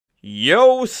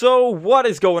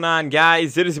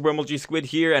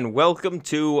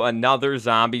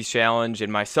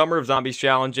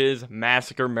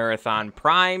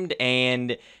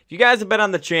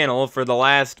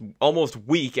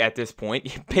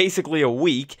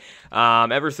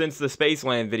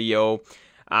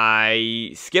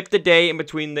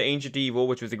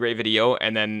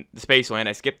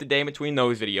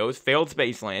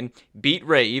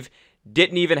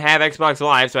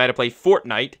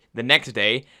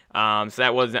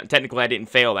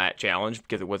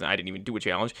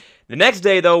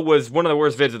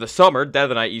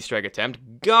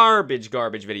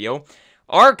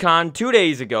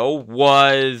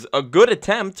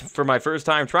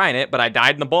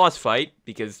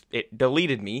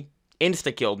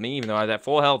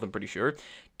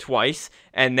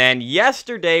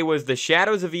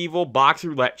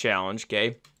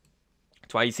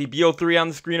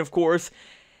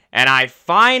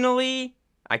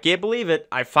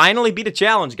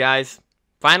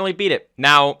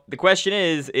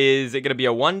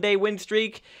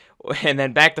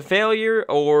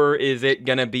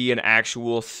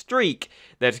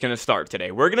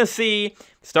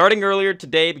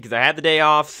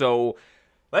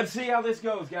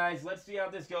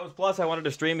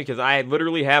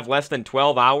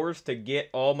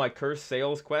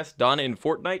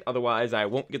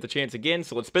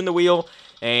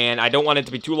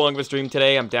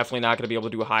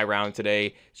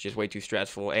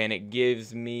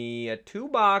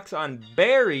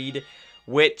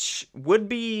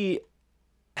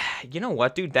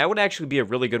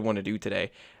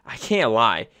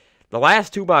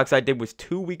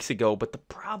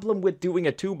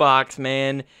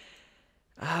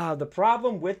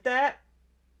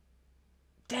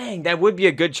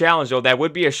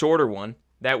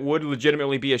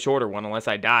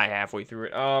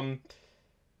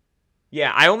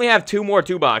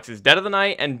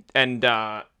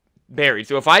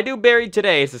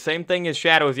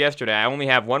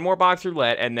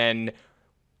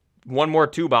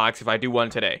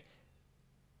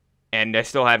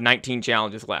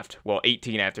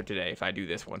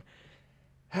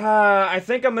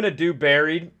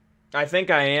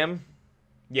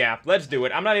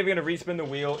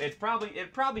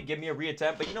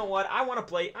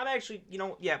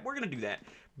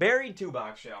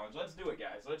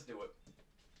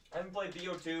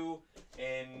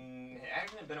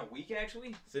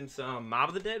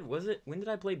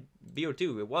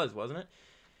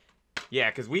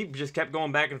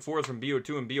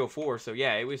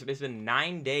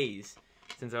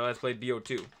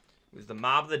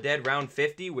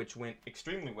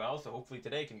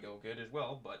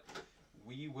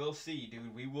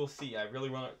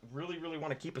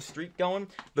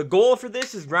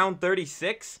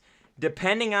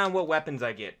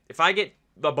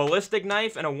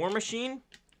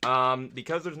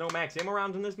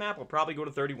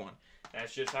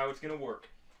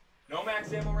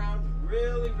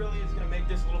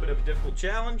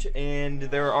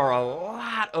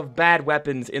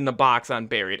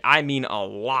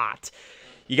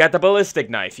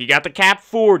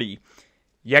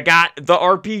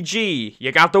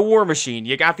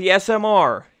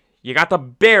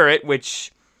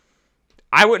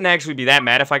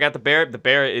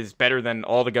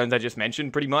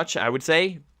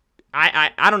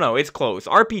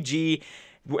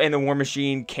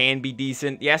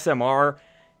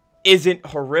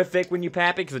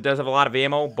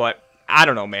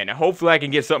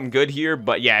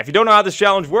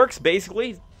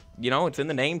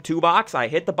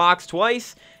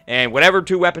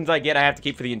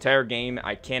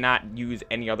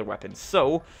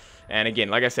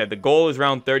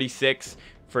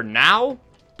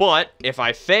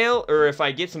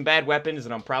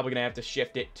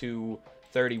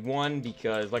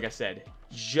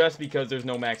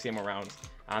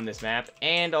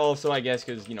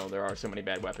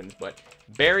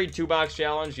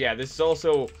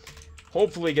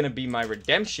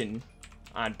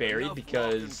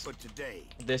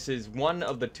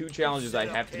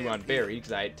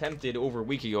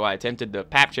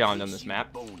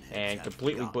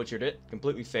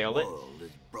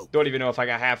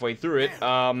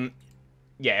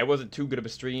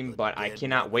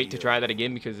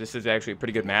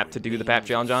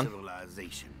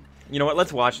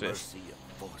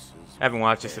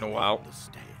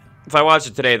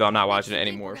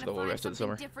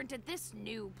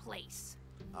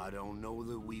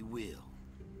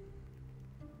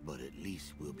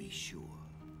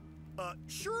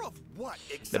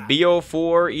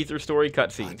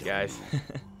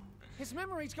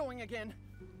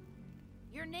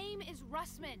Your name is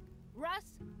Russman.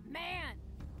 Russ Man.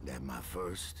 That my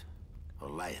first or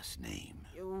last name?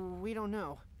 We don't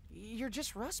know. You're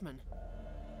just Russman.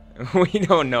 We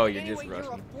don't know, you're Anyway, just you're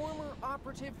Russian. a former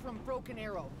operative from Broken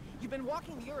Arrow. You've been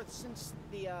walking the Earth since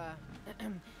the,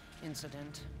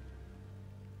 incident.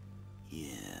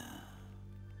 Yeah.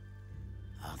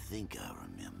 I think I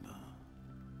remember.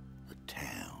 The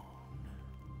town.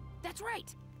 That's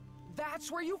right.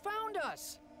 That's where you found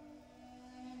us!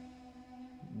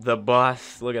 The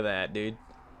bus. Look at that, dude.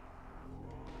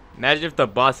 Imagine if the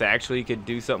bus actually could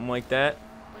do something like that.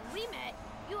 When we met,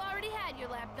 you already had your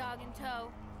lapdog in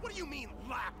tow. What do you mean,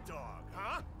 lapdog,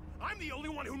 huh? I'm the only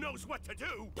one who knows what to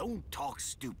do. Don't talk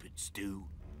stupid, Stu.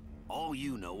 All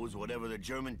you know is whatever the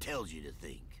German tells you to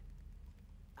think.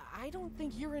 I don't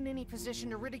think you're in any position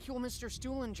to ridicule Mr.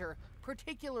 Stuhlinger,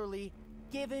 particularly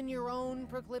given your own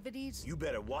proclivities. You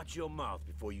better watch your mouth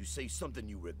before you say something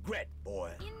you regret,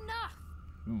 boy. Enough.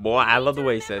 Boy, I love the To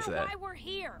way he says remember that. Why we're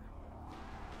here.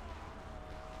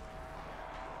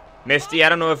 Misty, I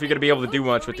don't know if you're going to be able to do Look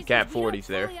much for with the reasons Cat we don't 40s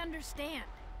there. fully understand.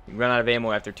 You run out of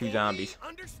ammo after 2 zombies.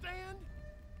 Understand?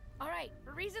 All right,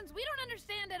 for reasons we don't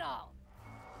understand at all.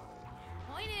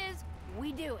 Point is,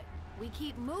 we do it. We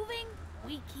keep moving,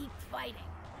 we keep fighting.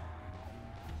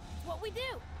 It's what we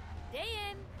do, day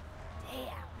in, day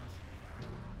out.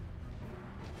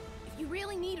 If you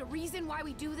really need a reason why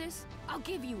we do this, I'll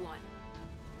give you one.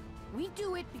 We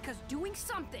do it because doing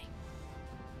something,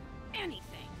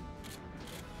 anything,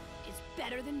 is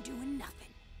better than doing nothing.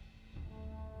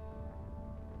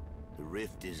 The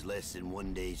rift is less than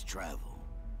 1 day's travel.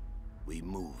 We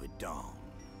move at dawn.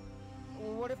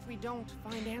 What if we don't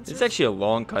find answers? It's actually a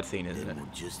long cutscene, isn't Then it?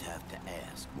 we'll just have to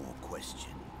ask more questions.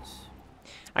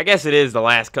 I guess it is the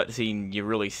last cutscene you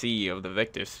really see of the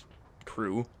Victus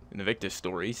crew in the Victus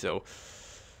story, so...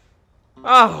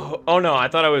 Oh no, I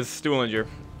thought I was Stuhlinger.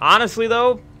 Honestly,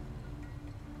 though,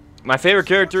 my favorite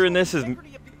character in this is...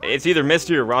 It's either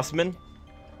Misty or Russman.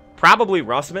 Probably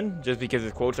Russman, just because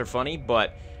his quotes are funny,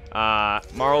 but...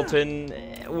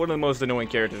 Marlton, one of the most annoying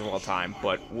characters of all time,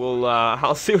 but we'll,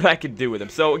 I'll see what I can do with him.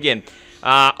 So, again,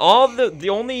 the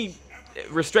only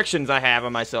restrictions I have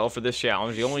on myself for this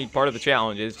challenge, the only part of the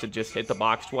challenge is to just hit the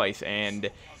box twice,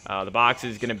 and the box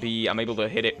is going to be, I'm able to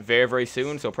hit it very, very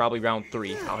soon, so probably round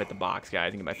 3, I'll hit the box,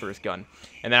 guys, and get my first gun.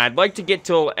 And then I'd like to get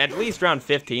till at least round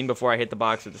 15 before I hit the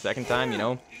box for the second time, you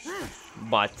know,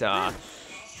 but,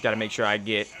 got to make sure I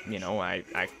get, you know, I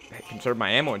conserve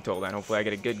my ammo until then. Hopefully I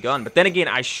get a good gun. But then again,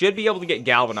 I should be able to get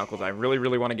Galva Knuckles. I really,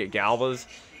 really want to get Galvas.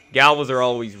 Galvas are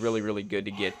always really, really good to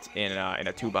get in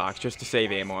a 2-box just to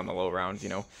save ammo on the low rounds, you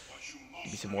know.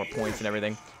 Give you some more points and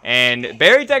everything. And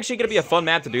Barry's actually going to be a fun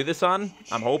map to do this on,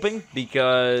 I'm hoping,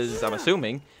 because, I'm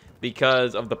assuming,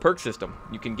 because of the perk system.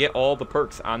 You can get all the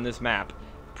perks on this map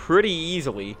pretty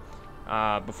easily.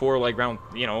 Before like round,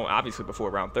 you know, obviously before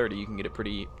round 30, you can get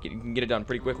it done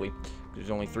pretty quickly. There's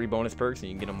only 3 bonus perks, and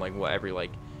you can get them like what, every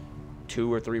like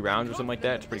 2 or 3 rounds or something like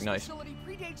that. It's pretty nice.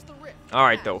 All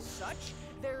right, though.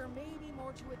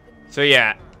 So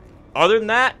yeah, other than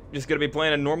that, just gonna be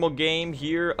playing a normal game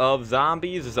here of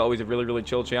zombies. It's always a really, really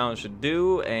chill challenge to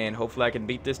do, and hopefully I can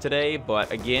beat this today.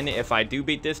 But again, if I do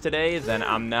beat this today, then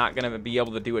I'm not gonna be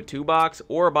able to do a 2-box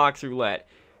or a box roulette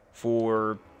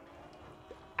for,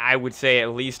 I would say, at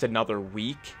least another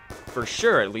week. For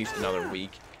sure, at least another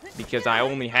week. Because I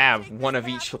only have one of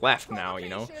each left now, you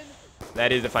know.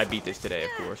 That is if I beat this today,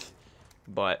 of course.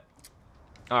 But,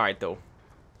 alright, though.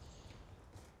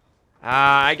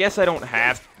 I guess I don't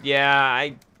have... Yeah,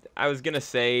 I was gonna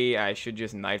say I should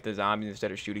just knife the zombies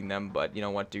instead of shooting them. But, you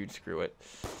know what, dude? Screw it.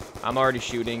 I'm already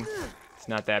shooting. It's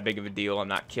not that big of a deal. I'm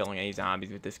not killing any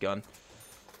zombies with this gun.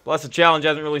 Plus, the challenge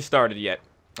hasn't really started yet.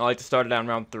 I like to start it on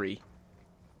round 3.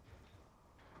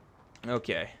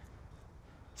 Okay.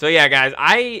 So yeah, guys,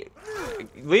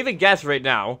 leave a guess right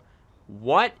now.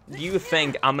 What do you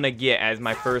think I'm gonna get as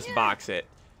my first box hit?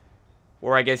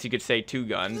 Or I guess you could say 2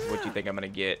 guns. What do you think I'm gonna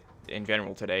get in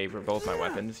general today for both my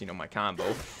weapons? You know, my combo.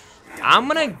 I'm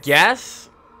gonna guess.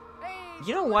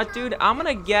 You know what, dude? I'm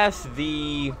gonna guess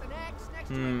the.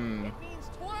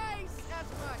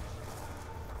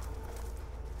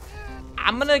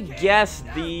 I'm gonna guess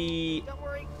the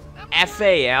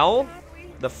FAL.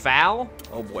 The FAL?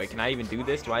 Oh boy, can I even do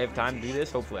this? Do I have time to do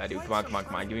this? Hopefully I do. Come on, come on,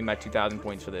 come on. Give me my 2,000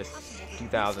 points for this.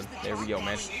 2,000. There we go,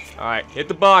 man. Alright, hit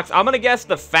the box. I'm gonna guess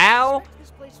the FAL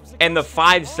and the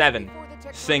 5.7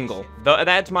 single.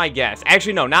 That's my guess.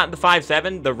 Actually, no, not the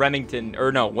 5.7. The Remington,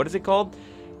 or no, what is it called?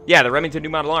 Yeah, the Remington New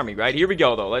Model Army, right? Here we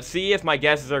go, though. Let's see if my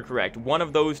guesses are correct. One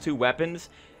of those 2 weapons.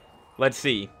 Let's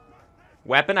see.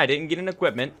 Weapon, I didn't get an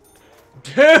equipment.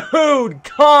 Dude,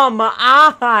 come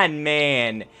on,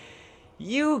 man.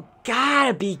 You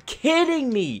gotta be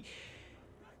kidding me.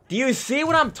 Do you see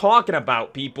what I'm talking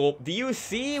about, people? Do you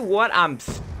see what I'm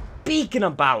speaking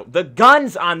about? The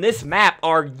guns on this map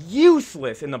are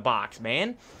useless in the box,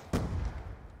 man.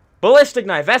 Ballistic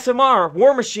knife, SMR,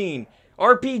 war machine,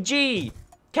 RPG,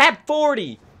 Cap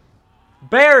 40,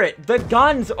 Barrett. The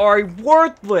guns are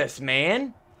worthless,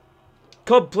 man.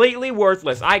 Completely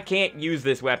worthless. I can't use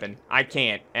this weapon. I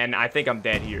can't. And I think I'm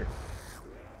dead here.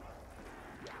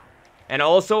 And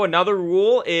also, another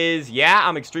rule is, yeah,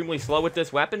 I'm extremely slow with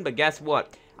this weapon, but guess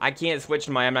what? I can't switch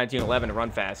to my M1911 to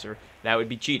run faster. That would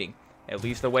be cheating. At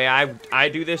least the way I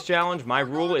do this challenge, my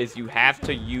rule is you have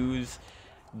to use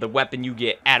the weapon you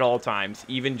get at all times,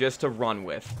 even just to run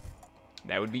with.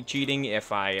 That would be cheating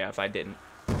if I didn't.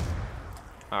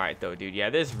 Alright, though, dude. Yeah,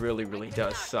 this really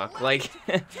does suck. Like,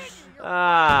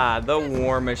 the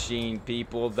war machine,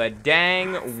 people. The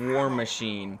dang war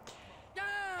machine.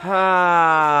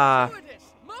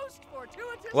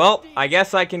 Well, I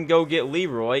guess I can go get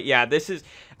Leroy. Yeah, this is...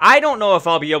 I don't know if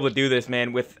I'll be able to do this,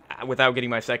 man, without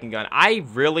getting my second gun. I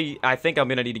think I'm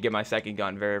going to need to get my second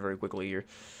gun very quickly here.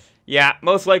 Yeah,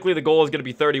 most likely the goal is going to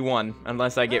be 31,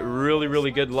 unless I get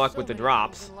really good luck with the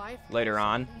drops later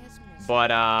on.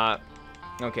 But,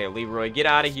 okay, Leroy, get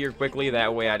out of here quickly.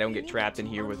 That way I don't get trapped in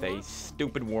here with a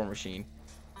stupid war machine.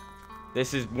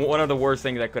 This is one of the worst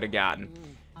things I could have gotten.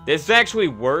 This is actually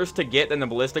worse to get than the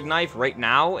ballistic knife right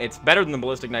now. It's better than the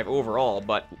ballistic knife overall,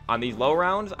 but on these low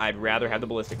rounds, I'd rather have the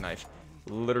ballistic knife.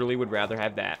 Literally would rather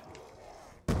have that.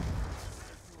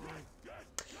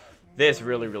 This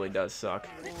really does suck.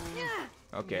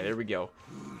 Okay, there we go.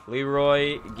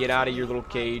 Leroy, get out of your little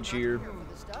cage here.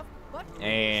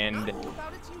 And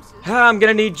I'm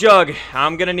gonna need Jug.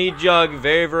 I'm gonna need Jug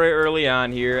very early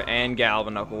on here, and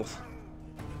Galvanuckles.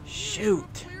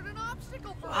 Shoot.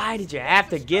 Why did you have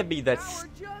to give me the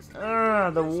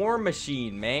war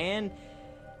machine, man?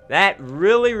 That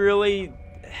really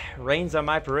rains on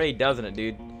my parade, doesn't it,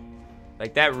 dude?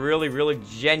 Like, that really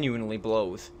genuinely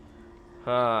blows.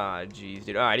 Ah, jeez,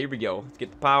 dude. Alright, here we go. Let's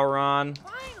get the power on.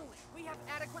 Finally, we have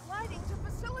adequate lighting to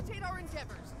facilitate our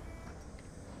endeavors.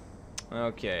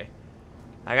 Okay.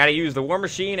 I gotta use the war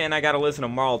machine, and I gotta listen to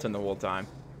Marlton the whole time.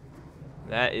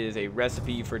 That is a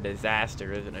recipe for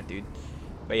disaster, isn't it, dude?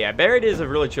 But yeah, Buried is a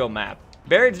really chill map.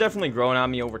 Buried's definitely grown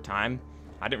on me over time.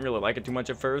 I didn't really like it too much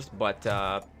at first, but,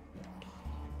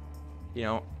 you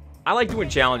know, I like doing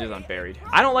challenges on Buried.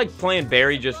 I don't like playing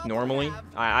Buried just normally.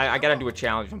 I gotta do a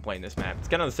challenge when playing this map. It's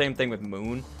kind of the same thing with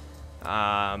Moon.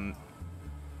 And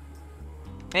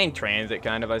Transit,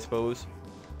 kind of, I suppose.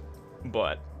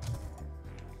 But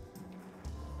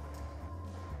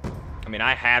I mean,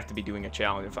 I have to be doing a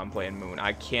challenge if I'm playing Moon.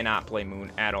 I cannot play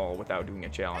Moon at all without doing a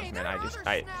challenge, man. That's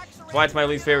why it's my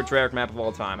least favorite Treyarch map of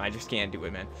all time. I just can't do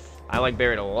it, man. I like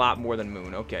Buried a lot more than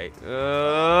Moon. Okay.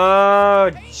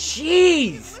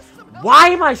 Jeez! Why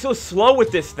am I so slow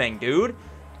with this thing, dude?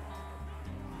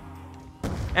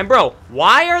 And, bro,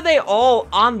 why are they all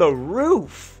on the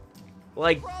roof?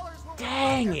 Like,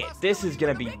 dang it. This is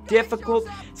going to be difficult.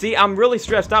 See, I'm really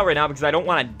stressed out right now because I don't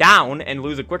want to down and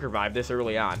lose a quick revive this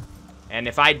early on. And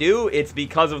if I do, it's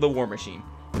because of the war machine.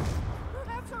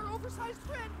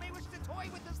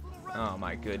 Oh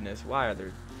my goodness, why are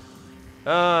there...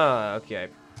 okay.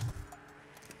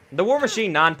 The war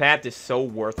machine non-papped is so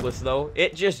worthless, though.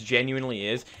 It just genuinely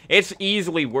is. It's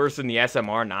easily worse than the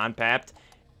SMR non-papped.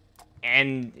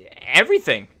 And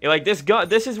everything. Like, this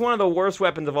is one of the worst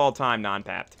weapons of all time,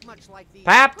 non-papped.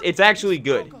 Papped, it's actually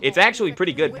good. It's actually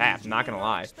pretty good papped, I'm not gonna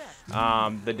lie.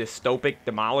 The Dystopic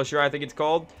Demolisher, I think it's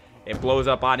called. It blows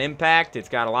up on impact. It's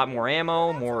got a lot more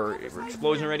ammo, more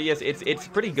explosion radius. It's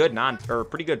pretty good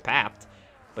pretty good papped.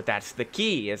 But that's the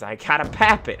key, is I gotta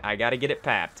pap it. I gotta get it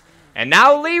papped. And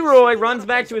now Leroy runs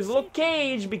back to his little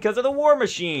cage because of the war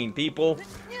machine, people.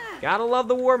 Gotta love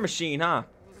the war machine, huh?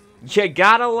 You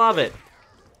gotta love it.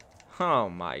 Oh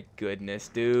my goodness,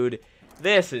 dude.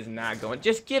 This is not going...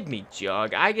 Just give me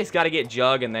Jug. I just gotta get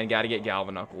Jug and then gotta get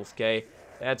Galvanuckles, okay?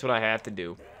 That's what I have to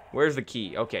do. Where's the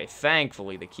key? Okay,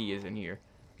 thankfully the key is in here.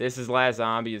 This is Last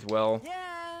Zombie as well.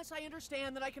 Yes, I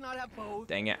understand that I cannot have both.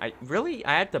 Dang it. Really?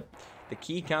 I had to... The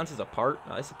key counts as a part,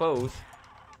 I suppose.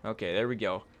 Okay, there we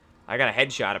go. I got a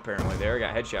headshot apparently there. I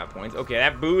got headshot points. Okay,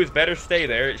 that booze better stay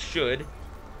there. It should.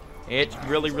 It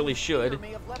really should.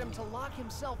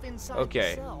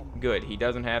 Okay, good. He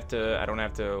doesn't have to... I don't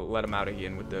have to let him out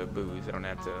again with the booze. I don't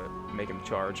have to make him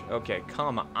charge. Okay,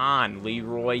 come on,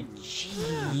 Leroy.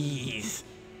 Jeez.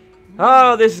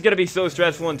 Oh, this is going to be so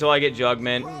stressful until I get Jug,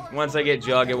 man. Once I get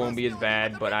Jug, it won't be as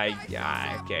bad, but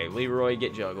okay, Leroy,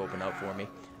 get Jug open up for me.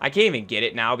 I can't even get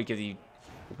it now because he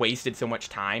wasted so much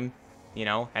time. You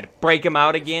know, had to break him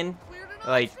out again.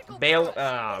 Like, bail,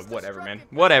 whatever, man.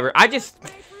 Whatever. I just...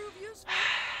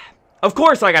 Of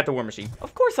course I got the war machine.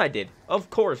 Of course I did. Of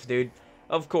course, dude.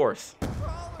 Of course.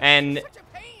 And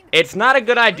it's not a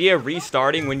good idea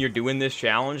restarting when you're doing this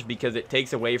challenge because it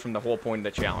takes away from the whole point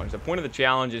of the challenge. The point of the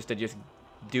challenge is to just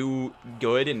do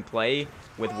good and play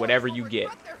with whatever you get.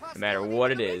 No matter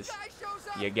what it is.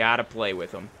 You gotta play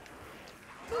with them.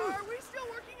 Are we still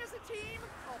working as a team?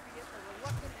 Albeit a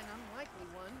reluctant and unlikely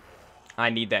one. I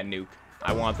need that nuke.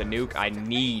 I want the nuke. I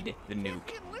need the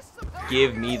nuke.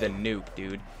 Give me the nuke,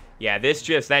 dude. Yeah, this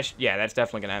just... yeah, that's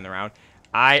definitely gonna end the round.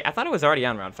 I thought it was already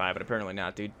on round 5, but apparently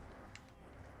not, dude.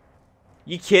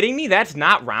 You kidding me? That's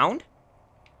not round?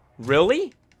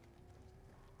 Really?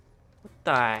 What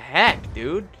the heck,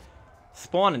 dude?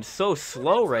 Spawning so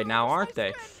slow right now, aren't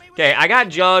they? Okay, I got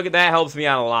Jug. That helps me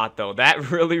out a lot, though. That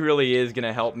really is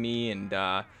gonna help me, and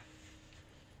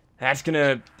that's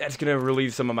gonna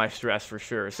relieve some of my stress for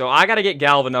sure. So I gotta get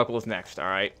Galvanuckles next. All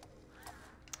right.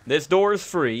 This door is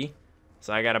free,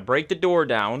 so I gotta break the door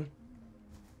down,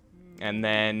 and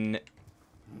then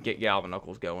get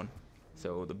Galvanuckles going.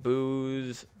 So the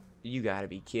booze, you gotta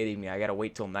be kidding me. I gotta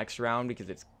wait till next round because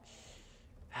it's...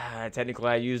 technically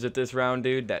I used it this round,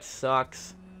 dude. That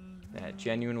sucks. That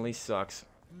genuinely sucks.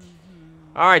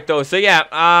 Alright, though. So, yeah,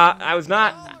 I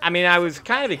was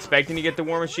kind of expecting to get the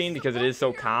War Machine because it is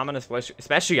so common,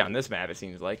 especially on this map, it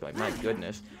seems like. Like, my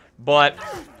goodness. But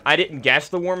I didn't guess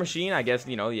the War Machine. I guess,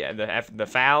 you know, yeah, the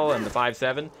FAL and the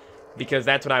 5.7 because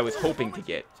that's what I was hoping to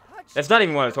get. That's not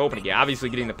even what I was hoping to get. Obviously,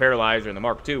 getting the Paralyzer and the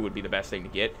Mark II would be the best thing to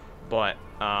get. But,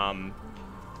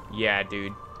 yeah,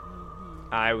 dude.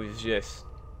 I was just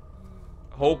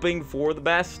hoping for the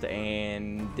best,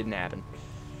 and didn't happen.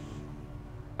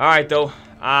 Alright, though.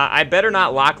 I better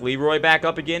not lock Leroy back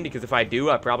up again, because if I do,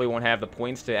 I probably won't have the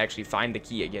points to actually find the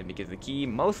key again, because the key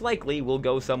most likely will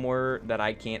go somewhere that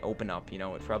I can't open up. You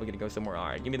know, it's probably going to go somewhere.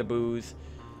 Alright, give me the booze.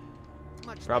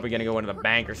 Probably going to go into the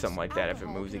bank or something like that if it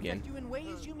moves again.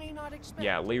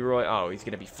 Yeah, Leroy. Oh, he's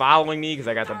going to be following me because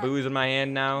I got the booze in my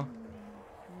hand now.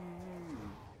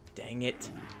 Dang it.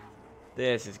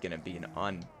 This is going to be an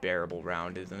unbearable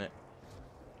round, isn't it?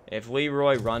 If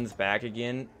Leroy runs back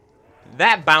again,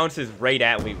 that bounces right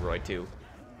at Leroy, too.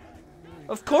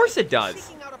 Of course it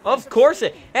does. Of course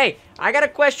it... Hey, I got a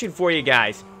question for you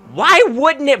guys. Why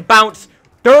wouldn't it bounce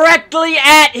directly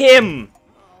at him?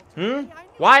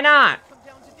 Why not?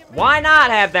 Why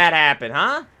not have that happen,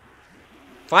 huh?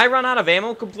 If I run out of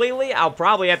ammo completely, I'll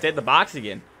probably have to hit the box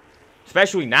again.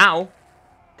 Especially now.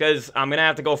 Because I'm going to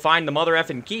have to go find the mother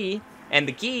effing key. And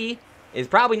the key is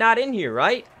probably not in here,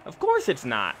 right? Of course it's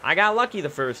not. I got lucky the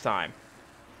first time.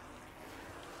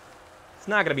 It's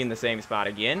not going to be in the same spot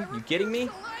again. You kidding me?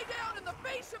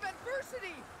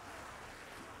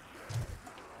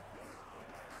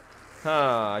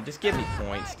 Just give me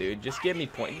points, dude. Just give me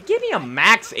points. Give me a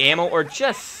max ammo or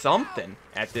just something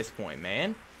at this point,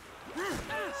 man.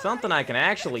 Something I can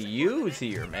actually use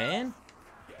here, man.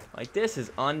 Like, this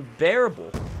is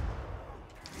unbearable.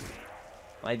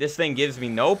 Like, this thing gives me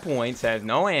no points, has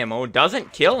no ammo,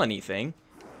 doesn't kill anything.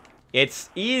 It's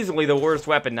easily the worst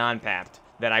weapon non-papped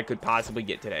that I could possibly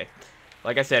get today.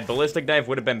 Like I said, Ballistic Knife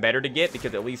would have been better to get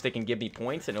because at least it can give me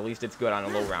points and at least it's good on a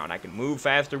low round. I can move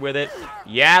faster with it.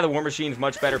 Yeah, the War Machine's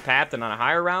much better papped than on a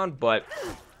higher round, but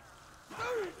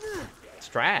it's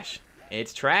trash.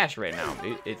 It's trash right now,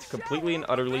 dude. It's completely and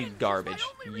utterly garbage.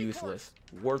 Useless.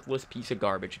 Worthless piece of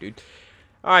garbage, dude.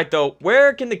 Alright, though.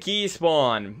 Where can the key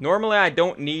spawn? Normally, I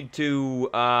don't need to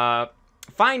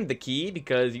find the key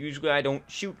because usually I don't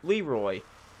shoot Leroy.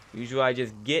 Usually, I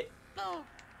just get...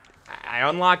 I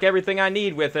unlock everything I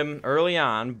need with him early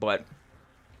on, but...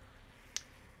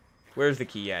 Where's the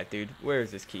key at, dude?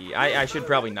 Where's this key? I should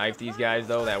probably knife these guys,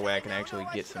 though. That way I can actually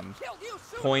get some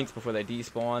points before they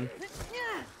despawn.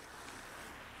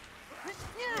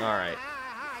 Alright.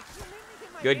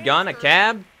 Good gun, a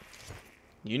cab.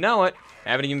 You know it.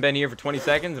 Haven't even been here for 20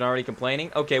 seconds and already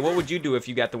complaining. Okay, what would you do if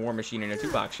you got the War Machine in a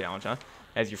 2-box challenge, huh?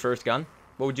 As your first gun?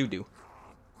 What would you do?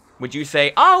 Would you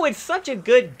say, oh, it's such a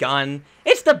good gun.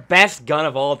 It's the best gun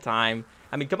of all time.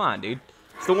 I mean, come on, dude.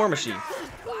 It's the War Machine.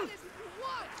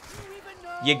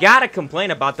 You gotta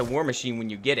complain about the War Machine when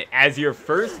you get it. As your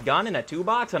first gun in a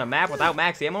 2-box on a map without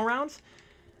max ammo rounds?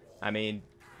 I mean...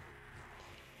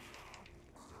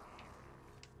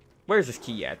 Where's this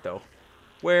key at, though?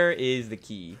 Where is the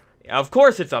key? Of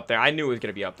course it's up there. I knew it was going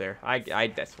to be up there.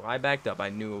 That's why I backed up. I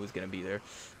knew it was going to be there.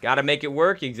 Gotta make it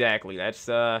work. Exactly. That's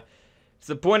the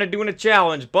point of doing a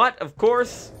challenge. But, of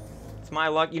course, it's my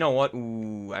luck. You know what?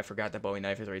 Ooh, I forgot that Bowie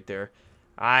knife is right there.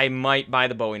 I might buy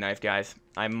the Bowie knife, guys.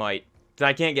 I might. 'Cause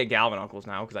I can't get galvanucles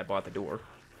now because I bought the door.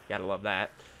 Gotta love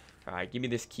that. Alright, give me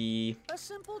this key. A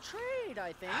simple trade,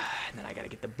 I think. And then I gotta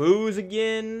get the booze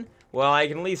again. Well, I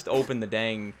can at least open the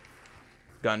dang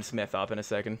gunsmith up in a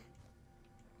second.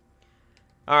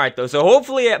 Alright, though. So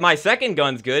hopefully my second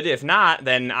gun's good. If not,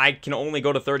 then I can only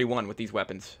go to 31 with these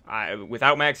weapons.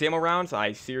 Without max ammo rounds,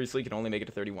 I seriously can only make it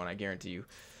to 31. I guarantee you.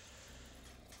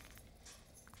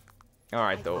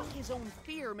 Alright, though. I think his own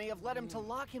fear may have led him to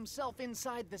lock himself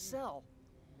inside the cell.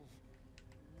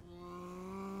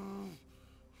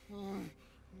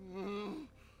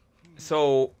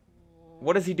 So,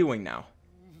 what is he doing now?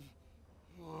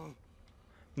 A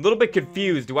little bit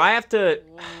confused. Do I have to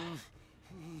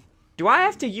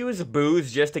use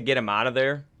booze just to get him out of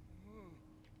there?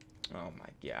 Oh my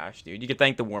gosh, dude. You could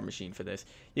thank the War Machine for this.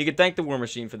 You could thank the War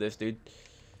Machine for this, dude.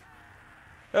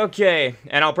 Okay,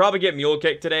 and I'll probably get Mule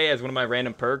Kick today as one of my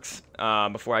random perks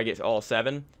before I get all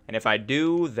 7. And if I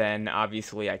do, then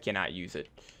obviously I cannot use it.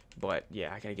 But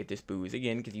yeah, I gotta get this booze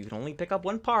again because you can only pick up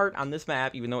one part on this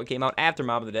map, even though it came out after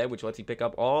Mob of the Dead, which lets you pick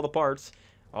up all the parts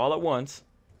all at once.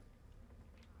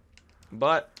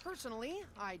 But personally,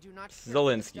 I do not care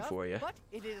Zelensky stuff, for you. But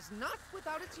it is not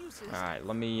without its uses. All right,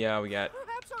 let me. We got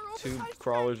Perhaps our 2 oversized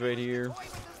crawlers friend right can here. toy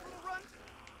with this little runt.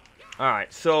 All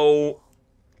right, so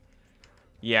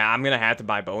yeah, I'm gonna have to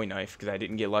buy Bowie knife because I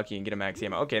didn't get lucky and get a max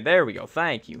ammo. Okay, there we go.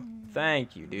 Thank you,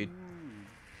 dude.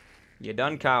 You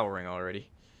done cowering already?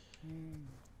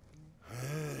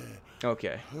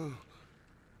 Okay.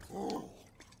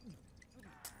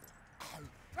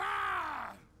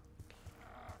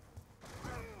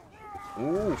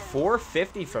 Ooh,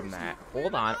 450 from that.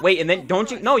 Hold on. Wait, and then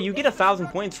don't you? No, you get 1,000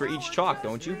 points for each chalk,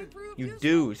 don't you? You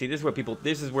do. See, this is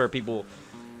where people.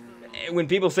 When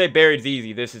people say buried's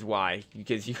easy, this is why.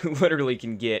 Because you literally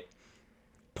can get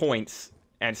points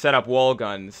and set up wall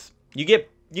guns. You get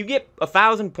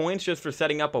 1,000 points just for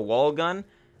setting up a wall gun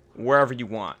wherever you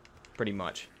want, pretty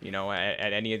much. You know,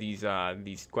 at any of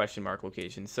these question mark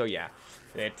locations. So yeah,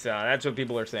 it's that's what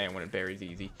people are saying when it buried's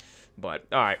easy. But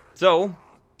all right, so.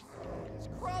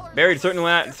 Buried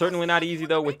certainly not easy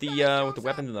though with the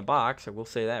weapons in the box. I will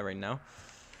say that right now.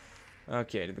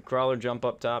 Okay, did the crawler jump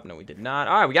up top? No, we did not.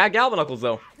 All right, we got galvanucles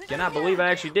though. Cannot believe I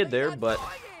actually did there, but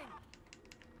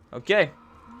okay.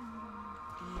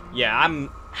 Yeah,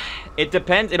 It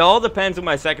depends. It all depends what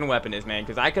my second weapon is, man.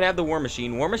 Because I could have the War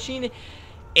Machine. War Machine,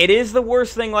 it is the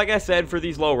worst thing, like I said, for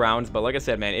these low rounds. But like I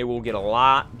said, man, it will get a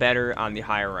lot better on the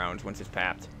higher rounds once it's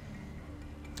papped.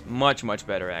 Much, much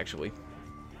better actually.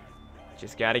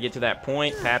 Just got to get to that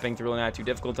point. Papping's really not too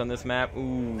difficult on this map.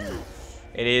 Ooh,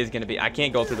 it is going to be. I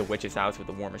can't go through the witch's house with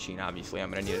the War Machine, obviously.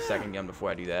 I'm going to need a second gun before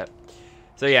I do that.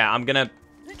 So, yeah, I'm going to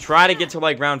try to get to,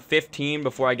 like, round 15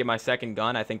 before I get my second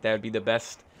gun. I think that would be the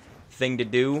best thing to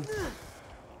do.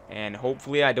 And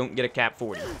hopefully I don't get a Cap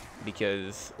 40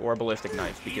 or a ballistic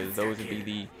knife, because those would be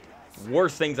the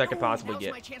worst things I could possibly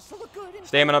get.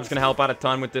 Stamina up's going to help out a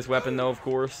ton with this weapon, though, of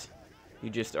course.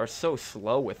 You just are so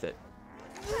slow with it.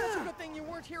 That's a good thing you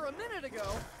weren't here a minute ago.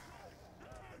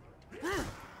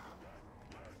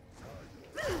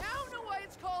 Now know why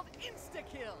it's called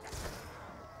insta-kill.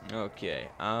 Okay,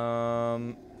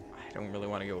 I don't really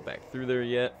want to go back through there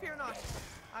yet. Fear not.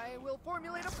 I will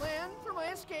formulate a plan for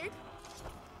my escape.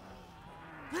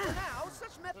 Now,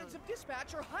 such methods of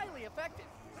dispatch are highly effective.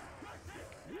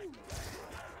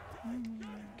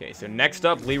 Okay, so next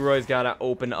up, Leroy's got to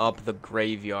open up the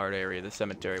graveyard area, the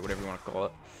cemetery, whatever you want to call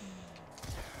it.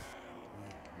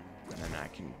 And then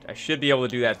I should be able to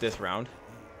do that this round.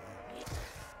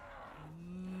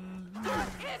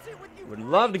 Would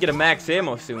love to get a max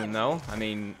ammo soon, though. I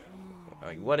mean,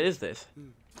 like, what is this?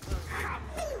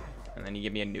 And then you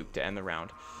give me a nuke to end the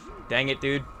round. Dang it,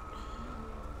 dude.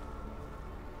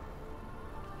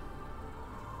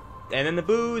 And then the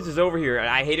booze is over here.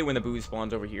 I hate it when the booze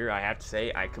spawns over here. I have to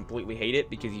say, I completely hate it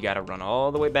because you got to run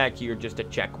all the way back here just to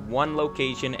check one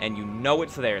location, and you know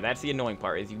it's there. That's the annoying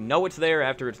part, is you know it's there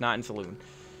after it's not in Saloon.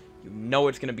 You know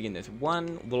it's going to be in this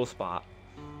one little spot.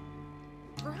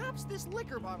 Perhaps this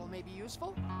liquor bottle may be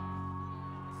useful.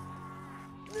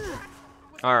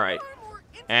 Alright.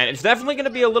 And it's definitely going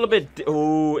to be a little bit...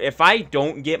 Ooh, if I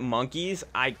don't get monkeys,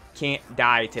 I can't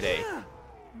die today.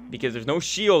 Because there's no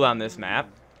shield on this map.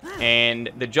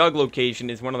 And the jug location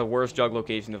is one of the worst jug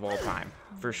locations of all time.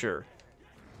 For sure.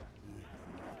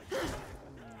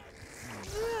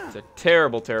 It's a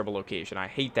terrible, terrible location. I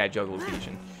hate that jug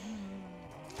location.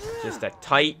 Just a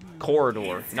tight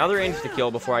corridor. Another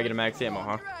insta-kill before I get a max ammo,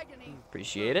 huh?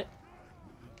 Appreciate it.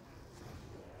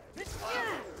 There's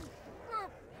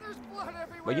blood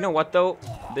everywhere. But you know what, though?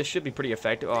 This should be pretty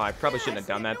effective. Oh, I probably shouldn't have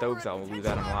done that, though, because I'll lose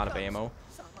out on a lot of ammo.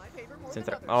 Since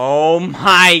oh,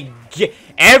 my God.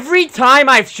 Every time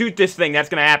I shoot this thing, that's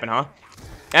going to happen, huh?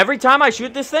 Every time I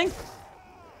shoot this thing?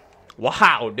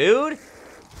 Wow, dude.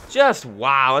 Just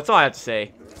wow. That's all I have to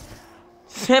say.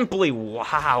 Simply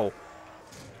wow.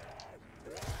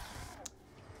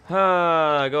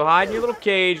 Go hide in your little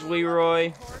cage,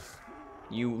 Leroy.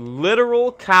 You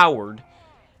literal coward.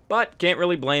 But can't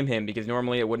really blame him, because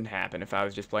normally it wouldn't happen. If I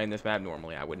was just playing this map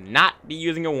normally, I would not be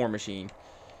using a war machine.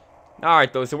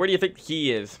 Alright, though, so where do you think the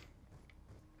key is?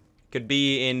 Could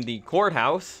be in the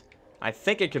courthouse. I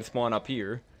think it could spawn up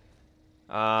here.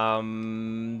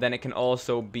 Then it can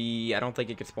also be... I don't think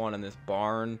it could spawn in this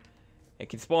barn. It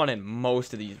can spawn in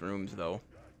most of these rooms, though.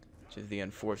 Which is the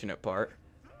unfortunate part.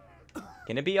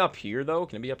 Can it be up here, though?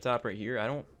 Can it be up top right here? I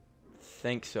don't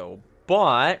think so.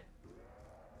 But...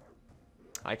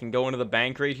 I can go into the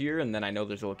bank right here, and then I know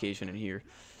there's a location in here.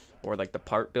 Or, like, the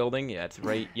part building. Yeah, it's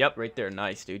right... Yep, right there.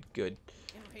 Nice, dude. Good.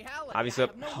 Obviously...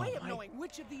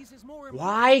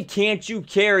 Why can't you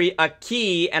carry a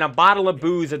key and a bottle of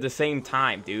booze at the same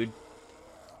time, dude?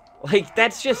 Like,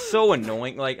 that's just so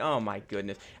annoying. Like, oh my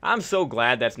goodness. I'm so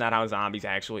glad that's not how zombies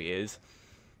actually is.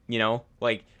 You know?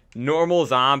 Like, normal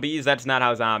zombies, that's not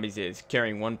how zombies is.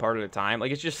 Carrying one part at a time.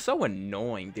 Like, it's just so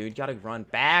annoying, dude. You gotta run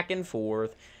back and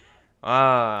forth.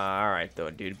 Alright, though,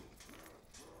 dude.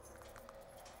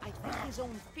 I think his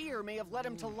own fear may have led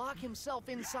him to lock himself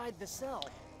inside the cell.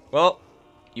 Well,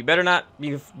 you better not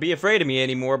be afraid of me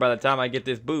anymore by the time I get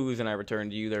this booze and I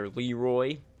return to you. There,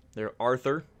 Leroy. There,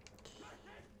 Arthur.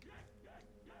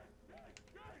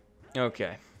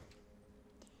 Okay.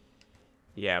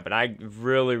 Yeah, but I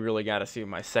really, really gotta see what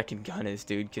my second gun is,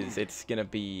 dude, because it's gonna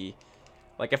be...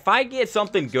 Like, if I get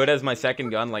something good as my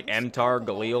second gun, like MTAR,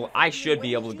 Galil, I should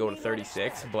be able to go to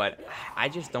 36, but I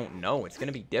just don't know. It's going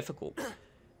to be difficult.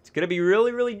 It's going to be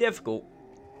really, really difficult.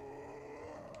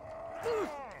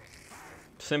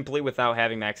 Simply without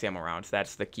having max ammo rounds.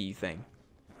 That's the key thing.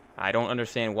 I don't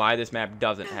understand why this map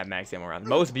doesn't have max ammo rounds.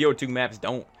 Most BO2 maps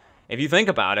don't. If you think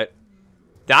about it,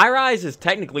 Die Rise is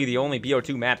technically the only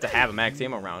BO2 map to have a max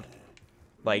ammo round.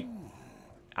 Like,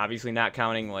 obviously not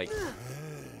counting, like...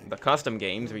 the custom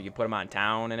games where you put them on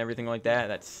town and everything like that,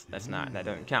 that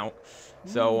doesn't count.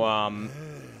 So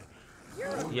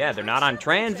yeah, they're not on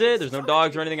transit. There's no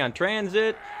dogs or anything on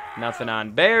transit. Nothing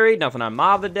on buried, nothing on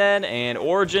Mob of the Dead, and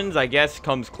Origins I guess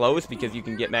comes close because you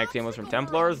can get max ammos from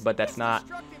Templars, but that's not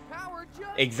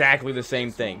exactly the same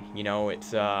thing. You know,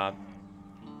 it's yeah,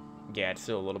 it's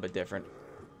still a little bit different.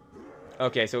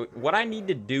 Okay, so what I need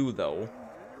to do though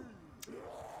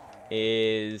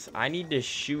is I need to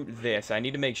shoot this. I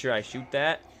need to make sure I shoot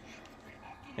that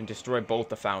and destroy both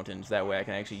the fountains. That way I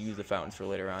can actually use the fountains for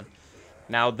later on.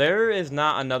 Now, there is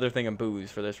not another thing of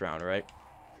booze for this round, right?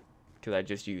 Because I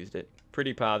just used it.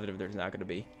 Pretty positive there's not going to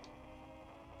be.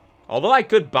 Although I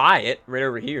could buy it right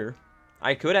over here.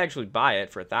 I could actually buy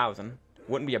it for 1,000.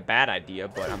 Wouldn't be a bad idea,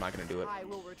 but I'm not going to do it.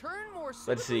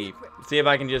 Let's see. Let's see if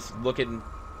I can just look at and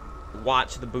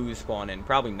watch the booze spawn in.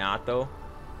 Probably not, though.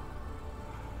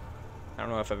 I don't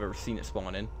know if I've ever seen it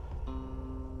spawn in.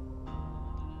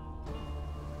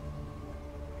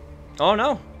 Oh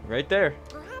no, right there.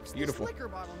 Perhaps beautiful. This liquor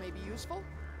bottle may be useful.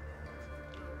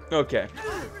 Okay.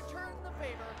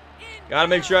 Gotta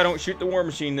make sure I don't shoot the war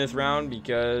machine this round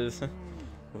because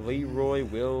Leroy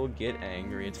will get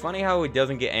angry. It's funny how he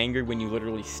doesn't get angry when you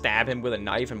literally stab him with a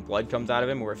knife and blood comes out of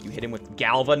him, or if you hit him with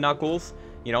galva knuckles,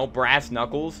 you know, brass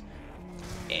knuckles.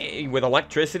 With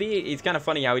electricity, it's kind of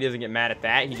funny how he doesn't get mad at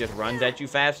that. He just runs at you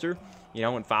faster, you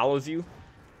know, and follows you.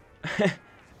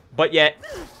 But yet,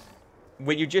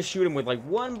 when you just shoot him with like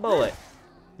one bullet,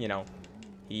 you know,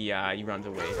 he runs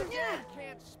away.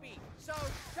 It's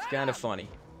kind of funny.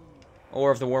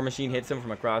 Or if the war machine hits him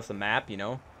from across the map, you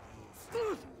know,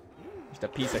 just a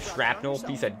piece of shrapnel,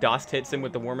 piece of dust hits him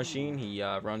with the war machine, he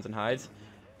runs and hides.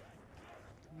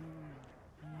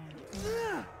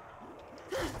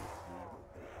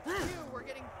 We're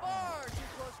getting far too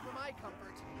close for my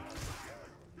comfort.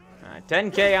 Alright,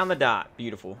 10k on the dot.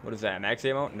 Beautiful. What is that? Max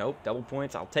ammo? Nope. Double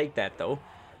points. I'll take that, though.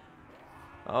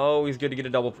 Always good to get a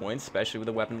double points, especially with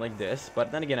a weapon like this.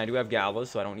 But then again, I do have galvas,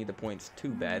 so I don't need the points too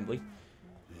badly.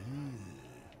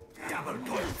 Double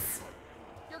points.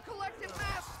 Your collective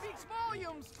mass speaks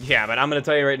volumes. Yeah, but I'm going to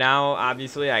tell you right now,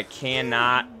 obviously, I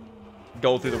cannot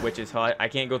go through the witch's hut. I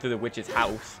can't go through the witch's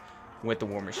house with the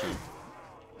war machine.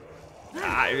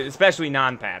 Especially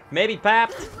non-papped. Maybe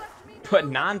papped, but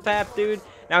non-papped, dude.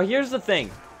 Now, here's the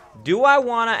thing. Do I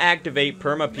want to activate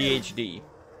Perma PhD?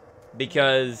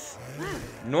 Because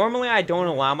normally I don't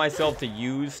allow myself to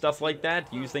use stuff like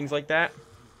that, use things like that.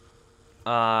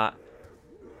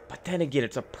 But then again,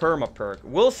 it's a perma perk.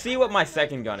 We'll see what my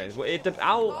second gun is.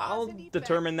 I'll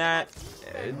determine that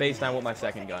based on what my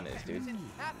second gun is, dude.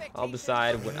 I'll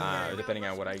decide what, depending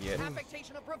on what I get.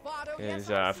 Because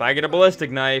if I get a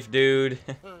ballistic knife, dude,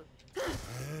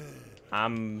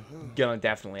 I'm gonna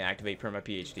definitely activate perma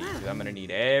PhD. Because I'm gonna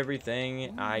need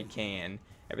everything I can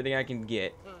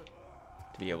get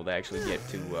to be able to actually get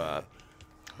to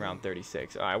round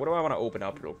 36. All right, what do I want to open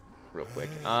up real quick?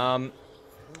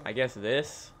 I guess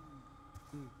this.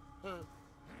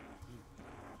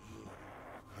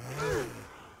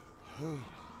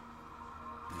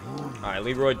 Alright,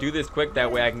 Leroy, do this quick.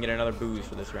 That way I can get another booze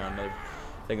for this round. Another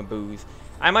thing of booze.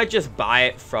 I might just buy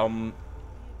it from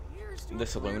the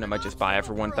saloon. I might just buy it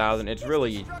for 1,000. It's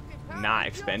really not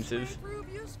expensive.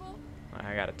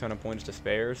 I got a ton of points to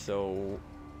spare, so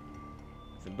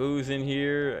some booze in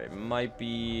here. It might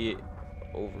be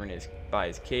over in by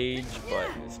his cage, but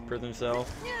his prison cell.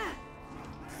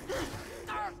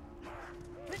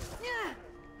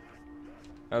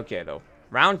 Okay, though.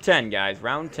 Round 10, guys.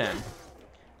 Round 10.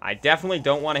 I definitely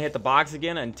don't want to hit the box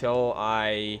again until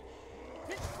at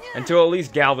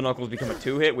least Galvanuckles become a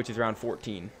 2-hit, which is round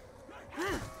 14.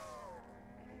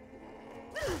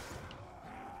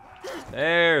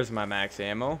 There's my max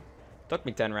ammo. Took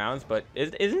me 10 rounds, but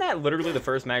isn't that literally the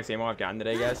first max ammo I've gotten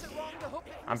today, guys?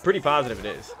 I'm pretty positive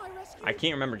it is. I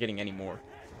can't remember getting any more.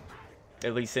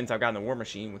 At least since I've gotten the war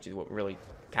machine, which is what really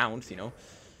counts, you know.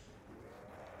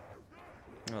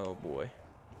 Oh, boy.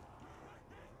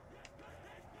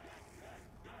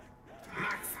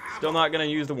 Still not gonna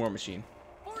use the war machine.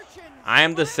 I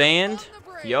am the sand.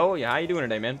 Yo, yeah, how you doing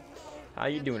today, man? How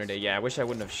you doing today? Yeah, I wish I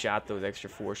wouldn't have shot those extra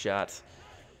 4 shots.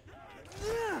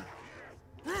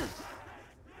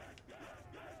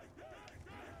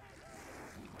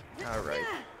 Alright.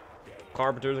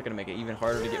 Carpenters are gonna make it even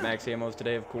harder to get max ammos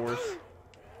today, of course.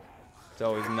 It's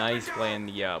always nice playing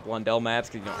the Blundell maps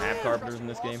because you don't have carpenters in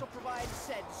this game.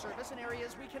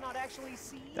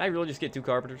 Did I really just get 2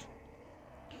 carpenters?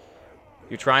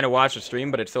 You're trying to watch the stream,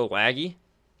 but it's so laggy.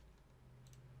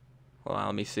 Hold on,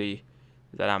 let me see.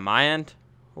 Is that on my end?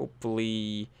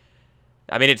 Hopefully.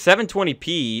 I mean, it's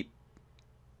 720p.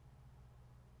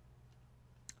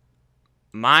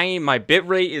 My bit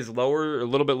rate is lower, a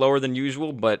little bit lower than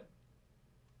usual, but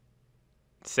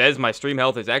it says my stream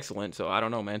health is excellent, so I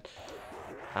don't know, man.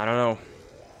 I don't know.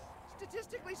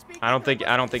 I don't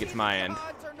think it's my end.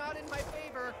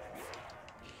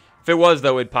 If it was,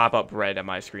 though, it'd pop up red on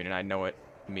my screen, and I'd know it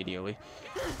immediately.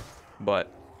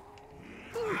 But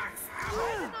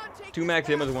 2 max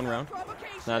ammos in 1 round.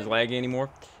 It's not as laggy anymore.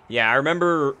 Yeah, I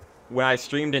remember when I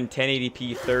streamed in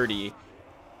 1080p 30.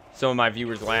 Some of my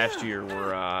viewers last year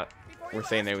were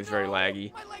saying that it was very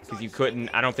laggy because you couldn't.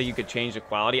 I don't think you could change the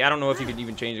quality. I don't know if you could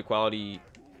even change the quality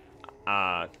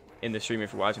in the stream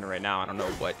if you're watching it right now. I don't know,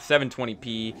 but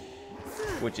 720p,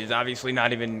 which is obviously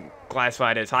not even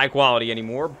classified as high quality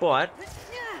anymore, but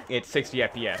it's 60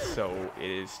 FPS, so it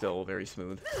is still very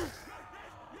smooth.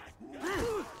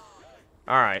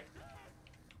 All right.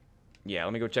 Yeah,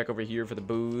 let me go check over here for the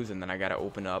booze, and then I gotta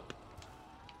open up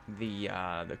the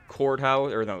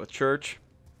courthouse, or no, the church.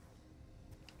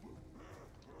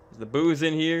 Is the booze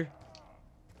in here?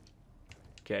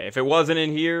 Okay, if it wasn't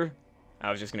in here, I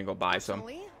was just gonna go buy some.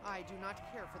 I do not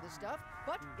care for this stuff,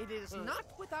 but it is not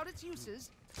without its uses.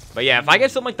 But yeah, if I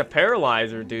get something like the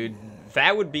paralyzer, dude,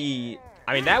 that would be,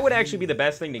 I mean, that would actually be the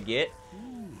best thing to get.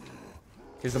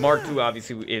 Because the Mark II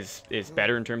obviously is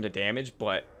better in terms of damage,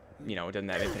 but you know, it doesn't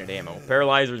have infinite ammo.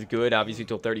 Paralyzer is good, obviously,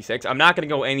 till 36. I'm not going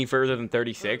to go any further than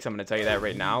 36. I'm going to tell you that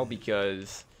right now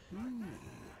because,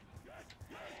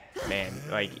 man,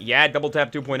 like, yeah, Double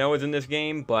Tap 2.0 is in this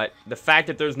game, but the fact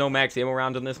that there's no max ammo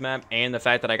rounds on this map and the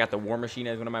fact that I got the War Machine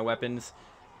as one of my weapons,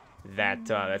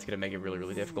 that's going to make it really,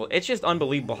 really difficult. It's just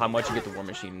unbelievable how much you get the War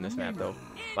Machine in this map, though.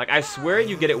 Like, I swear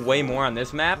you get it way more on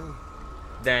this map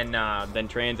than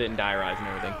Transit and Die Rise and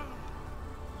everything.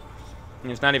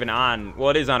 And it's not even on,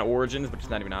 well, it is on Origins, but it's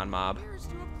not even on Mob.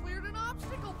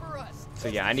 So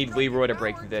yeah, I need Leroy to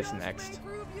break this next.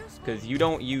 Because you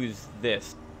don't use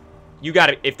this. You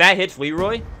gotta, if that hits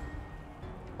Leroy.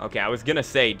 Okay, I was gonna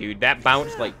say, dude, that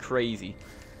bounced like crazy.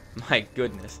 My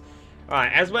goodness.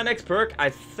 Alright, as my next perk, I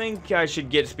think I should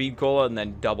get Speed Cola and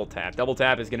then Double Tap. Double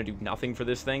Tap is gonna do nothing for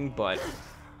this thing, but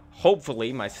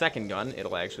hopefully my second gun,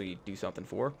 it'll actually do something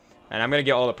for. And I'm gonna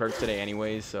get all the perks today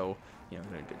anyways, so, you know,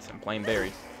 I'm playing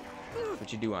Buried. That's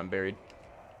what you do on Buried.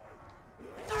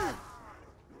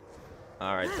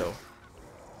 Alright, so.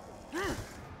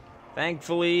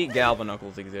 Thankfully,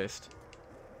 Galvanuckles exist.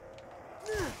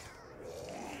 If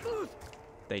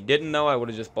they didn't, though, I would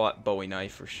have just bought Bowie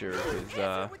Knife for sure.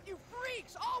 Because,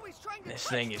 This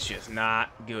thing is just not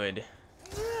good.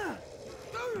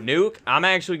 Nuke. I'm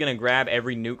actually going to grab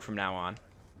every nuke from now on.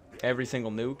 Every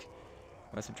single nuke.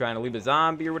 Unless I'm trying to leave a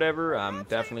zombie or whatever, I'm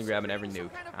definitely grabbing every nuke.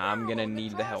 I'm going to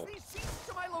need the help.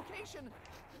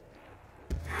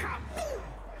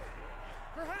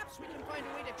 Perhaps we can find a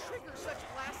way to trigger such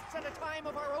blasts at a time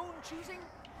of our own choosing.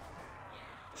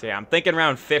 So yeah, I'm thinking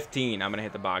round 15, I'm going to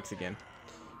hit the box again.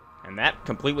 And that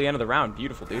completely ended the round.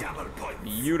 Beautiful, dude.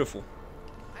 Beautiful.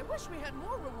 I wish we had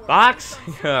more rewards. Box?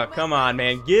 Come on,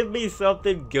 man. Give me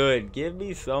something good. Give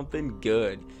me something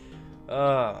good.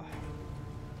 Crawlers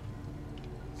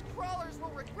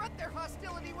will regret their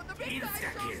hostility when the big guy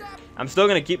shows up. I'm still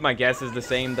going to keep my guesses the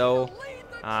same, though.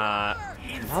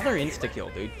 Another insta-kill,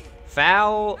 dude.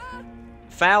 Foul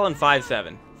and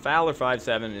 5-7. Foul or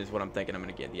 5-7 is what I'm thinking I'm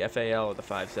going to get. The FAL or the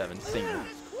 5-7 single.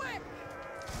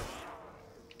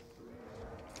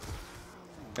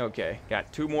 Okay,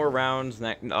 got 2 more rounds.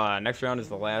 Next round is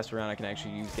the last round I can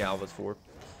actually use Galvas for.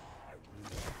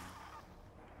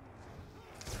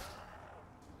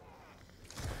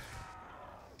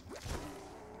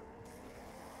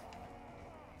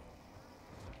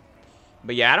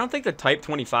 But yeah, I don't think the Type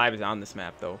 25 is on this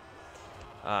map, though.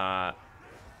 Yeah,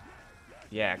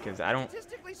 because I don't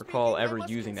recall ever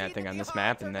using that thing on this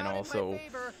map, and then also...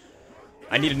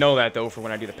 I need to know that, though, for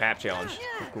when I do the PAP challenge,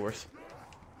 of course.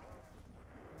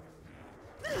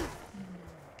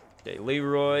 Okay,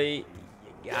 Leroy,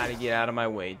 you gotta get out of my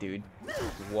way, dude.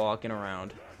 He's walking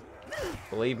around.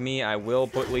 Believe me, I will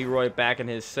put Leroy back in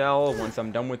his cell once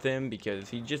I'm done with him, because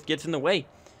he just gets in the way.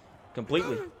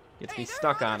 Completely. Gets me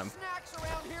stuck on him.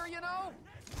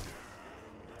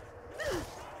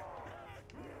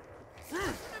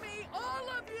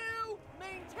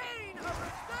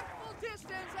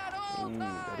 Ooh,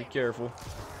 be careful.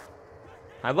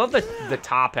 I love the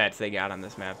top hats they got on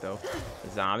this map, though. The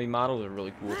zombie models are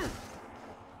really cool. No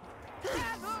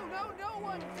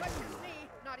one touches me,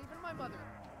 not even my mother.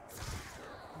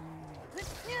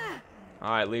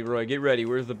 All right, Leroy, get ready.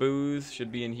 Where's the booze?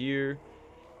 Should be in here.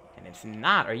 And it's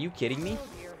not. Are you kidding me? Oh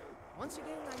dear. Once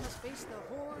again, I must face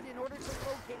the horde in order to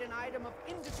locate an item of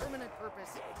indeterminate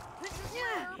purpose.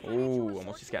 Oh,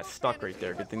 almost just got stuck right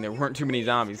there. Good thing there weren't too many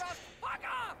zombies.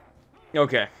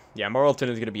 Okay. Yeah, Marlton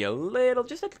is going to be a little,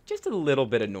 just a little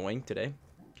bit annoying today.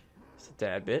 Just a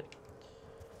tad bit.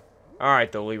 All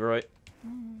right, though, Leroy.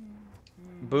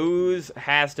 Booze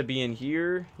has to be in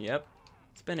here. Yep.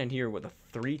 It's been in here, what,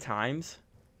 3 times?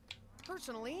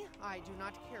 Personally, I do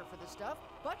not care for the stuff,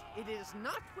 but it is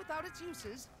not without its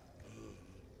uses.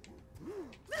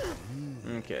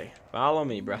 Okay, follow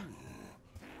me, bruh.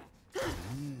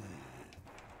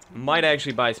 Might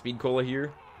actually buy speed cola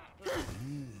here.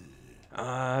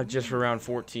 Just for round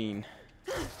 14.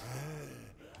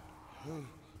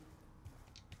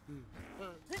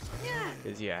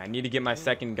 Because, yeah, I need to get my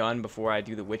second gun before I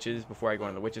do the witches, before I go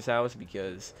into the witch's house,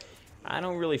 because I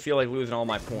don't really feel like losing all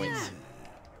my points.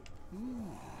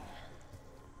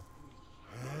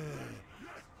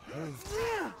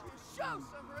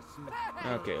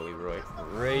 Okay, Leroy.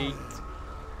 Great.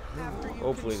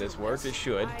 Hopefully this works. It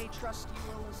should.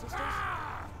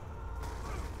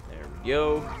 There we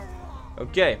go.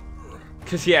 Okay.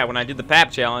 Because, yeah, when I did the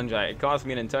PAP challenge, it cost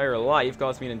me an entire life.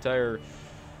 Cost me an entire...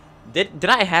 Did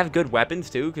I have good weapons,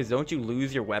 too? Because don't you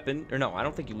lose your weapon? Or no, I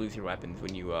don't think you lose your weapons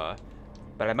when you,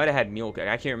 But I might have had meal cook.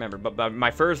 I can't remember. But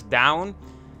my first down,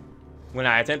 when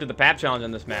I attempted the PAP challenge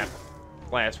on this map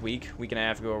last week and a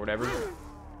half ago or whatever,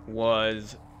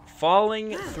 was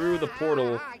falling through the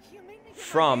portal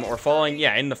from, or falling,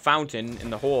 yeah, in the fountain, in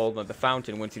the hole of the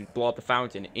fountain, once you blow up the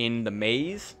fountain, in the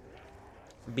maze,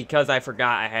 because I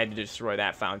forgot I had to destroy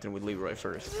that fountain with Leroy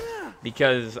first.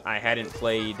 Because I hadn't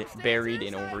played Buried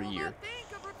in over a year.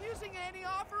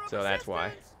 So that's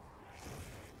why.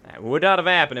 That would not have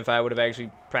happened if I would have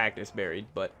actually practiced Buried,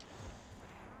 but...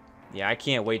 Yeah, I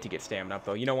can't wait to get stamina up,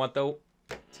 though. You know what, though?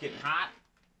 It's getting hot.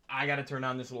 I gotta turn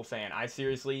on this little fan. I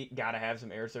seriously gotta have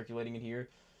some air circulating in here.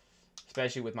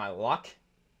 Especially with my luck.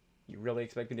 You really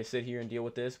expect me to sit here and deal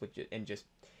with this? And just...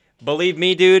 Believe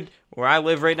me, dude, where I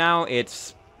live right now,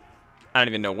 it's... I don't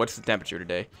even know what's the temperature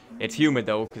today. It's humid,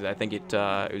 though, because I think it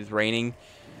was raining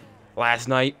last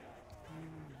night.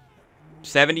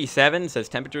 77 says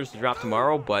temperatures to drop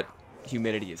tomorrow, but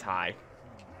humidity is high.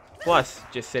 Plus,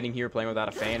 just sitting here playing without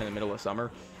a fan in the middle of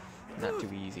summer, not too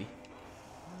easy.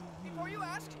 Before you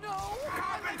ask, no,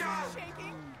 I'm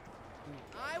shaking.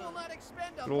 I will not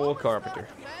expend a Good old Carpenter.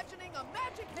 imagining a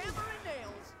magic hammer and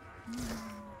nails.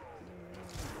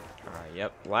 Alright,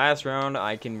 yep. Last round,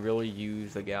 I can really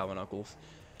use the Galvanuckles.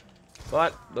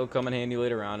 But they'll come in handy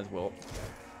later on as well.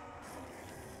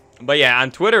 But yeah,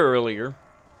 on Twitter earlier,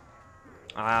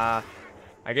 I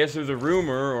guess there's a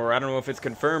rumor, or I don't know if it's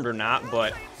confirmed or not,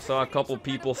 but saw a couple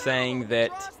people saying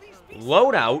that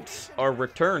loadouts are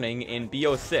returning in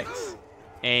BO6.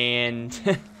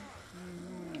 And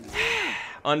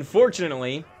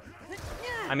unfortunately,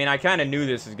 I mean, I kind of knew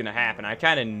this was going to happen. I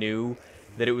kind of knew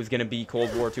that it was going to be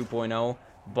Cold War 2.0,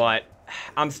 but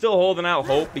I'm still holding out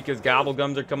hope because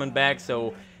Gobblegums are coming back,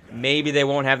 so maybe they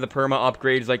won't have the perma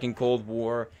upgrades like in Cold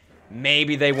War.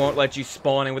 Maybe they won't let you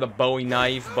spawn in with a Bowie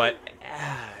knife, but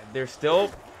they're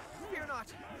still...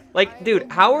 Like,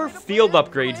 dude, how are field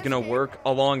upgrades going to work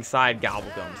alongside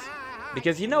Gobblegums?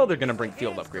 Because you know they're going to bring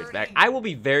field upgrades back. I will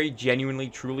be very genuinely,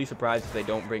 truly surprised if they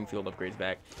don't bring field upgrades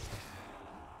back.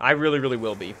 I really, really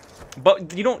will be.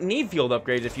 But you don't need field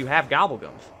upgrades if you have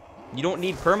Gobblegums. You don't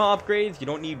need perma upgrades. You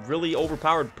don't need really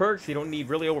overpowered perks. You don't need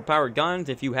really overpowered guns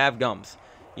if you have gums.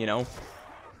 You know?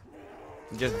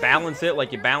 You just balance it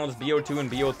like you balance BO2 and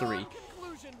BO3.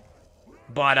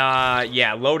 But,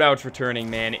 yeah, loadouts returning,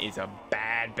 man, is a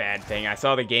bad, bad thing. I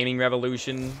saw the Gaming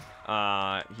Revolution.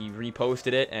 He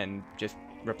reposted it and just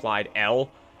replied L.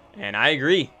 And I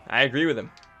agree. I agree with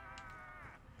him.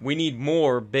 We need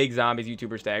more big zombies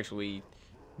YouTubers to actually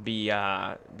be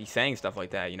saying stuff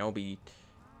like that, you know, be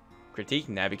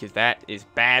critiquing that, because that is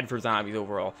bad for zombies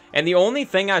overall. And the only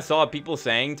thing I saw people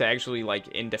saying to actually, like,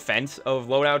 in defense of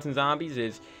loadouts and zombies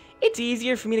is, it's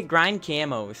easier for me to grind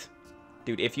camos.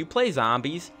 Dude, if you play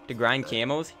zombies to grind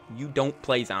camos, you don't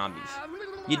play zombies.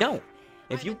 You don't.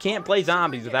 If you can't play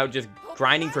zombies without just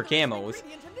grinding for camos,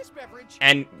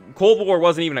 and Cold War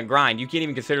wasn't even a grind, you can't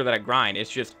even consider that a grind, it's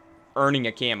just earning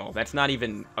a camo. That's not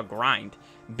even a grind.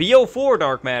 BO4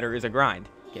 Dark Matter is a grind,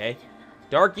 okay?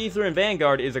 Dark Ether and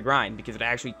Vanguard is a grind because it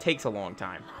actually takes a long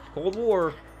time. Cold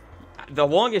War, the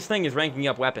longest thing is ranking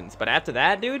up weapons, but after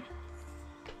that, dude,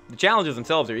 the challenges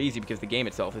themselves are easy because the game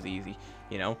itself is easy,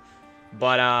 you know?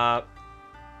 But,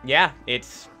 yeah, it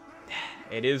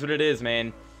is what it is,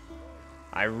 man.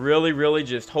 I really, really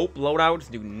just hope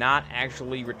loadouts do not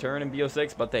actually return in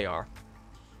BO6, but they are.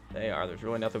 They are. There's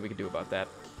really nothing we can do about that.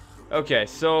 Okay,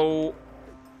 so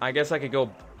I guess I could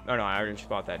go... Oh, no, I already just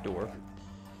bought that door.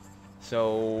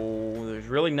 So there's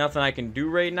really nothing I can do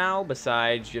right now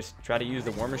besides just try to use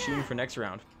the War Machine for next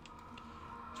round.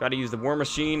 Try to use the War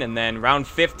Machine, and then round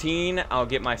 15, I'll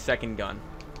get my second gun.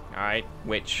 Alright,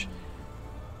 which...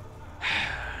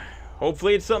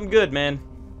 hopefully it's something good, man.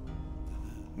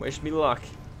 Wish me luck.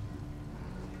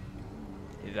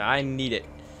 'Cause I need it.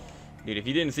 Dude, if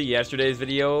you didn't see yesterday's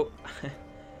video...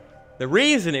 the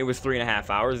reason it was 3.5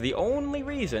 hours, the only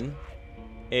reason,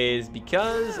 is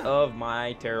because of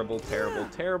my terrible, terrible,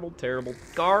 terrible, terrible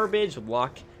garbage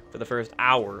luck for the first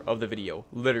hour of the video.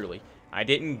 Literally. I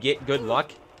didn't get good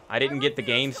luck. I didn't get the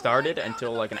game started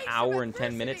until like an hour and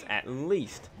 10 minutes at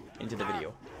least into the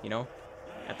video. You know?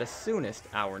 At the soonest,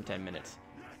 hour and 10 minutes.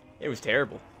 It was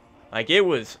terrible. Like, it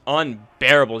was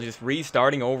unbearable just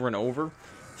restarting over and over.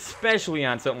 Especially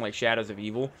on something like Shadows of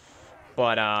Evil.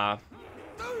 But,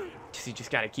 you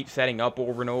just gotta keep setting up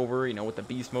over and over, you know, with the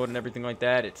beast mode and everything like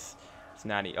that. It's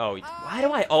not... Oh, why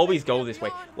do I always go this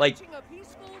way? Like...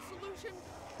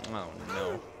 Oh,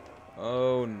 no.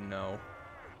 Oh, no.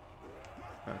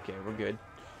 Okay, we're good.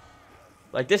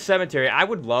 Like, this cemetery, I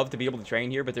would love to be able to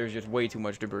train here, but there's just way too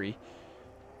much debris.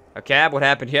 A cab, what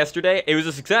happened yesterday? It was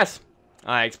a success.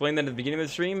 I explained that at the beginning of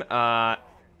the stream.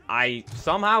 I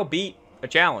somehow beat a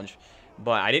challenge,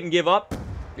 but I didn't give up.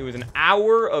 It was an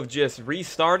hour of just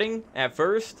restarting at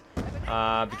first,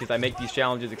 because I make these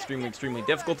challenges extremely, extremely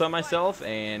difficult on myself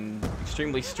and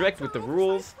extremely strict with the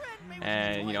rules.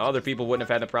 And, you know, other people wouldn't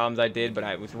have had the problems I did, but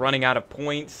I was running out of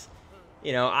points.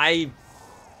 You know, I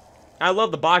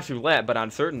love the box roulette, but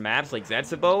on certain maps like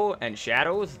Zetsubo and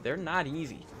Shadows, they're not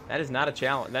easy. That is not a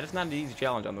challenge. That is not an easy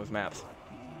challenge on those maps.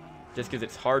 Just because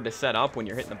it's hard to set up when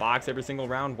you're hitting the box every single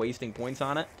round, wasting points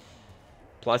on it.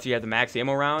 Plus, you have the max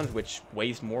ammo rounds, which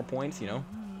waste more points, you know.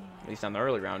 At least on the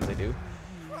early rounds, they do.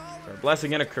 So, a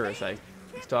blessing and a curse. I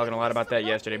was talking a lot about that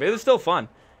yesterday, but it was still fun.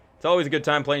 It's always a good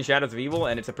time playing Shadows of Evil,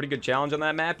 and it's a pretty good challenge on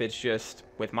that map. It's just,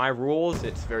 with my rules,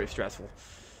 it's very stressful.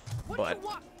 But,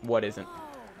 what isn't?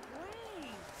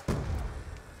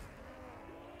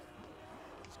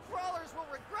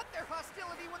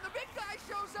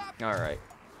 Alright.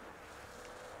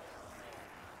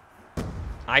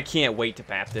 I can't wait to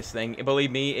pap this thing.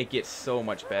 Believe me, it gets so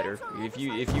much better. If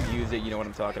you use it, you know what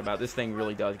I'm talking about. This thing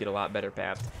really does get a lot better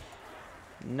papped.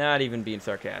 Not even being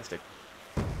sarcastic.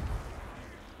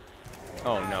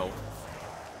 Oh no.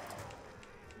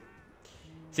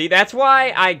 See, that's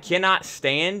why I cannot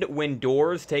stand when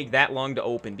doors take that long to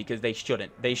open, because they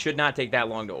shouldn't. They should not take that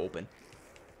long to open.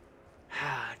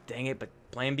 Dang it, but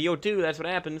playing BO2, that's what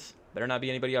happens. Better not be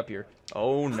anybody up here.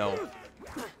 Oh, no.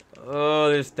 Oh,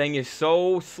 this thing is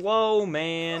so slow,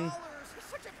 man.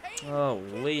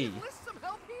 Holy.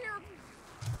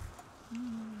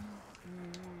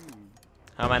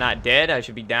 How am I not dead? I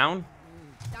should be down.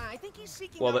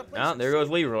 Well, oh, there goes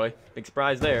Leroy. Big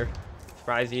surprise there.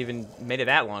 Surprised he even made it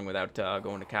that long without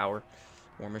going to cower.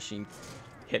 War Machine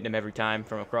hitting him every time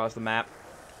from across the map.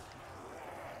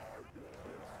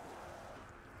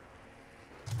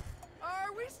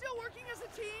 Are we still working as a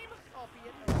team?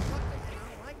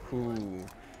 Ooh,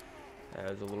 that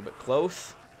was a little bit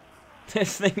close.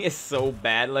 This thing is so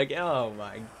bad. Like, oh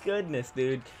my goodness,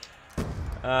 dude.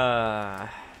 I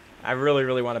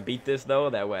really want to beat this though.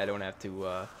 That way I don't have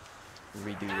to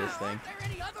redo this thing.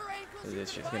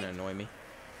 It's just gonna annoy me.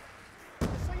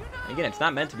 Again, it's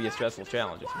not meant to be a stressful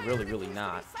challenge. It's really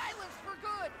not.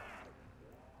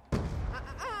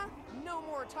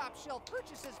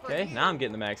 Okay, now I'm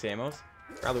getting the max ammos.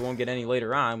 Probably won't get any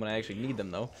later on when I actually need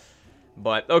them though.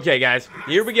 But okay, guys,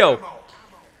 here we go.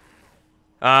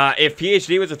 If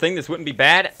PhD was a thing, this wouldn't be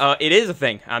bad. It is a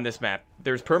thing on this map.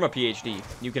 There's perma PhD.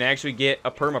 You can actually get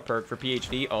a perma perk for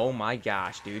PhD. Oh my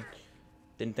gosh, dude.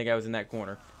 Didn't think I was in that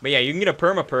corner. But yeah, you can get a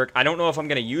perma perk. I don't know if I'm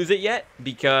going to use it yet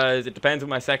because it depends what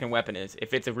my second weapon is.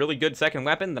 If it's a really good second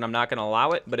weapon, then I'm not going to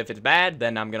allow it. But if it's bad,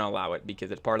 then I'm going to allow it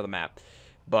because it's part of the map.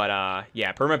 But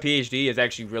yeah, perma PhD is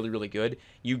actually really good.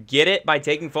 You get it by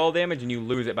taking fall damage and you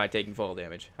lose it by taking fall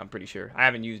damage. I'm pretty sure. I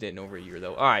haven't used it in over a year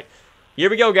though. All right, here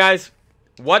we go, guys.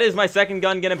 What is my second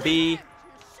gun going to be?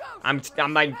 I'm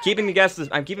keeping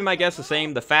my guess the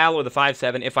same, the FAL or the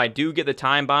 5.7. If I do get the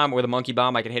time bomb or the monkey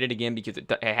bomb, I can hit it again because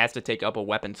it has to take up a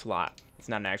weapon slot. It's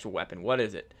not an actual weapon. What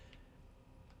is it?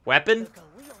 Weapon?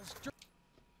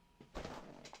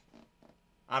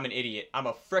 I'm an idiot. I'm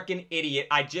a frickin' idiot.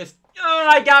 I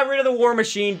got rid of the War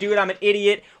Machine, dude. I'm an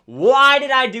idiot. Why did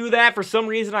I do that? For some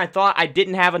reason, I thought I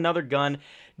didn't have another gun.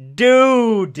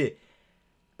 Dude.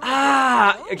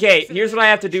 Okay, here's what I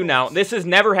have to do now. This has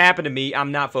never happened to me.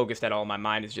 I'm not focused at all. My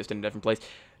mind is just in a different place.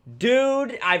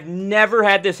 Dude, I've never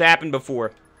had this happen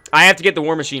before. I have to get the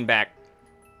War Machine back.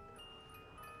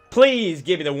 Please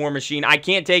give me the War Machine. I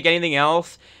can't take anything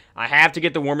else. I have to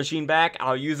get the War Machine back.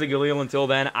 I'll use the Galil until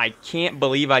then. I can't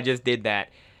believe I just did that.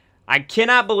 I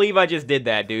cannot believe I just did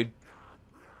that, dude.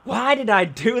 Why did I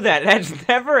do that? That's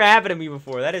never happened to me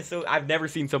before. That is so... I've never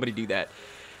seen somebody do that.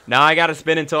 Now I gotta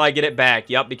spin until I get it back.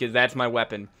 Yep, because that's my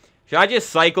weapon. Should I just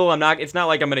cycle? It's not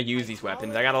like I'm gonna use these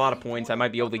weapons. I got a lot of points. I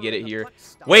might be able to get it here.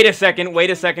 Wait a second.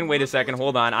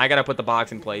 Hold on. I gotta put the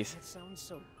box in place.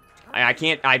 I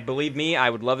can't. Believe me, I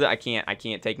would love that. I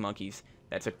can't take monkeys.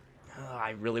 That's a...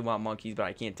 I really want monkeys, but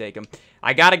I can't take them.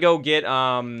 I gotta go get,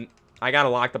 I gotta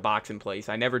lock the box in place.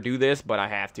 I never do this, but I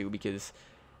have to because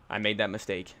I made that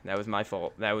mistake. That was my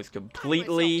fault. That was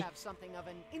completely...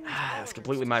 that's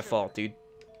completely my fault, dude.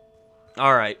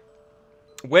 Alright.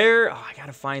 Where... Oh, I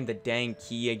gotta find the dang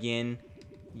key again.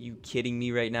 Are you kidding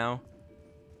me right now?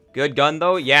 Good gun,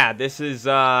 though. Yeah, this is,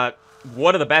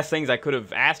 one of the best things I could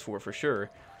have asked for sure.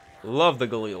 Love the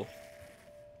Galil.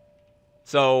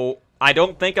 So... I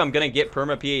don't think I'm going to get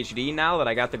perma PhD now that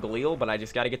I got the Galil, but I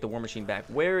just got to get the War Machine back.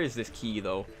 Where is this key,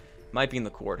 though? Might be in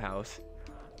the courthouse.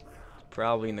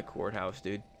 Probably in the courthouse,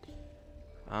 dude.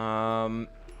 Because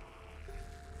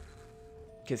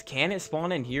can it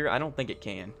spawn in here? I don't think it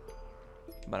can.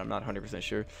 But I'm not 100%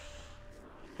 sure.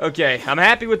 Okay, I'm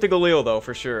happy with the Galil, though,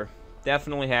 for sure.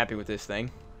 Definitely happy with this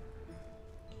thing.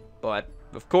 But,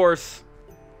 of course,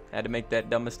 had to make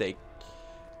that dumb mistake.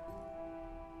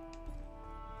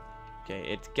 Okay,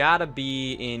 it's gotta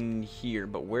be in here,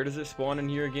 but where does it spawn in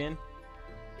here again?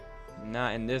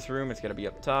 Not in this room, it's gotta be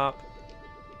up top.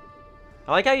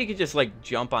 I like how you could just, like,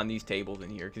 jump on these tables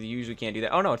in here, because you usually can't do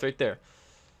that. Oh, no, it's right there.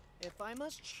 If I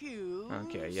must choose...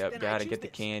 Okay, yep, gotta get the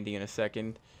candy in a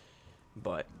second.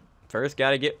 But first,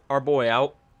 gotta get our boy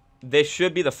out. This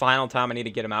should be the final time I need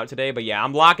to get him out today, but yeah,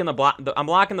 I'm locking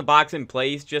the box in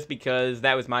place just because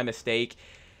that was my mistake.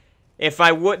 If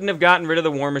I wouldn't have gotten rid of the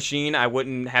War Machine, I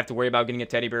wouldn't have to worry about getting a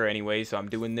teddy bear anyway, so I'm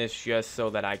doing this just so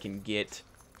that I can get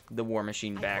the War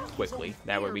Machine back quickly.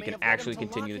 That way we can actually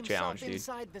continue the challenge, dude.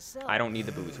 I don't need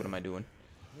the boots. What am I doing?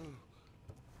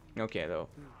 Okay, though.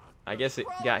 I guess it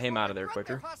got him out of there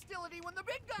quicker.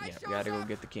 Yeah, we gotta go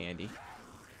get the candy.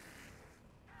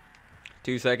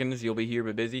 2 seconds, you'll be here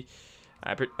but busy.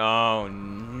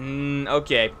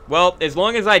 Okay. Well, as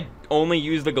long as I only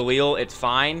use the Galil, it's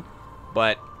fine,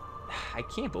 but... I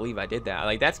can't believe I did that.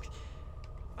 Like, that's...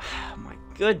 Oh, my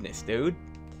goodness, dude.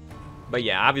 But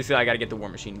yeah, obviously I gotta get the War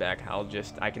Machine back.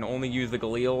 I can only use the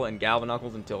Galil and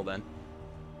Galvanuckles until then.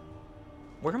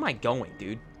 Where am I going,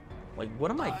 dude? Like,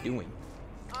 what am I doing?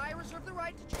 reserve the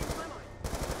right to change my mind.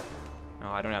 Oh,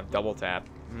 I don't have double tap.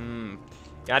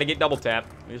 Gotta get double tap.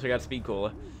 At least I got speed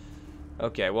cola.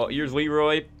 Okay, well, here's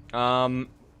Leroy. I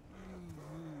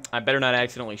better not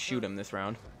accidentally shoot him this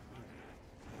round.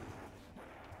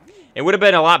 It would have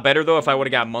been a lot better, though, if I would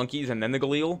have got monkeys and then the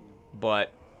Galil.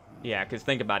 But, yeah, because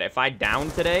think about it. If I down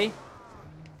today,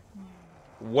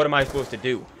 what am I supposed to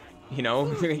do? You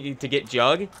know, to get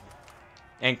Jug?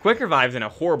 And Quick Revive's in a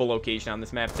horrible location on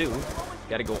this map, too.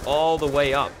 Got to go all the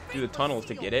way up through the tunnels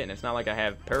to get it. And it's not like I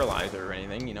have Paralyzer or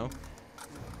anything, you know.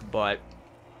 But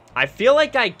I feel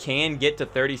like I can get to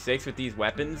 36 with these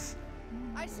weapons.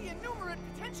 I see innumerate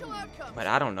potential outcomes. But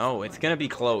I don't know. It's going to be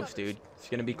close, dude. It's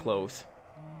going to be close.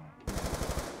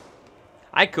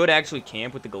 I could actually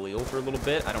camp with the Galil for a little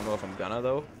bit. I don't know if I'm gonna,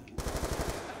 though.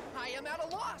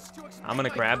 I'm gonna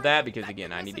grab that because,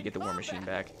 again, I need to get the War Machine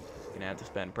back. Gonna have to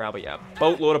spend probably a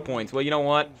boatload of points. Well, you know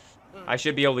what? I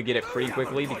should be able to get it pretty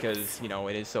quickly because, you know,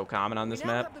 it is so common on this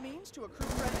map.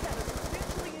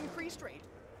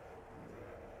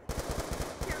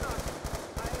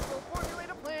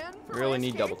 Really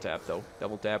need double tap, though.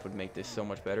 Double tap would make this so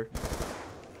much better.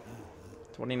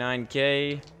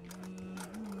 29K.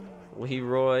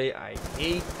 Leroy, I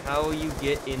hate how you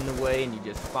get in the way and you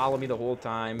just follow me the whole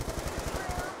time.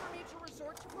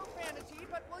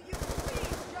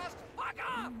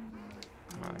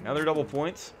 Another double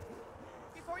points.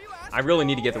 I really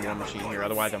need to get the War Machine here,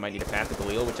 otherwise I might need to pat the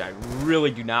Galil, which I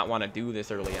really do not want to do this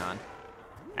early on.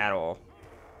 At all.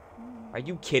 Are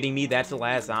you kidding me? That's the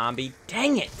last zombie?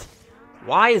 Dang it!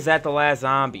 Why is that the last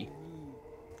zombie?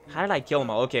 How did I kill him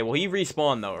all? Okay, well, he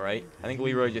respawned, though, right? I think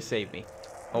Leroy just saved me.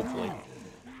 Hopefully.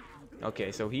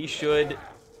 Okay, so he should...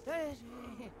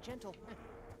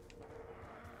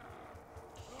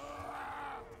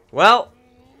 Well,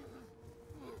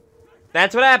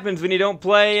 that's what happens when you don't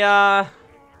play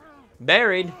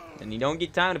Buried, and you don't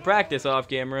get time to practice off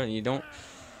camera, and you don't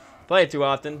play it too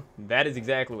often. That is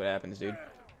exactly what happens, dude.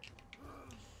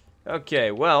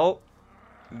 Okay, well,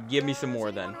 give me some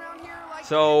more then.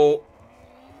 So,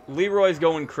 Leroy's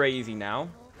going crazy now.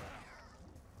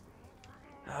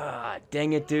 Ah,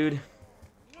 dang it, dude.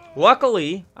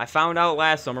 Luckily, I found out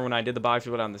last summer when I did the box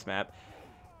build on this map,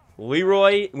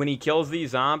 Leroy, when he kills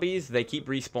these zombies, they keep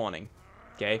respawning.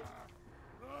 Okay?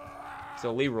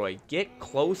 So, Leroy, get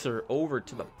closer over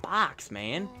to the box,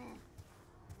 man.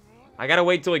 I gotta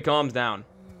wait till he calms down.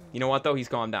 You know what, though? He's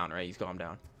calmed down, right? He's calmed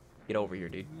down. Get over here,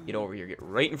 dude. Get over here. Get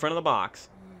right in front of the box.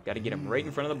 Gotta get him right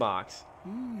in front of the box.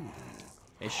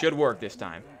 It should work this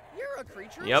time.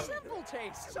 Yep.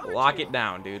 Lock it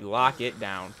down, dude. Lock it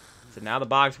down. So now the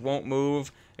box won't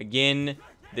move. Again,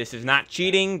 this is not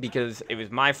cheating because it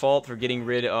was my fault for getting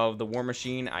rid of the War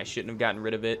Machine. I shouldn't have gotten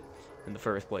rid of it in the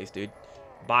first place, dude.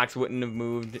 Box wouldn't have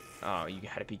moved. Oh, you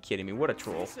gotta be kidding me. What a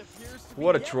troll.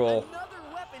 What a troll.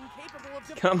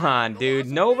 Come on, dude.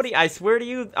 Nobody, I swear to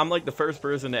you, I'm like the first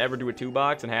person to ever do a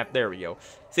 2-box and half. There we go.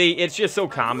 See, it's just so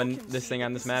common, this thing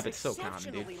on this map. It's so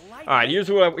common, dude. Alright, here's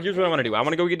what I want to do. I want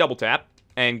to go get double tap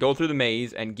and go through the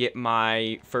maze and get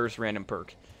my first random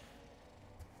perk.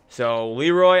 So,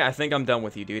 Leroy, I think I'm done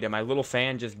with you, dude. And my little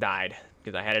fan just died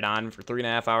because I had it on for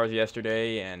 3.5 hours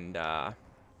yesterday. And,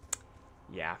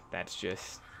 yeah, that's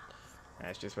just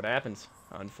what happens.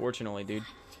 Unfortunately, dude.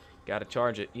 Gotta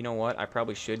charge it. You know what? I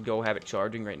probably should go have it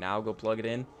charging right now. Go plug it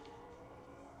in.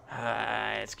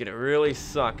 It's gonna really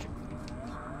suck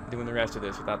doing the rest of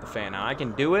this without the fan. Now, I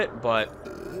can do it, but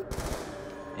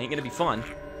it ain't gonna be fun.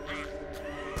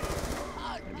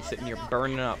 I'm gonna be sitting here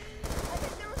burning up.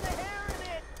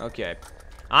 Okay.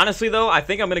 Honestly, though, I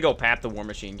think I'm gonna go pap the War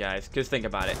Machine, guys. Because think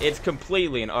about it. It's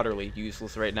completely and utterly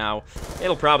useless right now.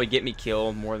 It'll probably get me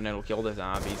killed more than it'll kill the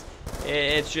zombies.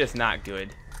 It's just not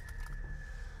good.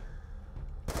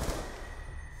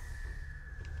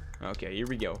 Okay, here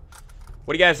we go.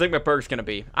 What do you guys think my perk's gonna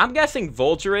be? I'm guessing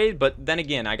Vulturade, but then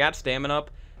again, I got stamina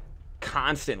up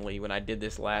constantly when I did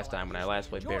this last time, when I last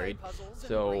played Buried.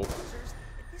 So,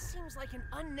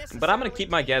 but I'm gonna keep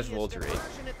my guess Vulturade.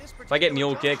 If I get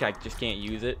Mule Kick, I just can't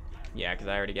use it. Yeah, because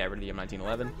I already got rid of the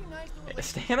M1911.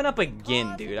 Stamina up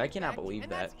again, dude. I cannot believe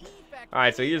that.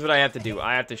 Alright, so here's what I have to do.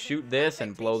 I have to shoot this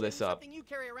and blow this up.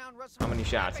 How many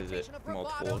shots is it?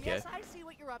 Multiple, okay.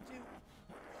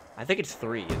 I think it's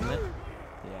 3, isn't it?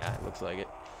 Yeah, it looks like it.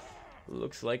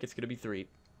 Looks like it's gonna be 3.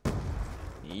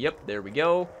 Yep, there we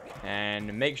go.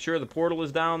 And make sure the portal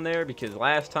is down there because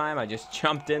last time I just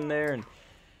jumped in there and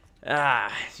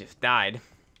just died.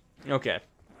 Okay.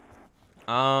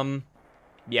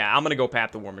 Yeah, I'm gonna go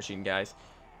pap the War Machine, guys.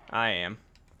 I am.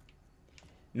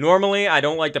 Normally, I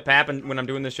don't like to pap when I'm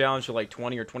doing this challenge to like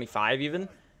 20 or 25 even,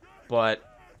 but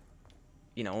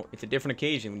you know, it's a different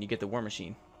occasion when you get the War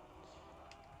Machine.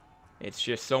 It's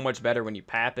just so much better when you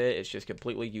pap it. It's just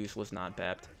completely useless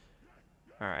non-papped.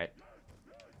 Alright.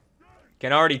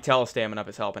 Can already tell Stamina Up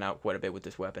is helping out quite a bit with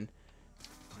this weapon.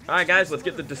 Alright guys, let's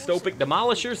get the Dystopic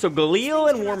Demolisher. So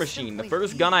Galil and War Machine. The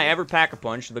first gun I ever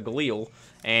pack-a-punch, the Galil.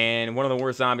 And one of the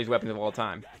worst zombies weapons of all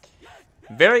time.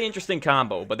 Very interesting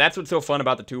combo. But that's what's so fun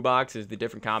about the 2-box is the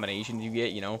different combinations you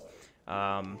get, you know.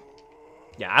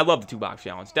 Yeah, I love the 2-box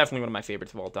challenge. Definitely one of my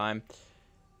favorites of all time.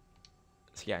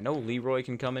 So yeah, I know Leroy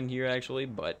can come in here actually,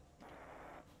 but...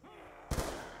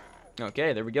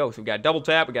 Okay, there we go. So we got double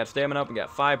tap, we got stamina up, we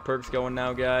got 5 perks going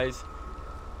now, guys.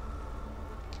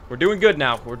 We're doing good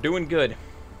now. We're doing good.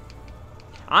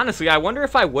 Honestly, I wonder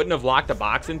if I wouldn't have locked the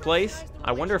box in place.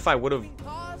 I wonder if I would have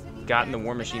gotten the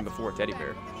War Machine before Teddy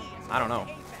Bear. I don't know.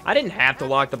 I didn't have to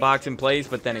lock the box in place,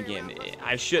 but then again,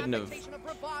 I shouldn't have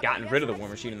gotten rid of the War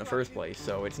Machine in the first place,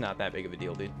 so it's not that big of a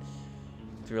deal, dude.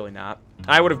 It's really not.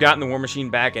 I would have gotten the War Machine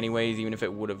back anyways, even if I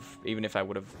would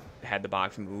have had the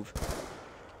box move.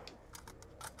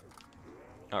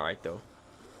 Alright, though.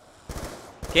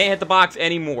 Can't hit the box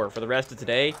anymore for the rest of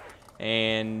today,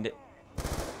 and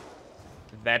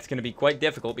that's going to be quite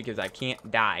difficult because I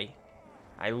can't die.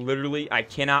 I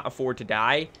cannot afford to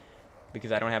die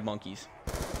because I don't have monkeys.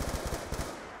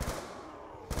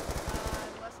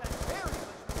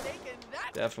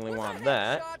 Definitely want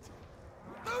that.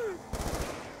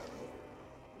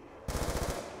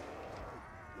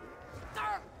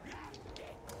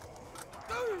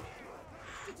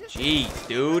 Jeez,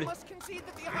 dude.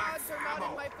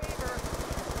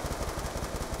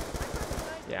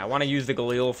 Yeah, I want to use the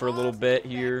Galil for a little bit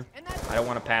here. I don't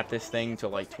want to pap this thing to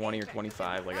like 20 or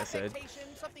 25, like I said.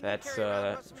 That's,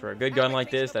 for a good gun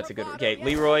like this, that's a good... Okay,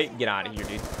 Leroy, get out of here,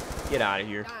 dude. Get out of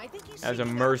here. That was a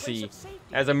mercy.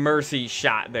 That was a mercy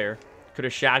shot there. Could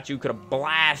have shot you, could have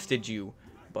blasted you.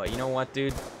 But you know what,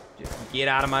 dude? Just get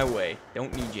out of my way.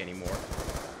 Don't need you anymore.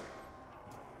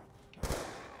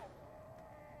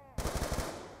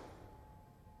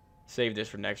 Save this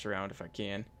for next round if I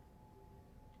can.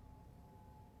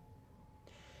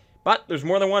 But there's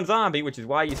more than one zombie, which is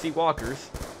why you see walkers.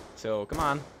 So, come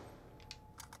on.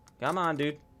 Come on,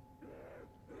 dude.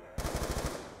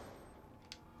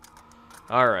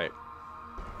 Alright.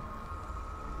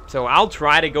 So, I'll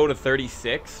try to go to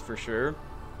 36 for sure.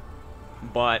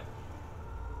 But,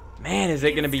 man, is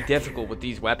it going to be difficult with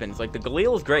these weapons. Like, the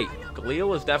Galil is great.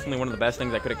 Galil is definitely one of the best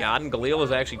things I could have gotten. Galil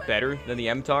is actually better than the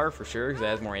MTAR for sure, because it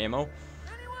has more ammo.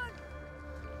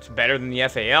 It's better than the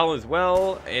FAL as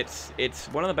well. It's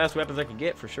one of the best weapons I could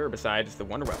get for sure, besides the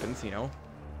wonder weapons, you know.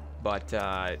 But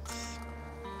it's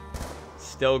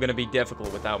still going to be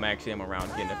difficult without max ammo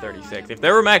rounds getting to 36. If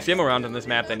there were max ammo rounds on this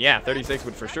map, then yeah, 36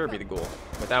 would for sure be the goal,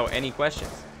 without any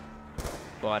questions.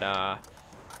 But,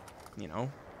 you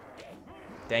know,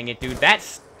 dang it, dude. That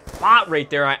spot right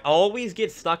there, I always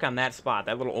get stuck on that spot.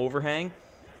 That little overhang,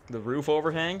 the roof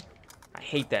overhang. I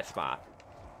hate that spot.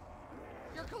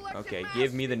 Okay,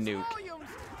 give me the nuke.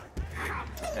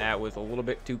 That was a little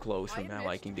bit too close for my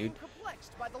liking, dude.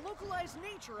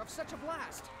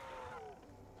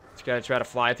 Just gotta try to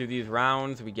fly through these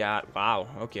rounds. We got, wow,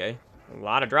 okay. A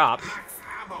lot of drops.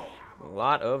 A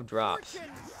lot of drops.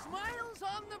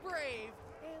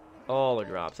 All the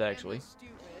drops, actually.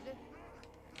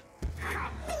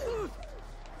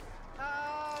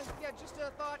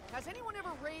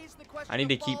 I need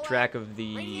to keep track of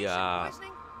the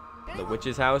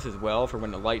witch's house as well for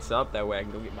when it lights up. That way I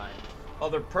can go get my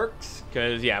other perks.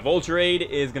 Because, yeah, Vulture Aid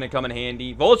is going to come in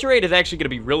handy. Vulture Aid is actually going to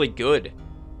be really good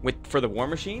for the War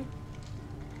Machine.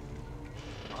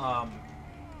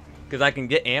 Because I can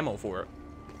get ammo for it.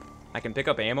 I can pick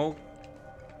up ammo.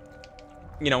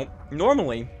 You know,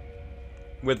 normally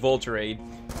with Vulture Aid,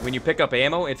 when you pick up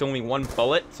ammo, it's only one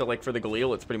bullet. So, like, for the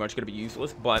Galil, it's pretty much going to be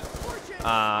useless. But,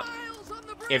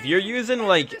 if you're using,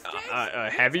 like, a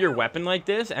heavier weapon like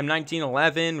this,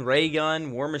 M1911, Ray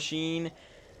Gun, War Machine,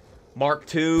 Mark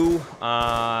II,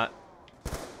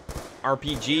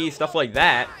 RPG, stuff like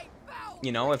that,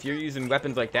 you know, if you're using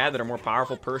weapons like that are more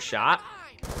powerful per shot,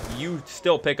 you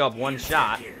still pick up one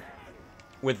shot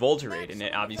with Vulture Aid, and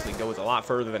it obviously goes a lot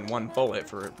further than one bullet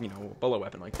for, you know, a bullet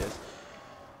weapon like this.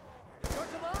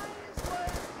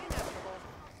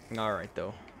 Alright,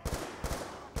 though.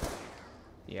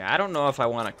 Yeah, I don't know if I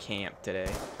want to camp today.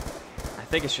 I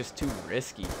think it's just too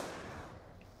risky.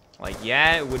 Like,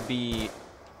 yeah, it would be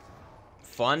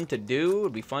fun to do. It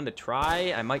would be fun to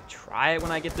try. I might try it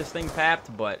when I get this thing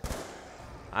papped, but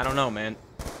I don't know, man.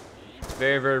 It's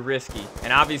very, very risky.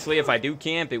 And obviously, if I do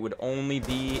camp, it would only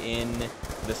be in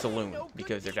the saloon,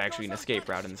 because there's actually an escape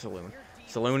route in the saloon.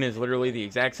 Saloon is literally the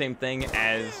exact same thing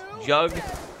as Jug,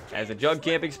 as a Jug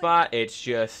camping spot. It's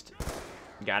just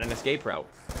got an escape route.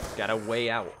 It's got a way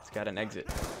out. It's got an exit.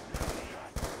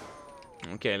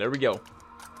 Okay, there we go.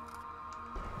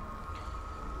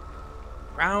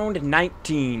 Round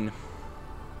 19.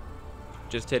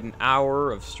 Just hit an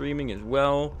hour of streaming as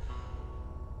well.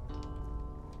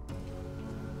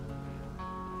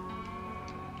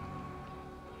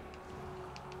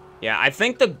 Yeah, I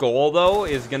think the goal, though,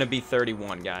 is going to be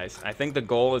 31, guys. I think the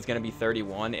goal is going to be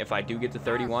 31. If I do get to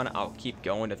 31, I'll keep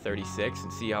going to 36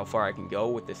 and see how far I can go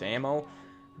with this ammo.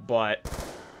 But,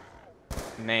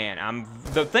 man,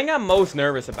 the thing I'm most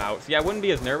nervous about, see, I wouldn't be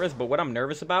as nervous, but what I'm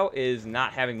nervous about is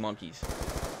not having monkeys.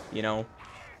 You know,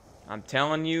 I'm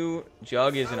telling you,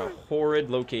 Jug is in a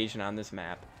horrid location on this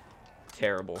map.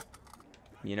 Terrible.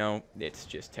 You know, it's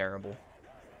just terrible.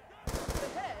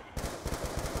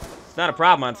 It's not a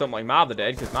problem on something like Mob the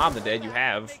Dead, because Mob the Dead, you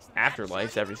have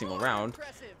afterlives every single round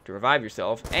to revive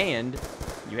yourself, and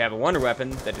you have a wonder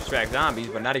weapon that distracts zombies,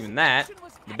 but not even that.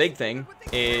 The big thing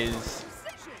is,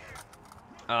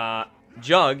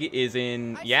 Jug is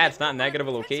in, yeah, it's not negative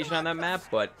a location on that map,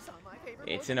 but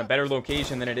it's in a better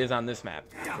location than it is on this map,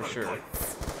 for sure.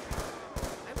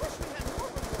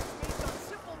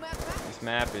 This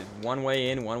map is one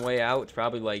way in, one way out. It's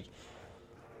probably like,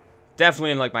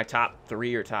 definitely in like my top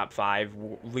 3 or top 5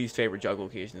 least favorite Jug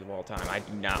locations of all time. I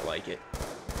do not like it.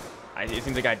 It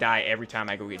seems like I die every time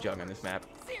I go get Jug on this map.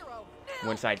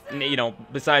 Once I, you know,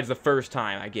 besides the first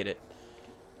time, I get it.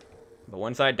 But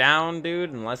once I down,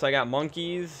 dude, unless I got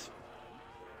monkeys,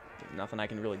 there's nothing I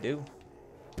can really do.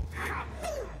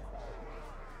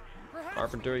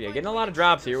 Carpenter, yeah, getting a lot of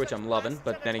drops here, which I'm loving.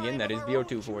 But then again, that is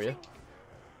BO2 for you.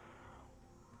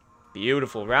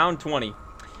 Beautiful. Round 20.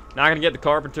 Not going to get the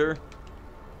Carpenter.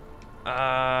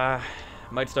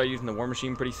 Might start using the War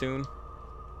Machine pretty soon.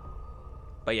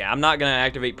 But yeah, I'm not going to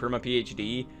activate Perma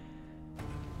PhD.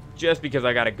 Just because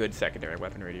I got a good secondary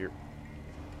weapon right here.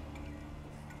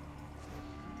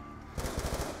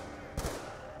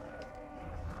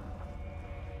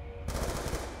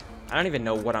 I don't even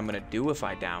know what I'm going to do if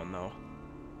I down, though.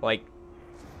 Like,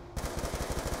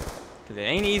 because it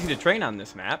ain't easy to train on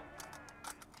this map.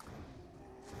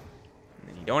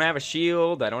 And you don't have a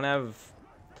shield. I don't have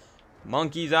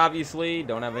monkeys, obviously.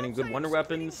 Don't have any good wonder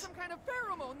weapons.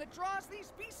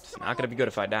 It's not going to be good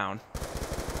if I down. I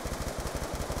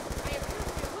appear to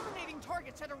be eliminating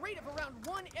targets at a rate of around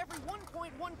 1 every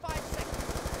 1.15 seconds.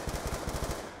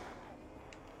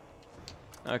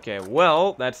 Okay,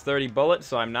 well, that's 30 bullets,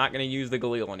 so I'm not going to use the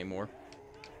Galil anymore.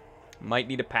 Might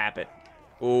need to pap it.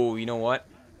 Oh, you know what?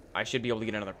 I should be able to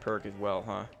get another perk as well,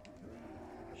 huh?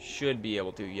 Should be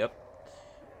able to, yep.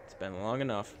 It's been long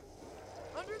enough.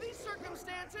 Under these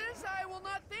circumstances, I will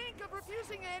not think of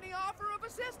refusing any offer of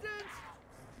assistance.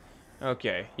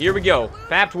 Okay, here we go.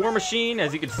 Papped War Machine,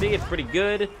 as you can see, it's pretty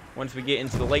good. Once we get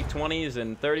into the late 20s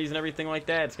and 30s and everything like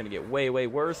that, it's going to get way, way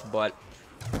worse, but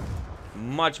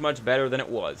much, much better than it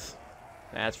was.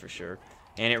 That's for sure.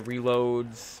 And it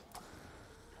reloads.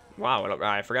 Wow,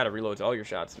 I forgot it reloads all your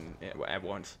shots at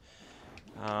once.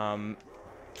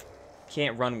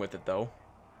 Can't run with it, though,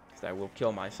 because I will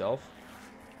kill myself.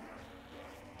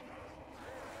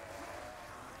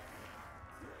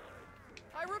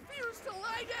 I refuse to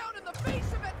lie down in the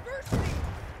face of adversity.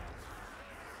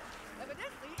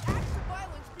 Evidently, acts of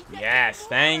violence begets Yes, more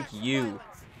thank acts of you. violence.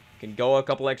 Can go a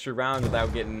couple extra rounds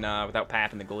without getting without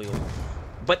papping the Galil.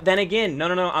 But then again, no,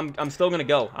 I'm still gonna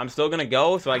go. I'm still gonna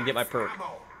go so I can get my perk.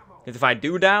 Because if I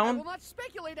do I down, will not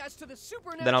speculate as to the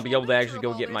supernatural then I'll be able to actually nature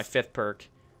go of get all my this. 5th perk.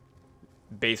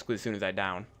 Basically as soon as I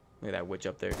down. Look at that witch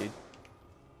up there, dude.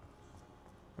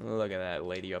 Look at that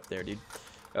lady up there, dude.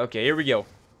 Okay, here we go.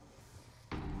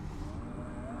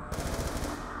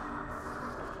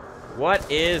 What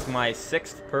is my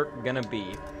 6th perk gonna be?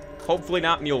 Hopefully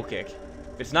not Mule Kick.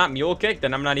 If it's not Mule Kick,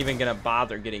 then I'm not even gonna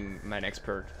bother getting my next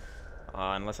perk.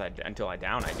 Until I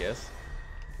down, I guess.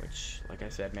 Which, like I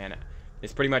said, man,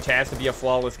 this pretty much has to be a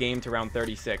flawless game to round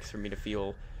 36 for me to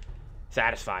feel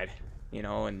satisfied, you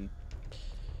know, and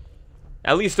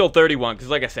at least still 31, because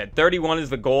like I said, 31 is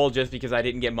the goal just because I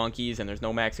didn't get monkeys and there's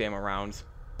no max ammo rounds,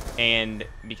 and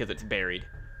because it's buried.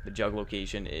 The Jug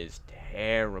location is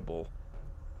terrible.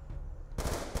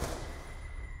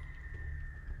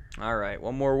 Alright,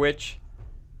 one more witch.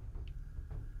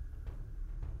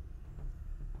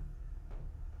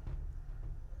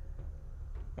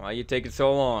 Why you taking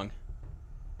so long?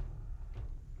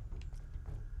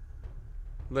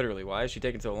 Literally, why is she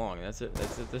taking so long? That's it?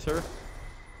 This her?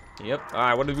 Yep.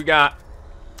 Alright, what did we got?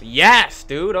 Yes,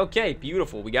 dude. Okay,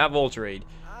 beautiful. We got Voltrade.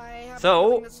 I have a So,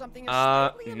 feeling that something is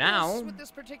slightly amiss now with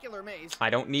this particular maze. I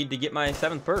don't need to get my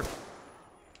 7th perk.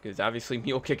 Because obviously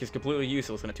Mule Kick is completely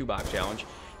useless in a 2-box challenge.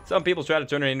 Some people try to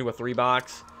turn it into a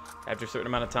 3-box after a certain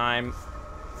amount of time.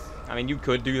 I mean, you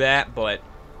could do that, but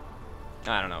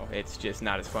I don't know. It's just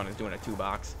not as fun as doing a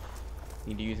 2-box.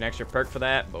 Need to use an extra perk for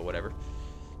that, but whatever.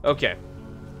 Okay.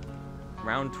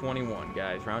 Round 21,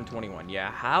 guys. Round 21.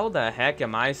 Yeah, how the heck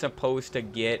am I supposed to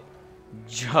get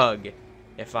Jug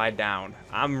if I down?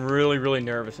 I'm really, really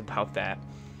nervous about that.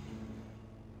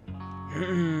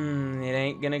 It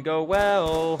ain't gonna go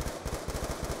well.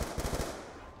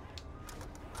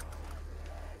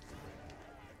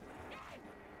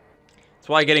 That's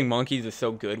why getting monkeys is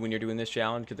so good when you're doing this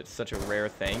challenge, because it's such a rare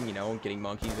thing, you know, getting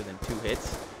monkeys within 2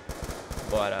 hits.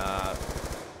 But,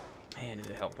 man, does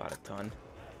it help out a ton.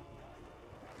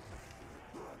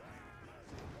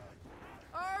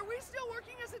 Are we still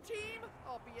working as a team?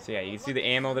 So yeah, you can see the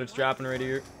ammo that it's dropping right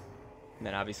here. And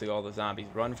then obviously all the zombies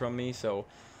run from me, so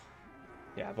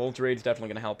yeah, Volt Raid's definitely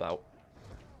gonna help out.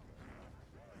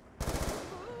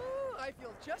 Ooh, I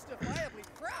feel justifiably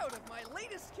proud of my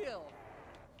latest kill.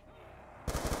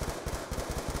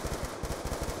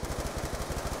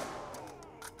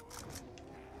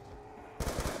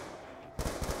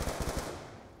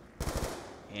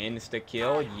 Insta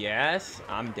kill, yes.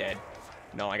 I'm dead.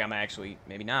 No, I got my actually,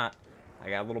 maybe not. I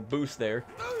got a little boost there.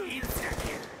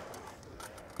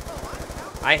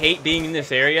 I hate being in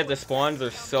this area. The spawns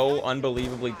are so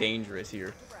unbelievably dangerous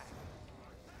here.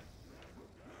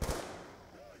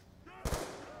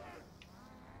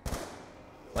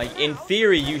 Like, in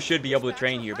theory, you should be able to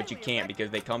train here, but you can't because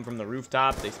they come from the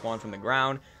rooftops, they spawn from the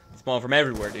ground, they spawn from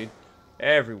everywhere, dude.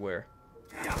 Everywhere.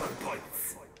 Double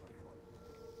points.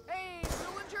 Hey,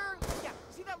 Stillinger! Yeah,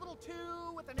 see that little 2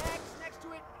 with an X next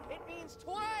to it? It means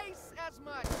twice as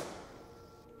much.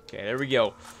 Okay, there we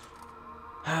go.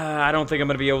 I don't think I'm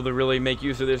going to be able to really make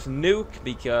use of this nuke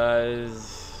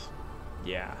because,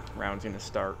 yeah, round's going to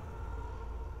start.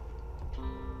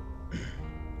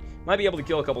 Might be able to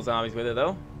kill a couple zombies with it,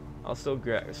 though. I'll still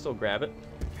grab it.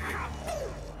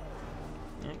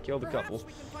 Yeah, killed a couple.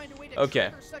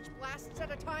 Okay.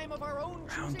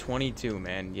 Round 22,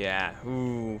 man. Yeah.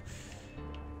 Ooh.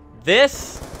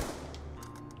 This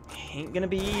ain't going to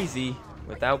be easy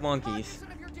without monkeys.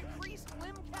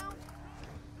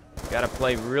 Gotta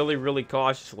play really, really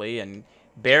cautiously, and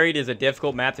Buried is a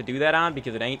difficult map to do that on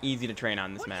because it ain't easy to train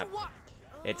on this map.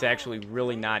 It's actually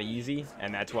really not easy,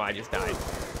 and that's why I just died.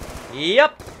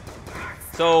 Yep!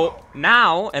 So,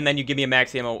 now, and then you give me a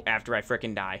max ammo after I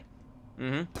frickin' die.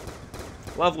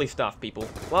 Lovely stuff, people.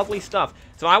 Lovely stuff.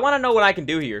 So I want to know what I can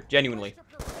do here, genuinely.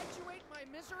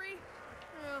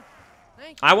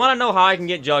 I want to know how I can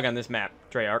get Jug on this map,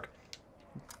 Treyarch.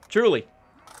 Truly.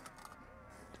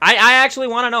 I actually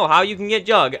want to know how you can get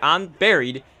Jug on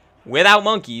Buried without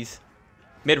monkeys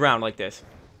mid-round like this.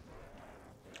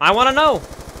 I want to know.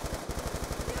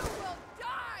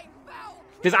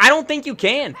 Because I don't think you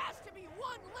can.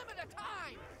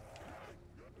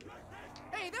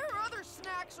 Hey, there are other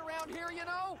snacks around here, you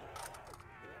know.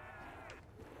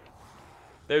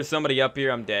 There's somebody up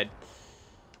here. I'm dead.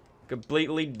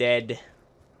 Completely dead.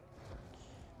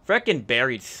 Frickin'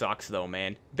 Buried sucks, though,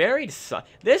 man. Buried sucks.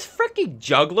 This frickin'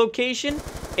 Jug location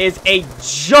is a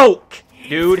joke,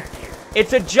 dude.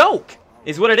 It's a joke,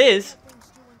 is what it is.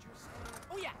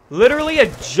 Literally a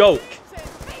joke.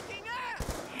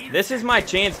 This is my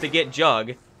chance to get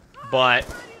Jug, but,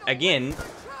 again,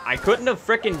 I couldn't have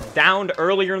frickin' downed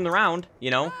earlier in the round,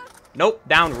 you know? Nope,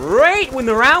 down right when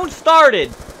the round started.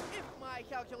 If my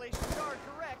calculations are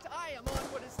correct, I am on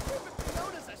what is typically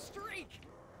known as a streak.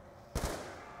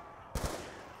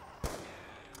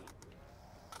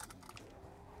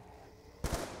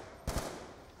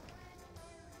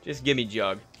 Just give me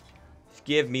Jug. Just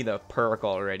give me the perk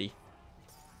already.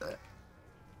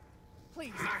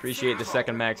 Please. Appreciate the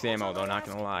second max ammo, though, not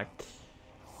gonna lie.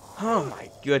 Oh my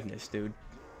goodness, dude.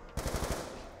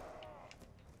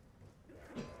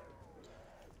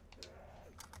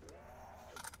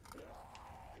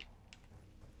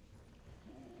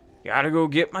 Gotta go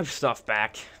get my stuff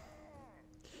back.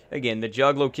 Again, the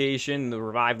Jug location, the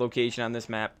Revive location on this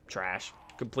map, trash.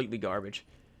 Completely garbage.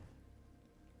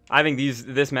 I think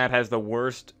this map has the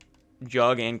worst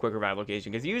Jug and Quick Revive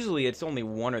location, because usually it's only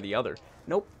one or the other.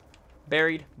 Nope.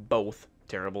 Buried, both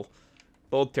terrible.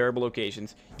 Both terrible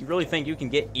locations. You really think you can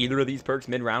get either of these perks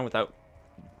mid-round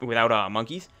without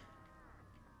monkeys?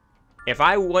 If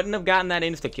I wouldn't have gotten that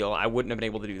insta-kill, I wouldn't have been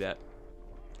able to do that.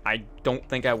 I don't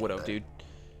think I would have, dude.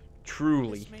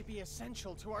 Truly. This may be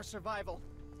essential to our survival.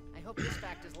 I hope this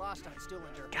fact is lost on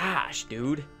Stillinger. Gosh,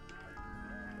 dude.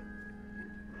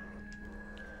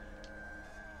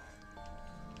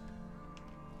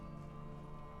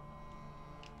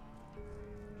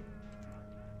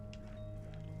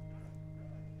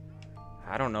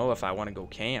 I don't know if I want to go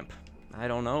camp. I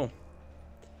don't know.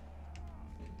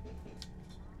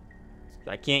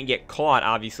 I can't get caught,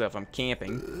 obviously, if I'm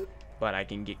camping, but I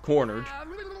can get cornered.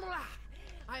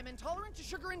 I'm intolerant to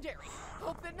sugar and dairy.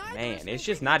 Hope that neither Man, is it's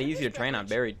just taken not with easy to this train on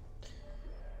beverage. Buried.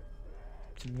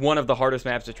 It's one of the hardest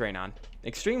maps to train on.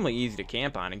 Extremely easy to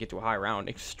camp on and get to a high round.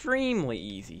 Extremely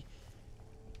easy.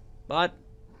 But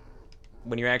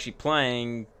when you're actually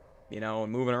playing, you know,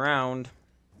 and moving around,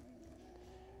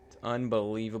 it's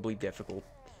unbelievably difficult.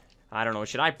 I don't know.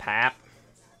 Should I pap?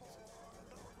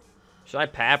 Should I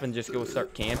pap and just go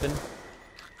start camping?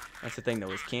 That's the thing,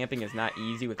 though, is camping is not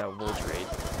easy without Vulture Raid.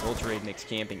 Vulture Raid makes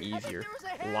camping easier.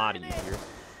 A lot easier.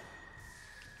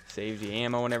 Saves the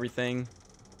ammo and everything.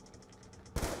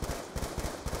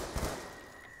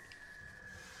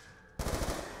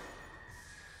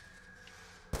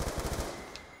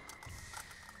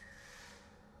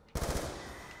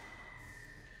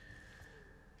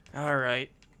 Alright.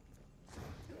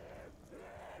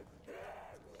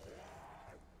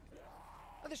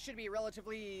 This should be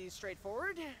relatively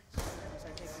straightforward. As I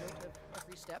take note of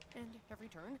every step and every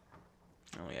turn.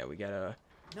 Oh yeah, we got a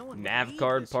No one would nav leave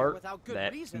card this here part, without good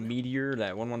that reason. meteor,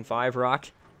 that 115 rock,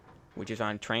 which is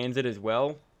on transit as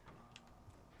well.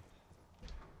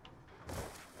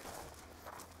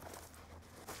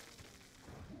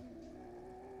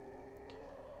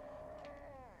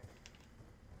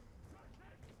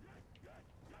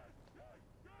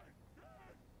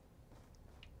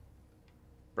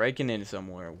 Breaking in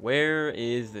somewhere. Where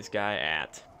is this guy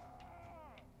at?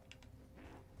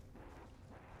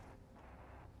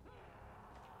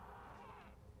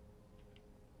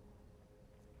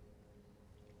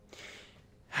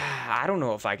 I don't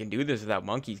know if I can do this without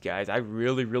monkeys, guys. I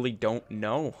really, really don't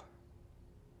know.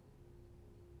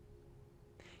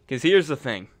 Because here's the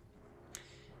thing.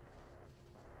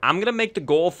 I'm going to make the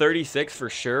goal 36 for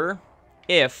sure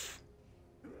if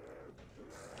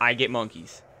I get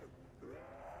monkeys.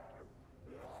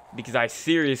 Because I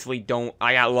seriously don't...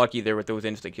 I got lucky there with those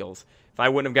insta-kills. If I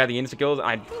wouldn't have got the insta-kills,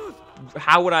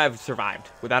 how would I have survived?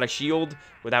 Without a shield,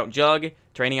 without Jug,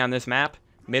 training on this map,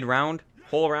 mid-round,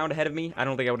 whole round ahead of me? I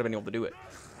don't think I would have been able to do it.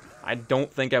 I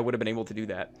don't think I would have been able to do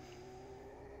that.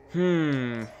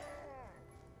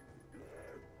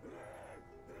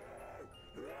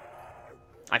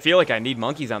 I feel like I need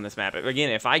monkeys on this map. Again,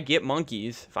 if I get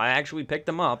monkeys, if I actually pick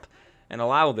them up and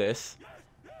allow this...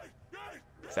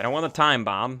 Because I don't want the time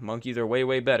bomb. Monkeys are way,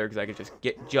 way better because I can just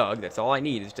get Jug. That's all I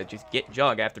need is to just get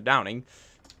Jug after downing.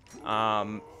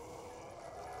 Then,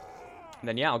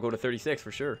 yeah, I'll go to 36 for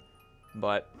sure.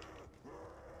 But...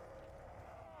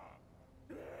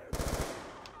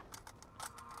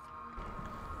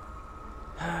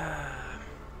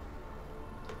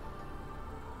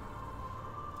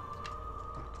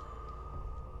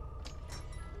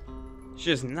 It's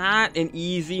just not an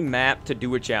easy map to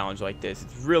do a challenge like this.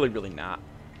 It's really, really not.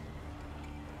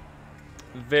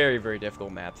 Very, very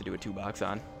difficult map to do a 2-box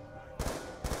on.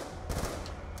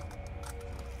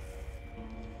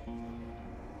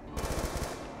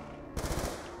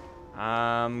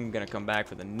 I'm gonna come back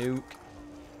for the nuke.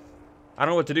 I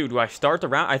don't know what to do. Do I start the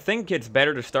round? I think it's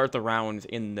better to start the rounds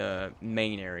in the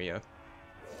main area.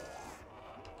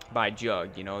 By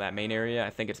Jug, you know, that main area. I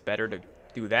think it's better to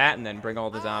do that and then bring all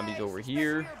the zombies over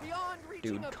here.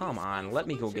 Dude, come on. Let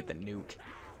me go get the nuke.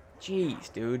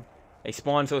 Jeez, dude. They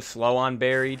spawn so slow on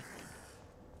Buried.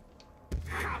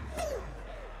 Yeah,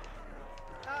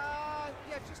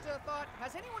 just a thought.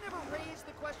 Has anyone ever raised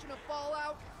the question of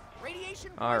fallout?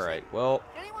 Radiation? Alright, well...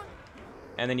 Anyone?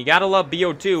 And then you gotta love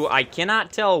BO2. I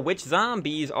cannot tell which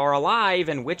zombies are alive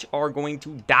and which are going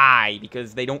to die.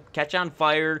 Because they don't catch on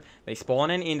fire. They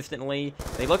spawn in instantly.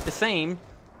 They look the same.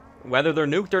 Whether they're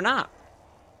nuked or not.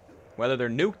 Whether they're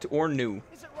nuked or new.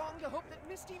 Is it wrong to hope that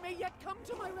Misty may yet come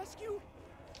to my rescue?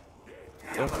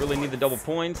 Don't really need the double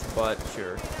points, but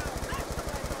sure.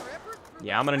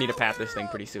 Yeah, I'm gonna need to pap this thing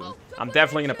pretty soon. I'm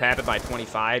definitely gonna pap it by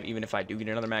 25, even if I do get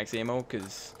another max ammo,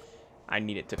 because I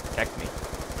need it to protect me.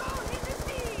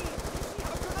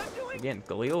 Again,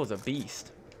 Galil is a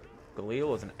beast.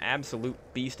 Galil is an absolute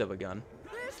beast of a gun.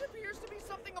 This appears to be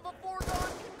something of a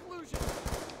foregone conclusion.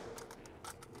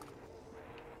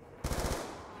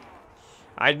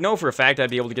 I know for a fact I'd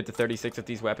be able to get to 36 with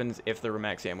these weapons if there were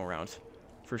max ammo rounds.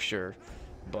 For sure.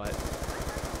 But...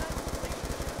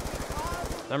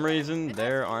 for some reason,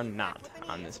 there are not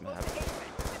on this map.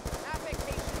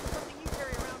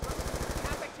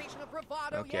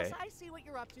 Okay.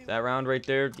 That round right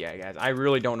there? Yeah, guys. I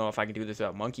really don't know if I can do this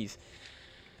without monkeys.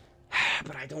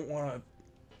 But I don't want to...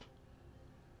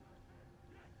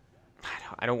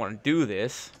 I don't want to do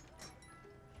this.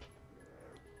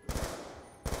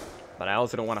 but I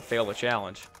also don't want to fail the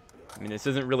challenge. I mean, this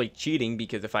isn't really cheating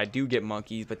because if I do get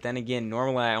monkeys, but then again,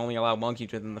 normally I only allow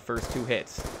monkeys within the first 2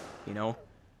 hits, you know?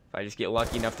 If I just get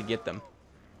lucky enough to get them.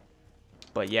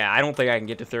 But yeah, I don't think I can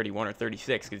get to 31 or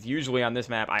 36 because usually on this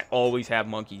map, I always have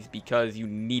monkeys because you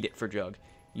need it for Jug.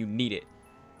 You need it.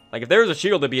 Like, if there was a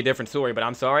shield, it'd be a different story, but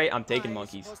I'm sorry, I'm taking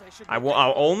monkeys.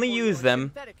 I'll only use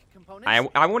them.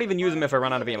 I won't even use them if I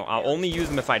run out of ammo. I'll only use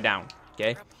them if I down,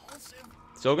 okay?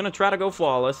 Still gonna try to go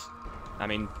flawless. I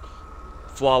mean,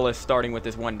 flawless starting with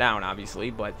this 1 down, obviously,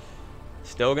 but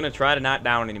still gonna try to not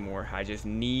down anymore. I just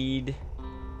need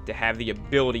to have the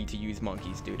ability to use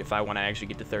monkeys, dude, if I want to actually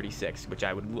get to 36, which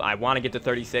I want to get to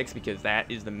 36 because that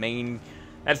is the main,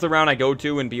 that's the round I go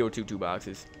to in BO2 2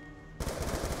 boxes.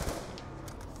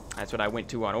 That's what I went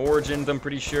to on Origins, I'm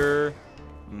pretty sure.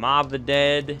 Mob the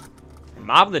Dead.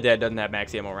 Mob the Dead doesn't have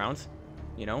max ammo rounds,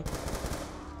 you know?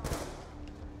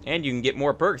 And you can get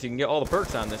more perks. You can get all the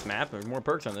perks on this map. There's more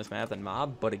perks on this map than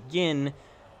Mob. But again,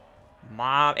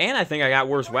 Mob... And I think I got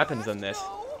worse weapons than this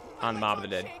on Mob of the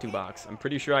Dead 2 box. I'm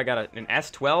pretty sure I got an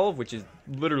S12, which is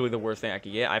literally the worst thing I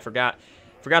could get. I forgot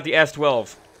the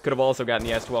S12. Could have also gotten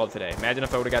the S12 today. Imagine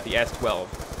if I would have got the S12.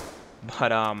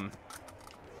 But,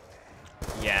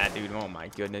 yeah, dude. Oh, my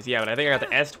goodness. Yeah, but I think I got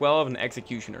the S12 and the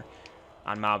Executioner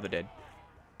on Mob of the Dead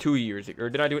 2 years ago.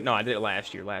 Or did I do it? No, I did it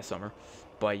last year, last summer.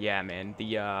 But yeah, man,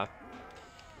 like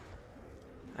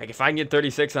if I can get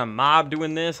 36 on Mob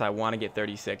doing this, I want to get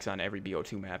 36 on every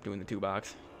BO2 map doing the 2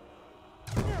 box.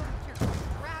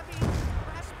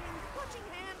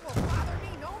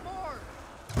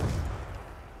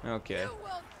 Okay,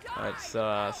 let's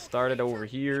start it over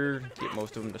here, get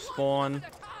most of them to spawn,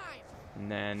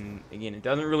 and then again, it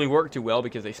doesn't really work too well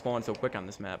because they spawn so quick on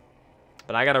this map.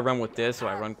 But I gotta run with this, so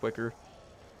I run quicker,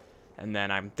 and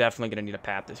then I'm definitely gonna need a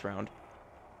pap this round.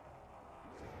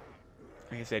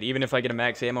 Like I said, even if I get a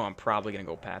max ammo, I'm probably going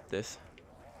to go pap this.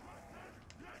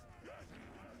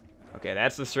 Okay,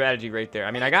 that's the strategy right there.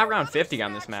 I mean, I got round 50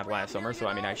 on this map last summer, so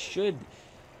I mean, I should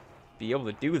be able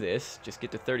to do this. Just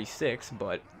get to 36,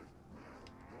 but...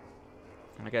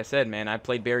 Like I said, man, I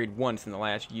played Buried once in the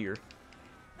last year.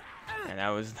 And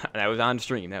that was on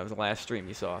stream. That was the last stream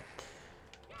you saw.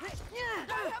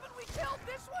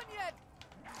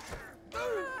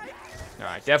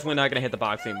 Alright, definitely not going to hit the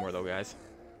box anymore, though, guys.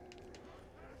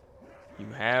 You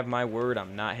have my word,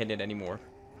 I'm not hitting it anymore.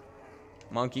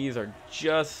 Monkeys are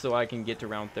just so I can get to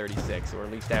round 36, or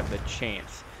at least have the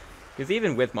chance. Because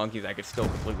even with monkeys, I could still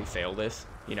completely fail this,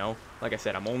 you know? Like I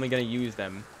said, I'm only going to use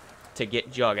them to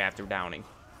get Jug after downing.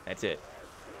 That's it.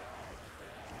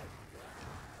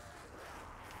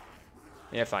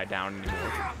 If I down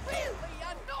anymore.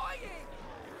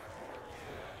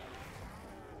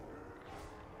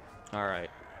 Alright.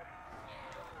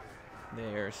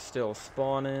 They're still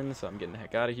spawning, so I'm getting the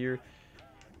heck out of here.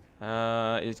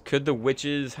 Could the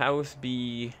witch's house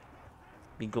be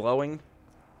glowing?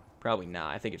 Probably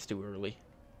not. I think it's too early.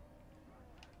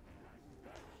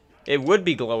 It would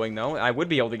be glowing, though. I would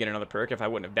be able to get another perk if I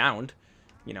wouldn't have downed.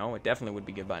 You know, it definitely would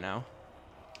be good by now.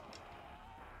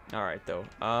 Alright, though.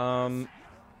 How am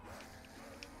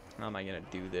I going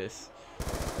to do this?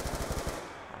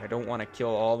 I don't want to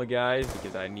kill all the guys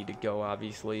because I need to go,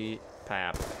 obviously,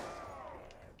 pap.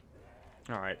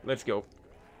 Alright, let's go.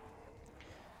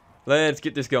 Let's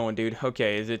get this going, dude.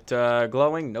 Okay, is it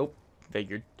glowing? Nope.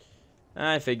 Figured.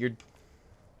 I figured.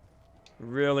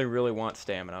 Really, really want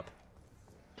stamina up.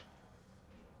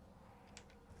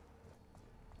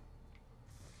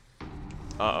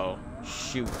 Uh-oh.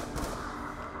 Shoot.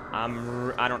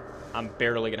 I'm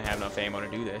barely gonna have enough ammo to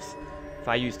do this. If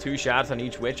I use 2 shots on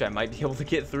each witch, I might be able to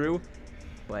get through.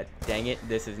 But dang it,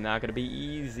 this is not gonna be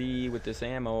easy with this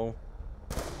ammo.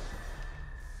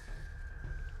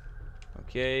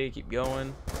 Okay, keep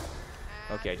going.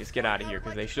 Okay, just get out of here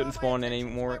because they shouldn't spawn in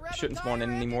anymore. Shouldn't spawn in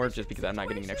anymore just because I'm not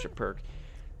getting an extra perk.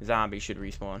 Zombies should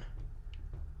respawn.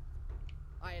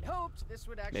 I had hoped this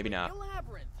would actually Maybe not. be a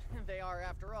labyrinth. They are,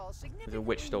 after all, There's a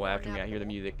witch still after me. I hear the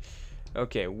music.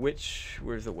 Okay, witch.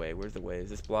 Where's the way? Where's the way? Is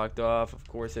this blocked off? Of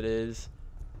course it is.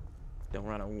 Don't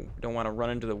want to run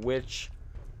into the witch.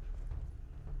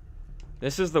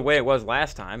 This is the way it was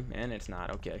last time, and it's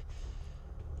not. Okay.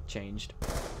 Changed.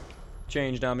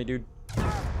 Changed on me, dude.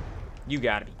 You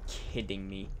gotta be kidding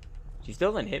me. She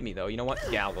still didn't hit me, though. You know what?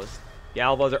 Galvas.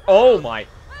 Galvas are... Oh, my...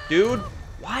 Dude,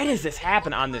 why does this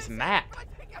happen on this map?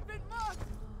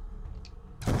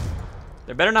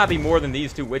 There better not be more than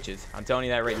these 2 witches. I'm telling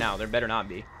you that right now. There better not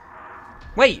be.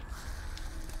 Wait!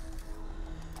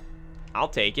 I'll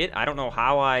take it. I don't know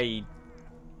how I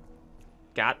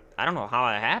don't know how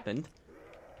that happened.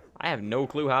 I have no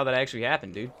clue how that actually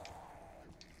happened, dude.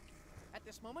 At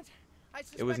this moment,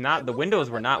 It was not, the windows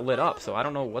were not lit up, so I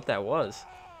don't know what that was.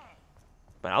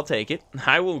 But I'll take it.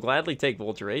 I will gladly take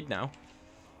Volturade now.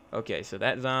 Okay, so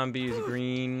that zombie is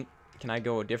green. Can I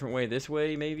go a different way? This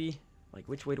way, maybe? Like,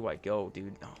 which way do I go,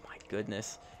 dude? Oh, my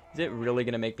goodness. Is it really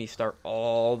going to make me start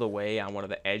all the way on one of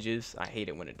the edges? I hate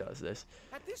it when it does this.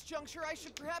 At this juncture, I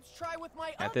should perhaps try with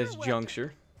my At other this weapon.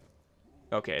 juncture.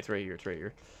 Okay, it's right here. It's right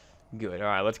here. Good. All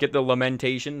right, let's get the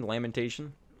lamentation.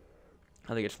 Lamentation.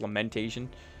 I think it's lamentation.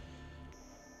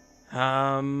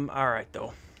 All right,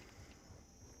 though.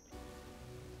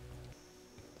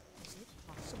 Is it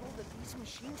possible that these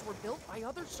machines were built by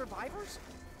other survivors?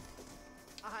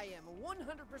 I am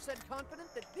 100%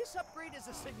 confident that this upgrade is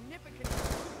a significant...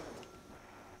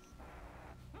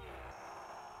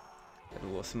 Got a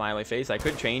little smiley face. I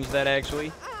could change that,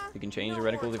 actually. You can change the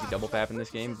reticles if you double tap in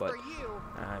this game, but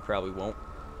I probably won't.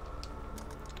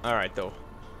 Alright, though.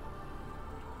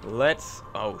 Let's...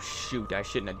 Oh, shoot. I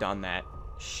shouldn't have done that.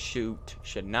 Shoot.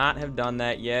 Should not have done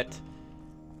that yet.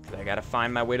 I gotta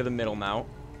find my way to the middle now.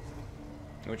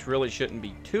 Which really shouldn't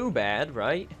be too bad,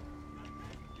 right?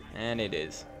 And it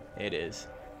is. It is.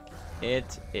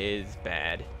 It is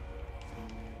bad.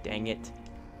 Dang it.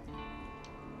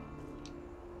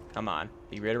 Come on.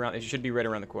 Be right around. It should be right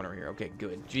around the corner here. Okay,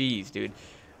 good. Jeez, dude.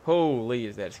 Holy,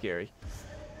 is that scary.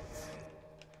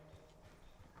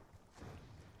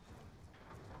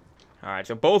 Alright,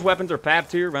 so both weapons are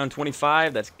papped here. Round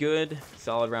 25. That's good.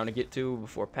 Solid round to get to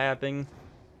before papping.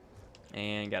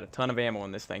 And got a ton of ammo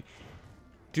in this thing.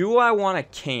 Do I want to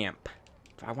camp?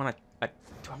 Do I want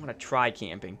to try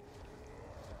camping?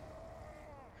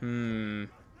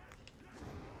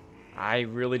 I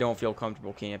really don't feel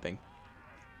comfortable camping.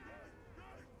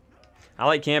 I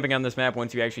like camping on this map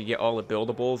once you actually get all the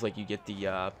buildables. Like you get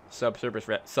the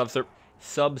subsurface.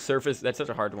 That's such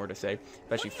a hard word to say,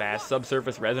 especially fast.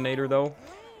 Subsurface resonator though.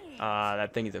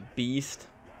 That thing is a beast.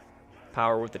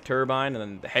 Power with the turbine, and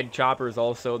then the head chopper is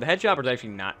also. The head chopper is actually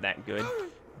not that good,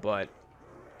 but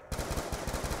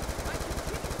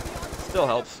still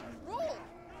helps.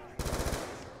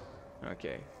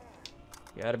 Okay.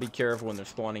 You gotta be careful when they're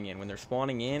spawning in. When they're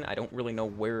spawning in, I don't really know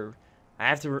where... I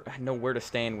have to know where to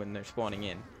stand when they're spawning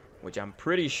in. Which I'm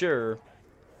pretty sure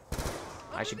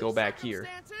I should go back here.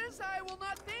 I will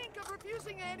not think of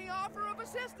refusing any offer of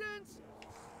assistance.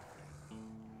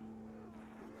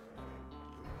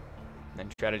 Then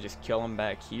try to just kill them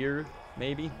back here,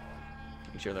 maybe.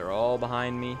 Make sure they're all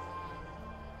behind me.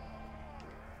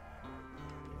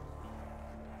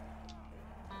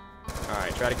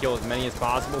 Alright, try to kill as many as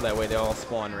possible. That way they all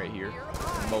spawn right here.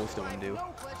 Most of them do.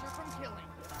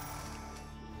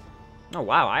 Oh,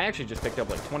 wow. I actually just picked up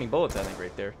like 20 bullets, I think,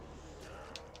 right there.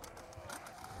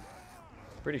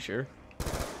 Pretty sure.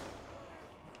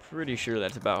 Pretty sure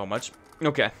that's about how much.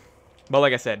 Okay. But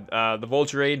like I said, the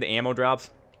Volturade, the ammo drops,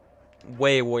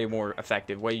 way more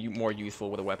effective. Way more useful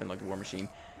with a weapon like the War Machine.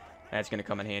 That's going to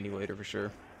come in handy later for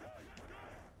sure.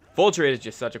 Volturade is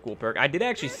just such a cool perk. I did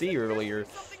actually see earlier...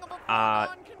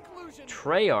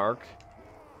 Treyarch,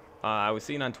 I was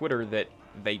seeing on Twitter that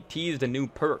they teased a new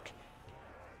perk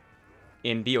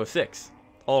in BO6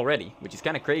 already, which is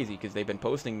kind of crazy because they've been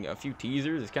posting a few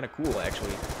teasers. It's kind of cool,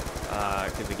 actually,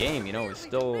 because the game, you know, is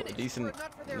still a decent,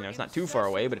 you know, it's not too far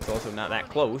away, but it's also not that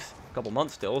close. A couple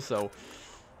months still, so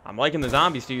I'm liking the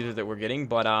zombies teasers that we're getting,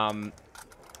 but,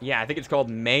 yeah, I think it's called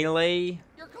Melee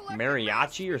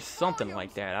Mariachi or something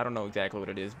like that. I don't know exactly what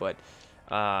it is, but,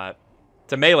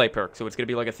 it's a melee perk, so it's going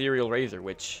to be like Ethereal Razor,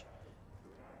 which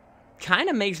kind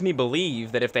of makes me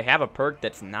believe that if they have a perk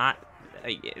that's not,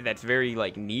 that's very,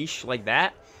 like, niche like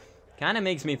that, kind of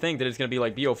makes me think that it's going to be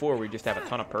like BO4 where we just have a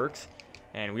ton of perks.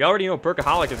 And we already know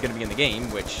Perkaholic is going to be in the game,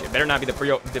 which it better not be the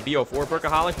BO4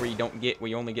 Perkaholic where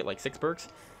you only get like 6 perks.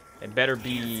 It better be,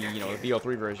 you know, the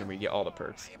BO3 version where you get all the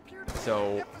perks.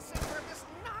 So...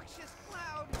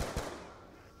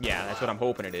 yeah, that's what I'm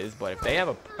hoping it is, but if they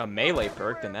have a melee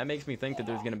perk, then that makes me think that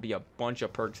there's going to be a bunch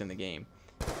of perks in the game.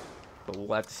 But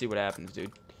we'll have to see what happens,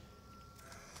 dude.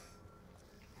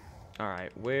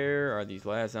 Alright, where are these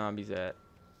last zombies at?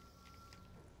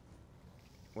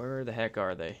 Where the heck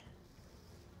are they?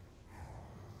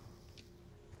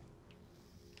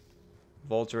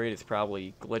 Volturade is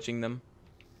probably glitching them.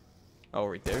 Oh,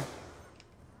 right there.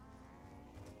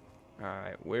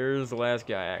 Alright, where's the last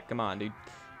guy at? Come on, dude.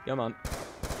 Come on.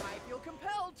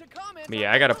 But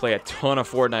yeah, I gotta play a ton of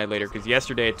Fortnite later because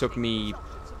yesterday it took me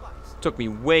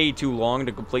way too long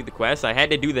to complete the quest. I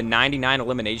had to do the 99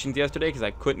 eliminations yesterday because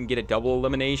I couldn't get a double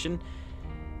elimination.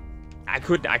 I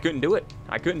couldn't do it.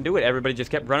 I couldn't do it. Everybody just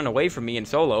kept running away from me in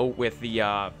solo with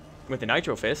the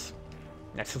Nitro Fist.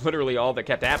 That's literally all that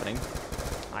kept happening.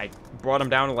 I brought him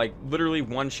down to like literally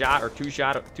one shot or two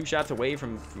shots away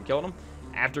from killing him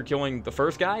after killing the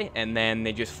first guy, and then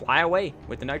they just fly away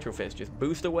with the Nitro Fist, just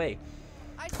boost away.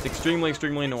 It's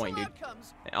extremely annoying, dude.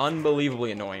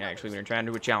 Unbelievably annoying, actually, when you're trying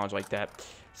to do a challenge like that.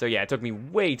 So yeah, it took me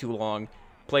way too long.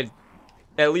 Played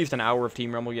at least an hour of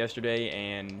Team Rumble yesterday,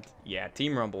 and yeah,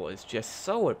 Team Rumble is just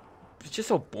so, it's just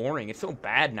so boring. It's so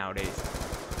bad nowadays.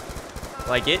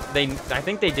 Like I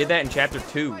think they did that in Chapter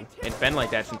 2. It's been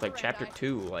like that since like Chapter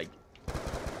 2, like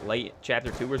late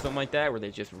Chapter 2 or something like that, where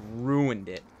they just ruined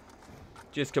it.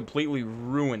 Just completely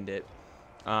ruined it.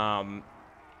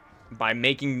 By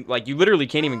making, like, you literally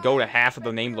can't even go to half of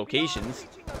the named locations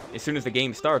as soon as the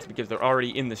game starts because they're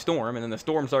already in the storm, and then the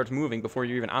storm starts moving before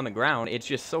you're even on the ground. It's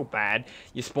just so bad.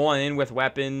 You spawn in with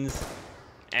weapons,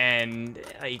 and,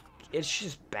 like, it's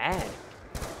just bad.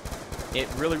 It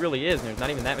really is. And there's not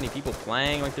even that many people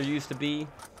playing like there used to be.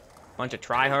 A bunch of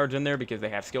tryhards in there because they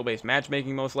have skill-based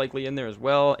matchmaking most likely in there as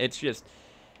well. It's just,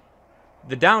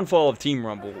 the downfall of Team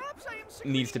Rumble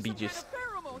needs to be just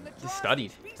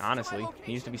studied, honestly.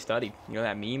 Needs to be studied. You know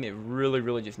that meme? It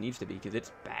really just needs to be, because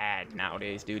it's bad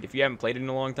nowadays, dude. If you haven't played it in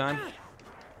a long time,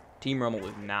 Team Rumble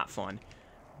is not fun.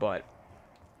 But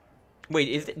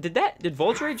wait, did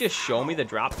Vulture just show me the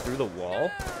drop through the wall?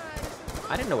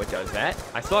 I didn't know it does that.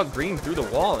 I saw green through the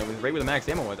wall, and it was right where the max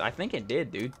ammo was. I think it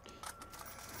did, dude.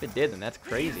 If it did, then that's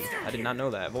crazy. I did not know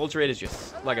that. Vulture is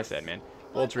just, like I said, man.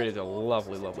 Vulture is a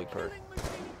lovely perk.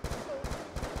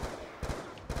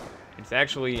 It's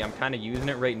actually, I'm kind of using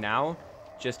it right now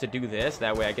just to do this.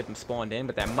 That way I get them spawned in,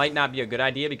 but that might not be a good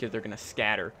idea because they're going to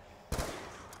scatter.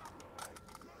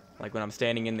 Like when I'm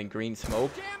standing in the green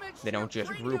smoke, they don't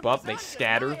just group up, they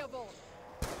scatter.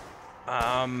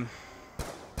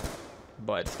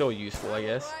 But still useful, I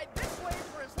guess.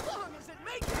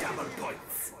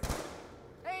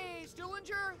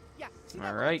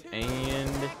 Alright,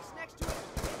 and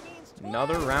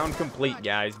another round complete,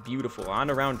 guys. Beautiful. On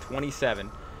to round 27.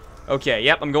 Okay,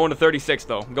 yep, I'm going to 36,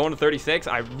 though. I'm going to 36.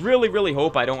 I really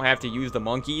hope I don't have to use the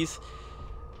monkeys.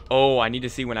 Oh, I need to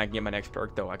see when I can get my next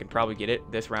perk, though. I can probably get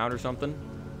it this round or something.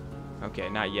 Okay,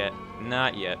 not yet.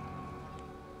 Not yet.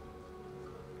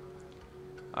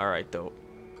 Alright, though.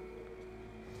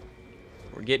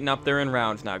 We're getting up there in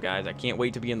rounds now, guys. I can't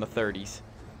wait to be in the 30s.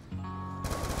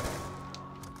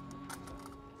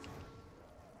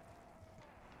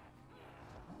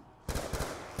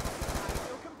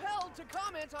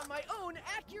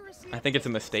 I think it's a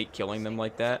mistake killing them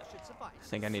like that. I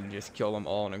think I need to just kill them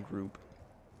all in a group.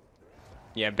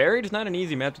 Yeah, Buried is not an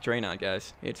easy map to train on,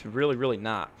 guys. It's really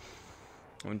not.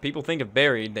 When people think of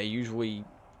Buried, they usually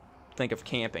think of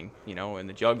camping, you know, in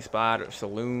the jug spot or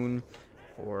saloon,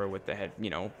 or with the head, you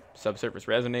know, subsurface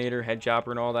resonator, head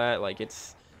chopper and all that. Like,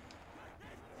 it's...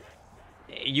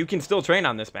 You can still train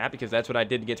on this map because that's what I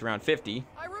did to get to round 50.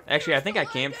 Actually, I think I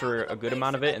camped for a good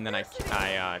amount of it, and then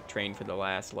I trained for the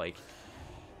last, like...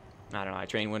 I don't know, I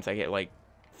trained once I hit like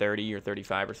 30 or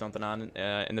 35 or something on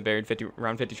in the Buried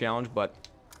round 50 challenge, but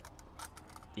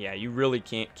yeah, you really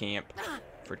can't camp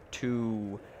for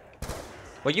too...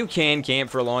 Well, you can camp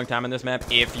for a long time on this map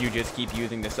if you just keep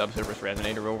using the subsurface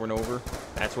resonator over and over.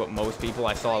 That's what most people...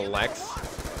 I saw Lex,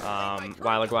 a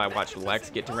while ago I watched Lex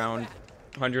get to round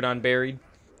 100 on Buried,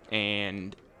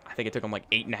 and I think it took him like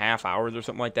 8.5 hours or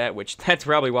something like that, which that's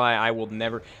probably why I will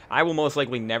most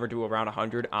likely never do around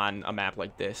 100 on a map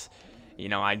like this. You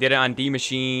know, I did it on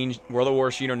D-Machine, World of War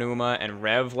Shinonuma, and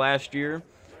Rev last year.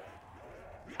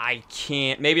 I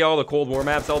can't, maybe all the Cold War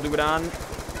maps I'll do it on,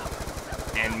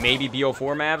 and maybe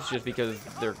BO4 maps just because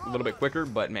they're a little bit quicker,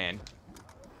 but man,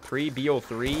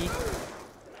 pre-BO3,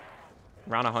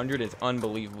 round 100 is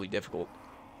unbelievably difficult.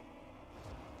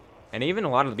 And even a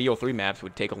lot of the BO3 maps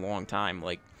would take a long time,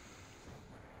 like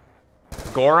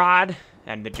Gorod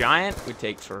and the Giant would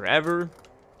take forever.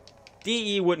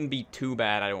 DE wouldn't be too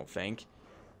bad, I don't think.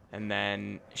 And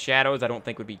then Shadows I don't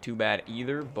think would be too bad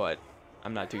either, but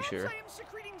I'm not too sure.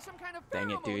 Dang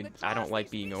it, dude. I don't like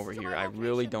being over here. I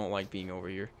really don't like being over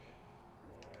here.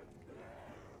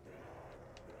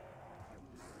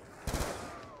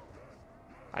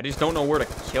 I just don't know where to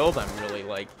kill them, really,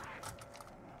 like...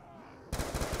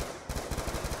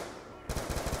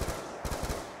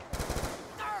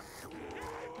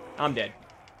 I'm dead.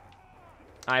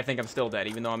 I think I'm still dead,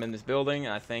 even though I'm in this building.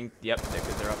 I think, yep,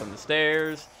 because they're up on the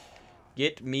stairs.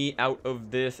 Get me out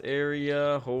of this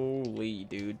area. Holy,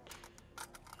 dude.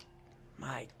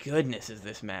 My goodness, is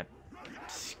this map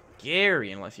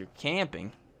scary unless you're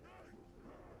camping.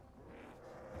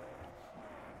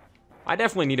 I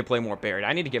definitely need to play more Buried.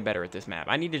 I need to get better at this map.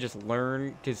 I need to just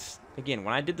learn, because, again,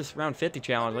 when I did this round 50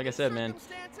 challenge, like I said, man,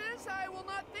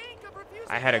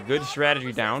 I had a good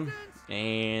strategy down.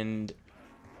 And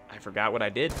I forgot what I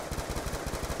did.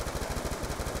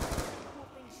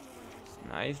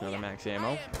 Nice, another max ammo.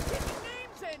 I am kicking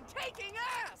names and taking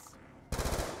ass.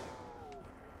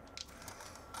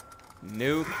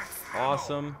 Nuke,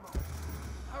 awesome.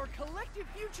 Our collective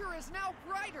future is now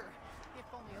brighter, if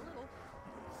only a little.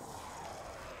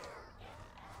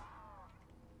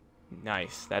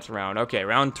 Nice, that's round. Okay,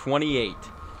 round 28.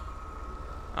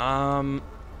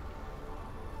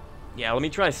 Yeah, let me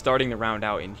try starting the round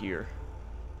out in here.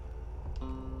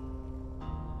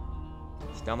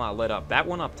 Still not lit up. That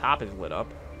one up top is lit up.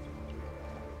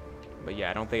 But yeah,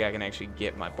 I don't think I can actually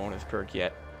get my bonus perk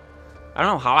yet. I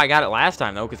don't know how I got it last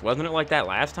time, though, because wasn't it like that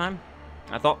last time?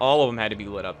 I thought all of them had to be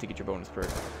lit up to get your bonus perk.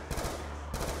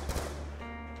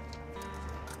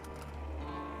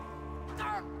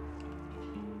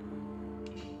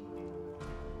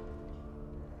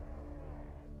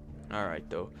 Alright,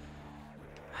 though.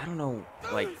 I don't know,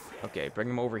 like, okay, bring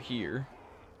him over here.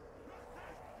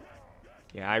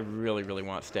 Yeah, I really, really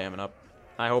want stamina up.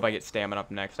 I hope I get stamina up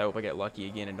next. I hope I get lucky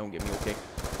again and don't get mule kicked.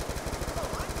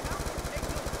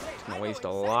 It's gonna waste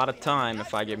a lot of time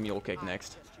if I get mule kicked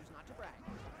next.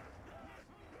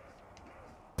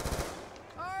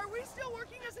 I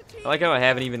like how I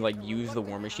haven't even, like, used the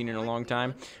war machine in a long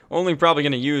time. Only probably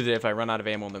gonna use it if I run out of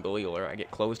ammo in the Galil or I get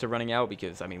close to running out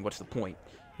because, I mean, what's the point?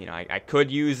 You know, I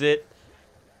could use it.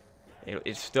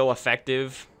 It's still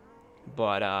effective,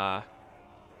 but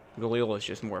Galil is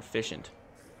just more efficient.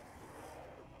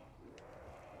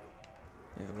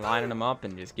 Just lining them up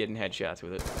and just getting headshots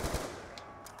with it.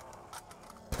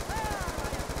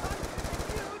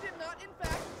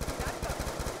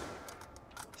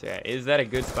 So yeah, is that a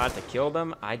good spot to kill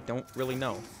them? I don't really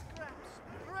know.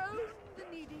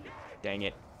 Dang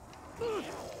it.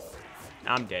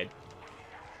 I'm dead.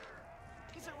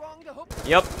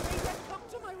 Yep.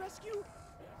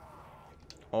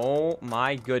 Oh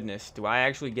my goodness. Do I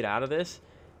actually get out of this?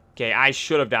 Okay, I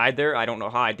should have died there. I don't know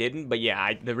how I didn't. But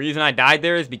yeah, the reason I died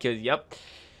there is because, yep.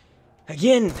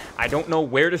 Again, I don't know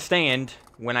where to stand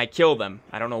when I kill them.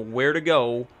 I don't know where to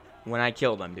go when I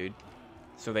kill them, dude.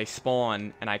 So they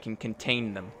spawn and I can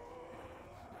contain them.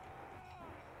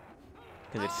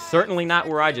 Because it's certainly not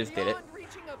where I just did it.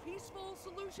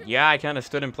 Yeah, I kind of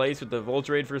stood in place with the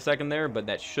Voltrade for a second there, but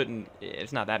that shouldn't...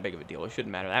 It's not that big of a deal. It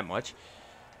shouldn't matter that much.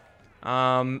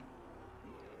 Because,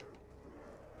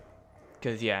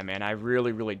 yeah, man, I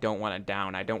really, really don't want to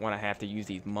down. I don't want to have to use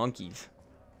these monkeys.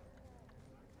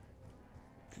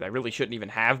 Because I really shouldn't even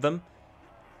have them.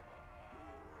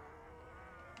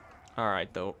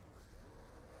 Alright, though.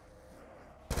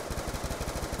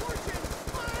 Fortune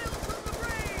smiles from the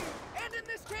brave! And in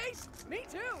this case, me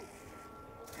too!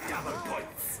 Double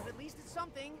points! But at least it's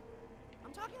something.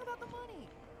 I'm talking about the money.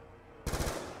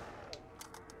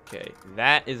 Okay,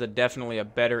 that is definitely a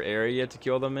better area to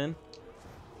kill them in.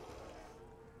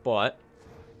 But,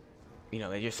 you know,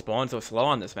 they just spawn so slow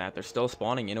on this map. They're still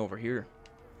spawning in over here.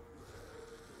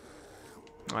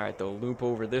 Alright, they'll loop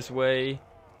over this way.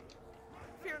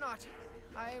 Fear not.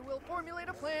 I will formulate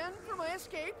a plan for my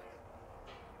escape.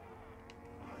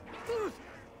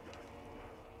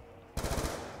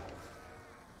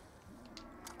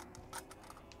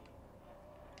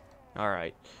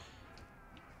 Alright.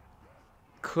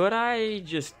 Could I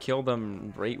just kill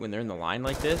them right when they're in the line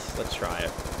like this? Let's try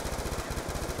it.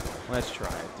 Let's try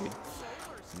it, dude.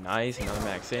 Nice, another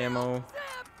max ammo.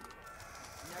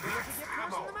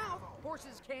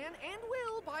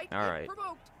 Alright.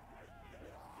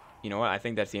 You know what? I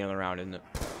think that's the end of the round, isn't it?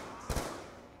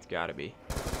 It's gotta be.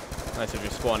 Unless they're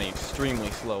just spawning extremely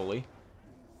slowly.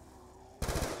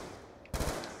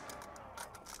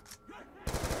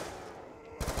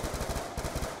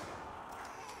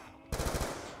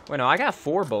 Wait, no, I got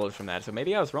 4 bullets from that, so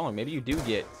maybe I was wrong. Maybe you do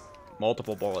get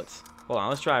multiple bullets. Hold on,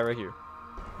 let's try it right here.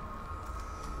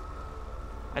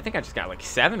 I think I just got like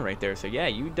 7 right there, so yeah,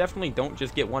 you definitely don't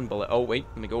just get 1 bullet. Oh, wait,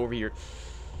 let me go over here.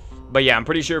 But yeah, I'm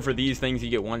pretty sure for these things you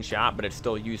get 1 shot, but it's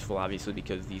still useful, obviously,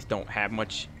 because these don't have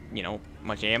much, you know,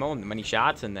 much ammo and many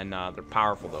shots, and then they're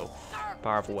powerful, though.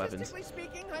 Powerful weapons.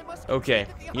 Okay,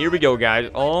 here we go, guys.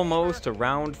 Almost to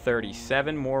round 30.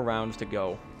 7 more rounds to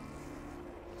go.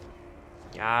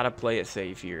 Gotta play it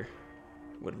safe here.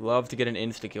 Would love to get an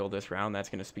insta-kill this round. That's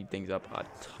going to speed things up a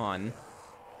ton.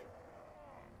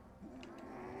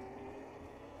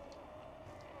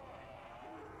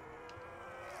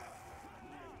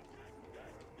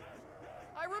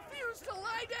 I refuse to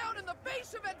lie down in the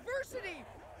face of adversity.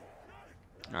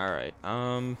 Alright,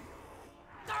 yeah,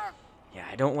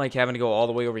 I don't like having to go all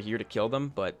the way over here to kill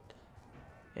them, but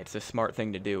it's a smart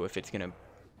thing to do if it's going to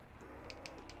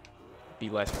be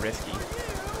less risky.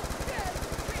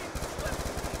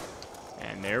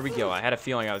 And there we go. I had a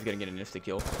feeling I was going to get an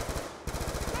insta-kill.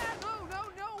 No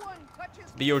one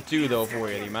touches BO2, though,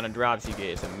 for you. The amount of drops you get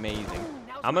is amazing.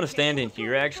 I'm going to stand in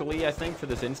here, actually, I think, for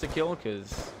this insta-kill,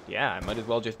 because, yeah, I might as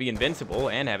well just be invincible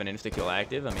and have an insta-kill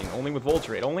active. I mean, only with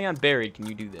Voltrate. Only on Buried can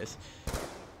you do this.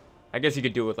 I guess you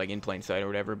could do it with, like, in plain sight or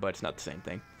whatever, but it's not the same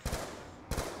thing.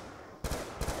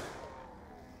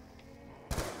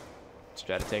 Let's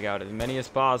try to take out as many as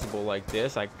possible like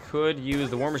this. I could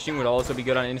use the War Machine, would also be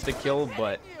good on insta-kill,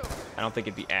 but I don't think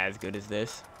it'd be as good as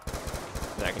this.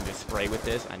 I can just spray with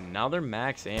this. Another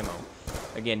max ammo.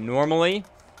 Again, normally,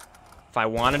 if I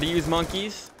wanted to use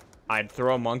monkeys, I'd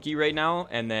throw a monkey right now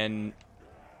and then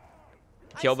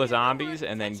kill the zombies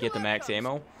and then get the max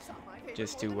ammo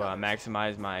just to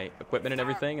maximize my equipment and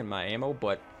everything and my ammo,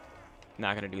 but I'm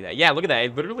not going to do that. Yeah, look at that.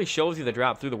 It literally shows you the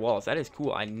drop through the walls. That is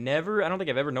cool. I don't think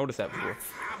I've ever noticed that before.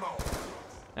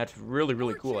 That's really,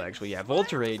 really cool, actually. Yeah,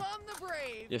 Voltrate,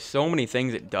 there's so many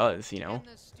things it does, you know.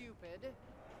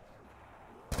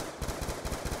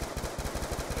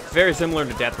 Very similar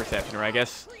to Death Perception, or I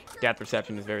guess Death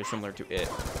Perception is very similar to it.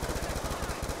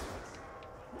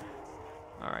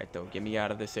 Alright, though, get me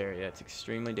out of this area. It's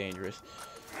extremely dangerous.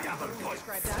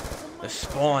 The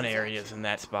spawn areas in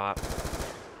that spot.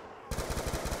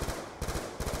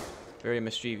 Very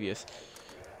mischievous.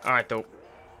 Alright, though.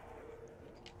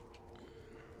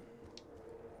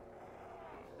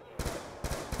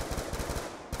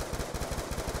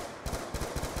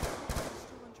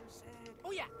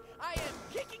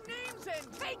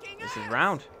 This is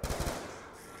round.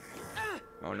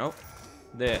 Oh, nope.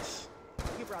 This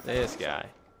guy.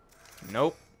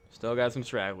 Nope. Still got some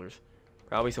stragglers.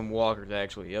 Probably some walkers,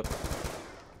 actually. Yep.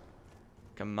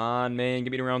 Come on, man.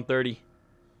 Give me to round 30.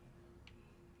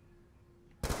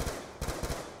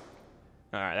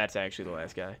 Alright, that's actually the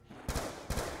last guy.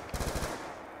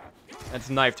 That's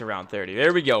knife to round 30.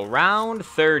 There we go. Round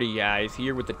 30, guys.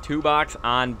 Here with the 2-box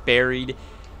on Buried.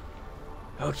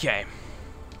 Okay.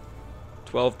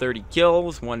 1230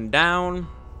 kills, 1 down.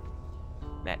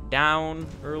 That down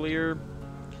earlier.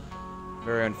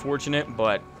 Very unfortunate,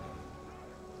 but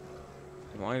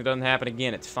as long as it doesn't happen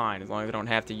again, it's fine. As long as I don't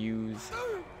have to use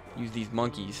these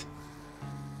monkeys.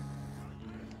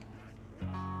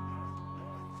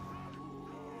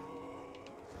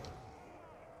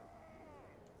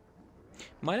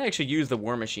 Might actually use the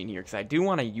War Machine here, because I do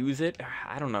want to use it.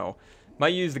 I don't know. Might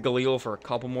use the Galil for a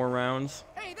couple more rounds.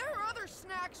 Hey, there are other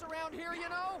snacks around here, you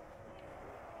know?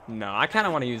 No, I kind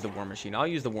of want to use the War Machine. I'll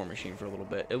use the War Machine for a little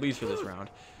bit, at least for this round.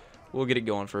 We'll get it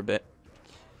going for a bit.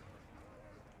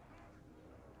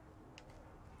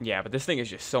 Yeah, but this thing is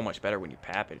just so much better when you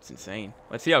pap it. It's insane.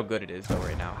 Let's see how good it is, though,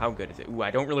 right now. How good is it? Ooh,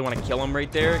 I don't really want to kill him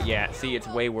right there. Yeah, see, it's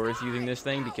way worse using this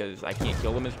thing because I can't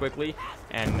kill them as quickly.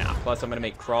 And plus, I'm going to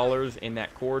make crawlers in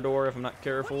that corridor if I'm not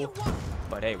careful.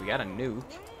 But, hey, we got a nuke.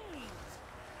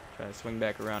 Try to swing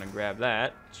back around and grab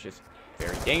that. It's just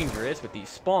very dangerous with these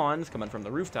spawns coming from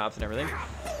the rooftops and everything.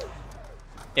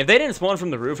 If they didn't spawn from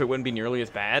the roof, it wouldn't be nearly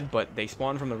as bad. But they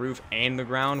spawn from the roof and the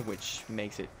ground, which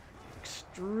makes it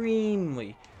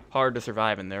extremely hard to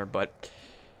survive in there. But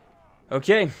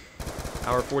okay,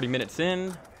 hour 40 minutes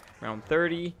in, round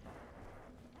 30.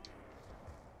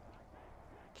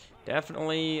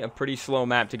 Definitely a pretty slow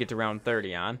map to get to round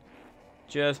 30 on,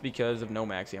 just because of no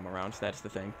max ammo rounds. That's the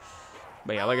thing.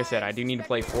 But yeah, like I said, I do need to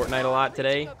play Fortnite a lot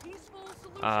today.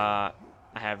 I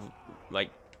have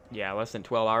like, yeah, less than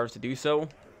 12 hours to do so.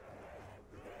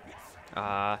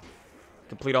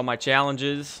 Complete all my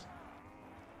challenges.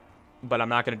 But I'm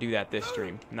not going to do that this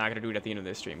stream. I'm not going to do it at the end of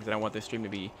this stream because I don't want this stream to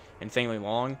be insanely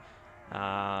long.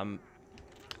 I'll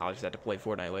just have to play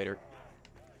Fortnite later.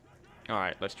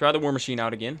 Alright, let's try the War Machine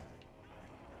out again.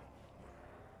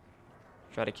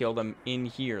 Try to kill them in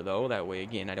here, though. That way,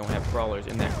 again, I don't have crawlers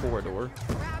in that corridor.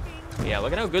 Yeah,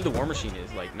 look at how good the War Machine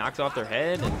is. Like, knocks off their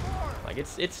head, and, like,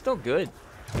 it's still good.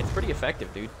 It's pretty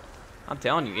effective, dude. I'm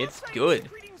telling you, it's good.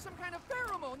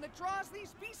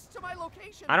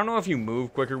 I don't know if you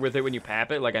move quicker with it when you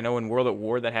pap it. Like, I know in World at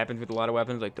War that happens with a lot of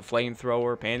weapons. Like the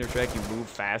Flamethrower, Panzerschreck, you move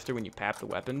faster when you pap the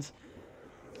weapons.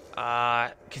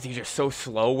 Because you're just so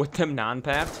slow with them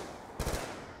non-papped.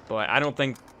 But I don't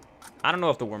know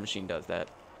if the War Machine does that.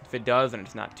 If it does, then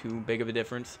it's not too big of a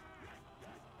difference.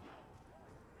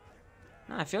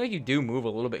 Nah, I feel like you do move a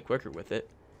little bit quicker with it.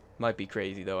 Might be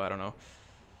crazy, though. I don't know.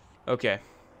 Okay.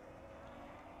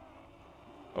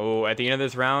 Oh, at the end of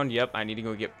this round, yep, I need to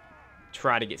go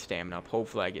try to get stamina up.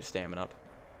 Hopefully I get stamina up.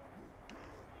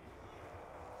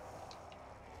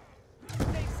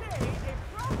 They say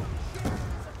a problem shared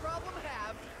is a problem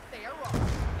have. They are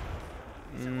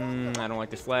wrong. I don't like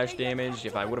the slash damage.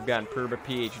 If I would have gotten Perba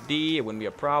PhD, it wouldn't be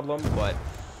a problem, but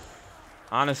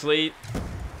Honestly,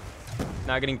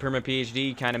 not getting perma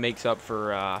PhD kind of makes up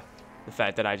for the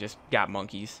fact that I just got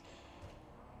monkeys.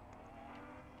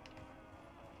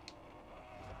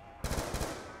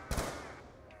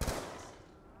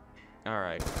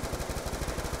 Alright.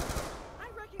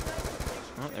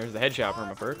 Oh, there's the headshot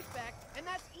perma perk.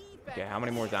 Okay, how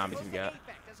many more zombies we got?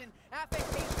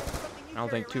 I don't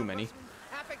think too many.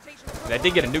 I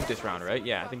did get a nuke this round, right?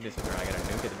 Yeah, I think this is where I got a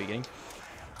nuke at the beginning.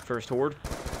 First horde.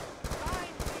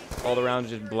 All the rounds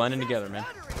just blending together, man.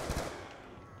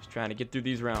 Just trying to get through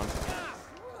these rounds.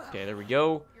 Okay, there we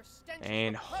go.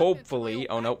 And hopefully...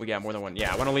 Oh, nope, we got more than one.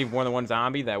 Yeah, I want to leave more than one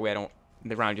zombie. That way I don't...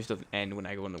 The round just doesn't end when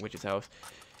I go in the witch's house.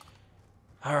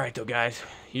 Alright, though, guys.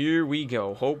 Here we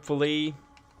go. Hopefully,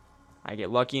 I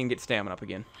get lucky and get stamina up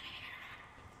again.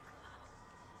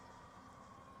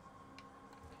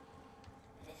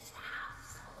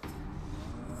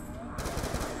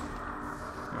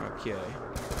 Okay.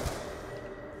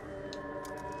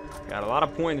 Got a lot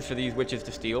of points for these witches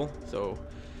to steal, so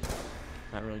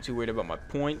not really too worried about my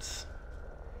points.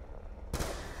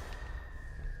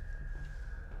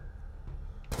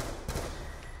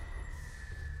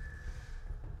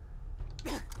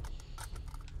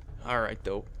 Alright,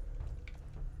 though.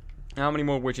 How many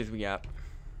more witches we got?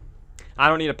 I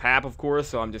don't need a pap, of course,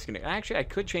 so I'm just gonna... Actually, I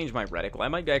could change my reticle. I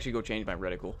might actually go change my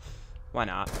reticle. Why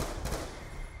not?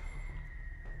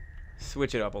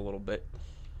 Switch it up a little bit.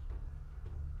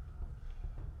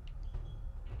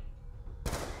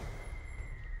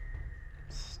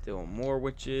 Still more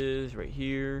witches right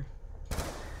here.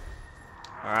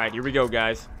 Alright, here we go,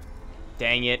 guys.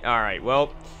 Dang it. Alright,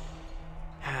 well.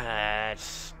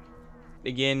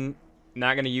 Again,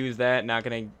 not gonna use that. Not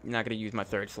gonna use my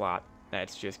third slot.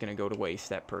 That's just gonna go to waste.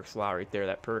 That perk slot right there,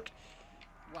 that perk.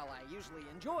 While I usually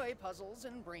enjoy puzzles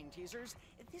and brain teasers,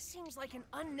 this seems like an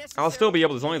unnecessary... I'll still be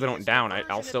able, as long as I don't down,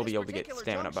 I'll still be able to get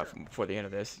stamina before the end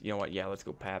of this. You know what? Yeah, let's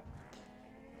go, Pap.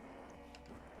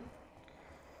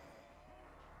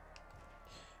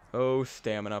 Oh,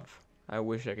 stamina. I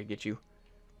wish I could get you.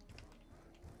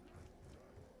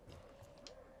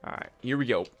 Alright, here we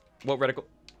go. What reticle?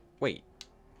 Wait.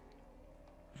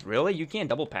 Really? You can't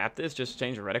double Pap this? Just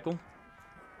change the reticle?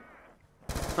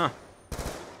 Huh.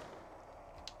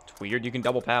 It's weird. You can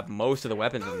double Pap most of the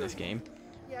weapons in this game.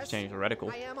 Yes, Just change the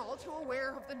reticle. I am all too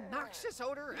aware of the noxious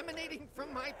odor emanating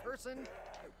from my person.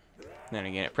 Then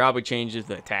again, it probably changes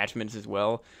the attachments as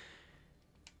well.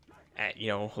 You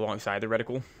know, alongside the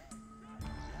reticle.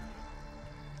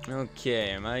 Okay,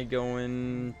 am I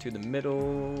going to the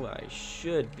middle? I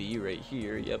should be right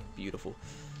here. Yep, beautiful.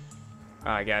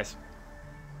 Alright, guys.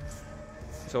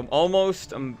 So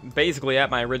I'm basically at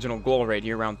my original goal right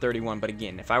here, around 31. But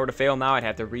again, if I were to fail now, I'd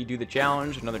have to redo the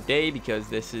challenge another day because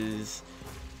this is...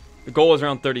 The goal is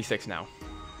around 36 now.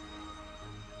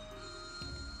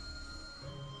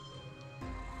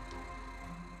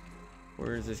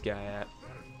 Where is this guy at?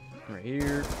 Right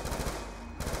here.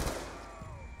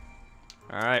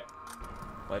 Alright.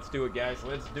 Let's do it, guys.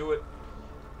 Let's do it.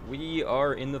 We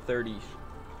are in the 30s.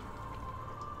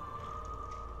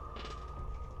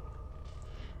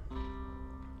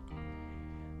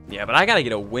 Yeah, but I gotta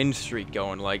get a win streak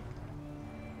going. Like,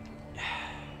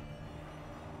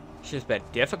 it's just been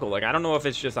difficult. Like, I don't know if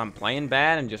it's just I'm playing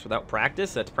bad and just without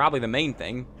practice. That's probably the main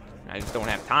thing. I just don't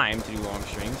have time to do long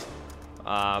streams.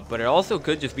 But it also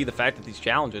could just be the fact that these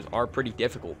challenges are pretty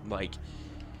difficult. Like,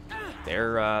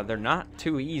 they're not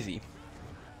too easy.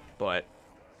 But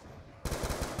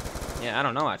yeah, I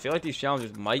don't know. I feel like these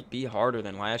challenges might be harder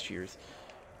than last year's.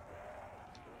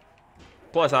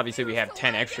 Plus, obviously, we have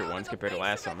 10 extra ones compared to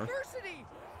last summer.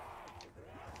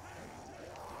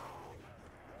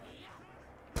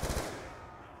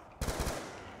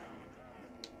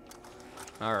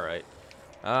 Alright.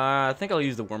 I think I'll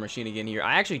use the war machine again here.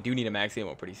 I actually do need a max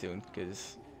ammo pretty soon,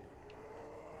 because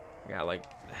I got like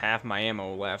half my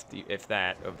ammo left, if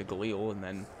that, of the Galil, and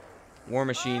then war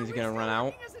machine's gonna run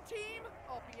out.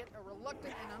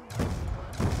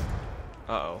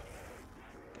 Uh-oh.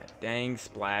 That dang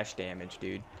splash damage,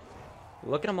 dude.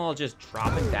 Look at them all just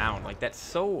dropping down. Like, that's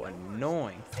so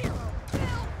annoying.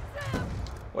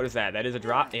 What is that? That is a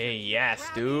drop? Hey, yes,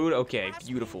 dude. Okay,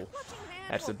 beautiful.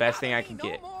 That's the best thing I can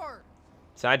get.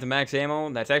 Besides the max ammo,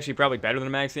 that's actually probably better than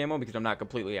a max ammo because I'm not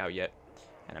completely out yet.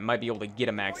 And I might be able to get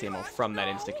a max ammo from that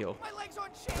insta-kill.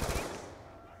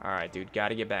 Alright, dude.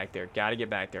 Gotta get back there. Gotta get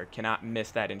back there. Cannot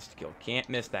miss that insta-kill. Can't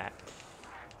miss that.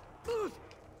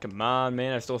 Come on,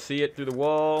 man. I still see it through the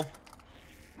wall.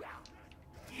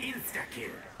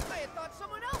 Insta-kill. I had thought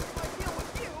someone else might deal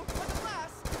with you, but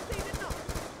alas, they did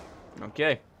not.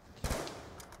 Okay.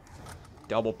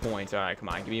 Double points. All right, come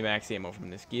on. Give me a max ammo from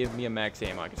this. Give me a max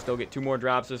ammo. I can still get 2 more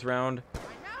drops this round. I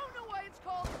now know why it's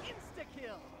called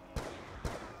insta-kill.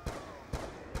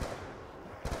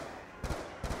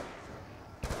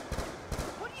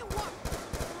 What do you want?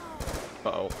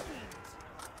 Uh-oh.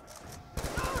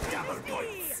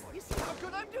 You see how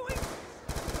good I'm doing?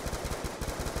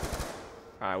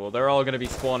 Alright, well, they're all going to be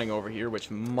spawning over here,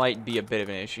 which might be a bit of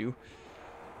an issue.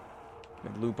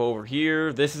 Loop over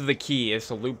here. This is the key, is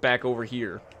to loop back over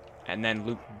here. And then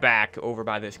loop back over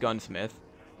by this gunsmith.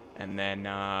 And then,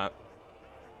 oh,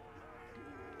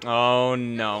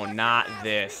 no, not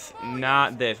this.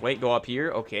 Not this. Wait, go up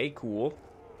here. Okay, cool.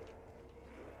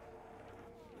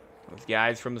 Those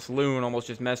guys from the saloon almost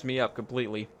just messed me up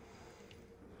completely.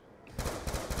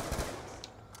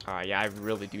 Alright, yeah, I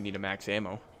really do need a max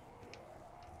ammo.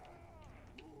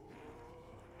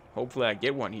 Hopefully I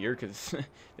get one here, because this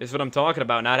is what I'm talking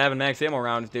about. Not having max ammo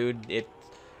rounds, dude. It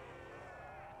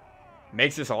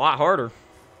makes this a lot harder.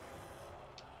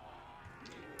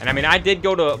 And, I mean, I did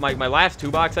go to... My last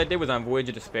 2-box I did was on Voyage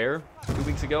of Despair 2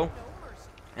 weeks ago.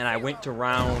 And I went to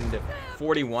round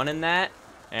 41 in that.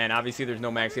 And, obviously, there's no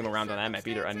max ammo rounds on that map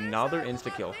either. Another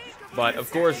insta-kill. But,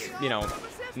 of course, you know,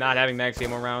 not having max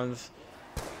ammo rounds...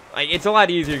 Like, it's a lot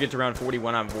easier to get to round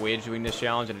 41 on Voyage doing this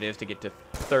challenge than it is to get to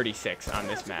 36 on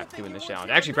this map doing this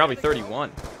challenge. Actually, probably 31.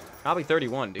 Probably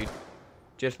 31, dude.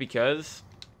 Just because,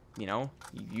 you know,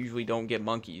 you usually don't get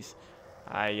monkeys.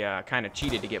 I kind of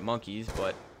cheated to get monkeys,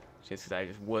 but just because I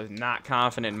just was not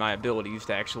confident in my abilities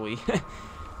to actually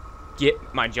get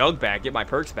my jug back, get my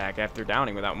perks back after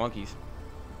downing without monkeys.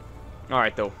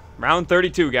 Alright, though. Round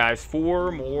 32, guys.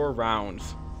 4 more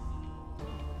rounds.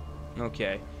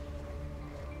 Okay.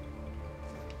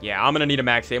 Yeah, I'm going to need a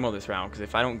max ammo this round, because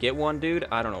if I don't get one, dude,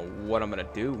 I don't know what I'm going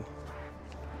to do.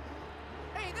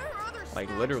 Hey, there are other Like,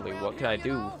 snacks literally, around what here, can I you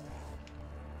do? know?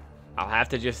 I'll have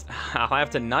to just, I'll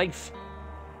have to knife.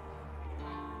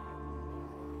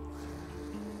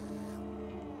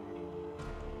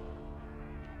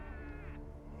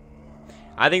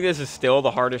 I think this is still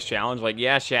the hardest challenge. Like,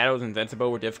 yeah, Shadows and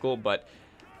Invincible were difficult, but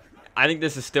I think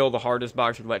this is still the hardest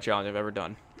box roulette challenge I've ever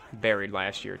done. Buried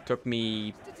last year. It took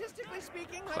me... Statistically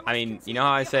speaking, I mean, you know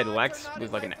how I said Lex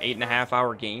was like an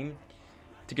 8.5-hour game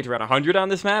to get to around 100 on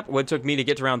this map? Well, it took me to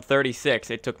get to around 36.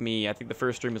 It took me, I think the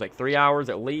first stream was like 3 hours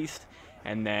at least,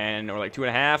 and then, or like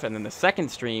 2.5, and then the second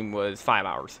stream was 5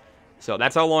 hours. So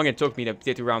that's how long it took me to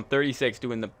get to around 36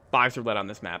 doing the box roulette on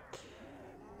this map.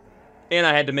 And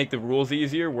I had to make the rules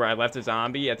easier, where I left a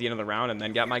zombie at the end of the round and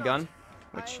then got my gun.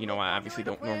 Which, you know, I obviously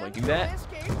don't normally do that.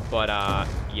 But,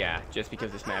 yeah, just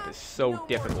because this map is so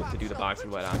difficult to do the box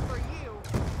roulette on.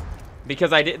 Because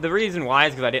the reason why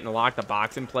is because I didn't lock the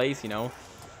box in place, you know.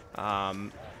 I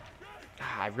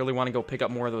really want to go pick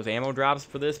up more of those ammo drops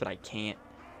for this, but I can't.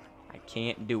 I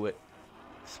can't do it.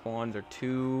 Spawns are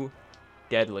too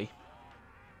deadly.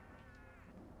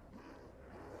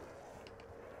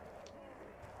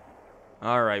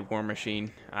 Alright, War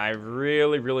Machine. I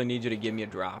really, really need you to give me a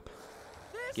drop.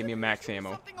 Give me a max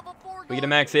ammo. If we get a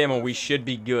max ammo, we should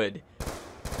be good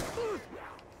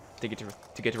to get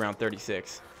to around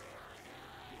 36.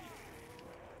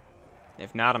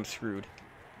 If not, I'm screwed.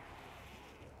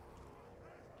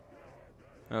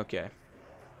 Okay.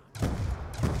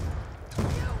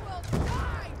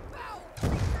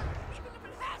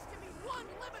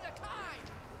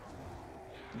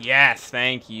 Yes,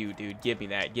 thank you, dude. Give me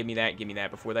that, give me that, give me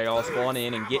that before they all spawn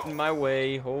in and get in my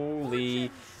way.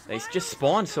 Holy. They just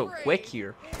spawn so quick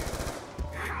here.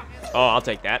 Oh, I'll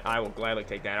take that. I will gladly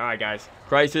take that. All right, guys.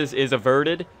 Crisis is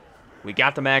averted. We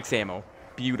got the max ammo.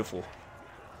 Beautiful.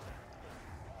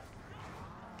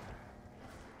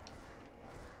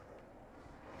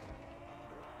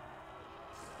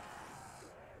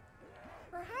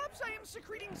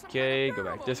 Okay, go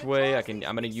back this way. I'm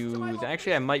gonna use...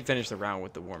 Actually, I might finish the round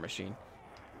with the War Machine.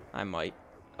 I might.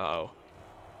 Uh-oh.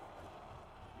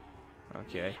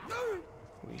 Okay.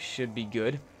 We should be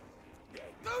good.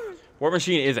 War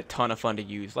Machine is a ton of fun to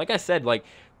use. Like I said, like,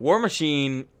 War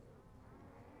Machine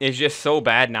is just so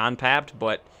bad non-papped,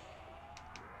 but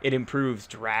it improves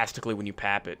drastically when you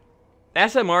pap it.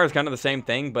 SMR is kind of the same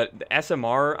thing, but the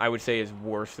SMR, I would say, is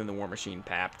worse than the War Machine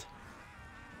papped.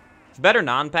 It's better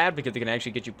non-papped because it can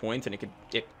actually get you points, and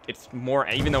it's more,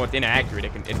 even though it's inaccurate,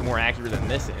 it's more accurate than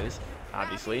this is,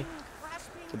 obviously.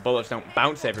 The bullets don't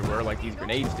bounce everywhere like these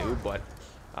grenades do, but,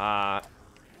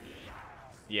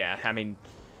 yeah, I mean,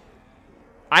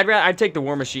 I'd take the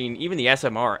War Machine, even the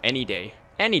SMR, any day,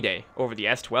 over the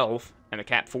S12 and the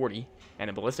Cap 40 and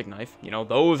the ballistic knife. You know,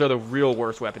 those are the real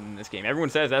worst weapons in this game. Everyone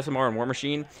says SMR and War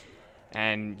Machine,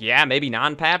 and yeah, maybe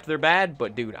non-papped they're bad,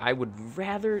 but dude, I would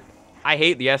rather I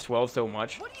hate the S12 so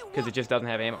much because it just doesn't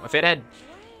have ammo. If it had,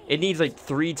 it needs like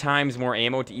 3 times more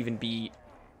ammo to even be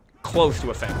close to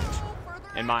effective,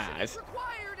 in my eyes.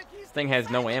 This thing has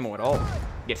no ammo at all.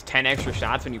 It gets 10 extra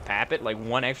shots when you pap it, like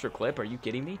 1 extra clip. Are you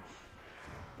kidding me?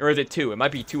 Or is it 2? It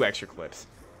might be 2 extra clips.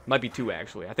 It might be 2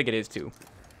 actually. I think it is 2.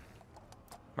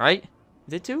 Right?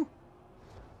 Is it 2?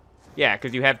 Yeah,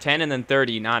 because you have 10 and then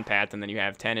 30 non-papped, and then you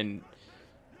have 10 and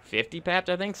 50 papped,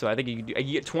 I think. So I think you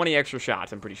get 20 extra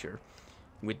shots, I'm pretty sure,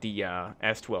 with the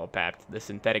S12 papped. The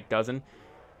synthetic doesn't.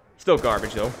 Still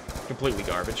garbage, though. Completely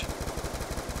garbage.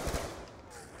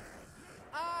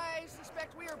 I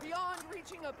suspect we are beyond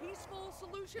reaching a peaceful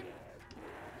solution.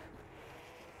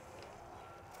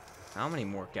 How many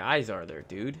more guys are there,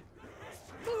 dude?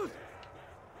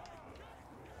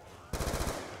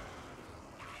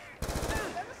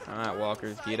 Alright,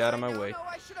 walkers, get out of my way.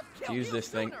 Let's use this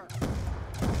thing. No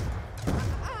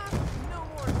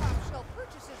more top shelf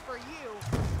purchases for you.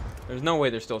 There's no way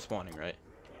they're still spawning, right?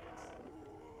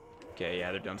 Okay,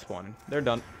 yeah, they're done spawning. They're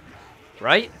done.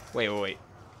 Right? Wait.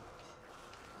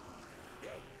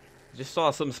 Just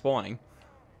saw some spawning.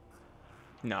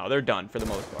 No, they're done for the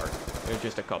most part. There's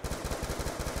just a couple. I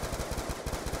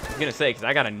was gonna say, because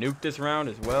I gotta nuke this round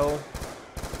as well.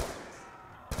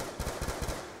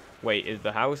 Wait, is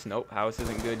the house? Nope, house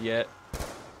isn't good yet.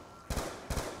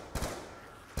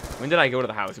 When did I go to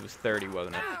the house? It was 30,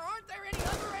 wasn't it? Aren't there any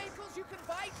other ankles you can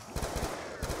bite?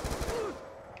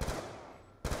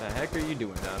 What the heck are you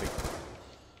doing, Dobby?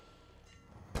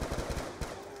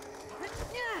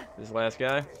 This last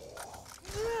guy?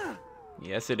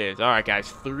 Yes, it is. Alright, guys.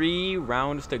 3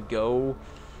 rounds to go.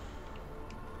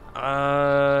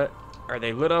 Are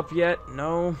they lit up yet?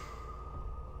 No.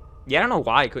 Yeah, I don't know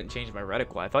why I couldn't change my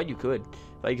reticle. I thought you could.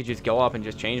 I thought you could just go up and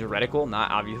just change the reticle. Not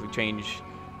obviously change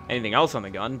anything else on the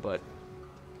gun, but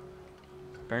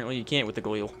apparently you can't with the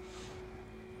Galil.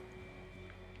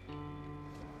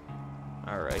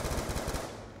 Alright.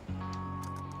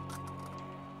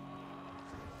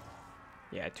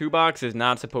 Yeah, 2 box is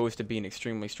not supposed to be an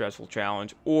extremely stressful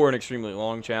challenge or an extremely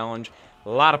long challenge. A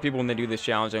lot of people, when they do this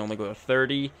challenge, they only go to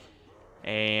 30.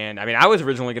 And, I mean, I was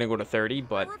originally going to go to 30,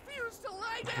 but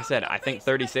like I said, I think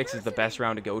 36 is the best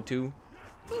round to go to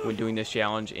when doing this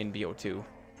challenge in BO2.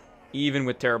 Even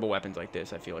with terrible weapons like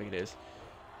this, I feel like it is.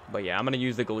 But yeah, I'm going to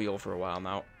use the Galil for a while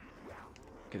now,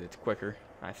 because it's quicker,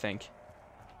 I think.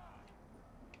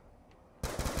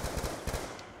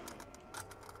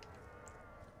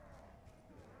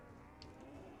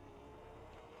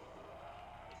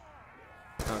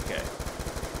 Okay.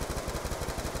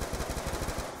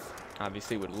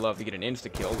 Obviously would love to get an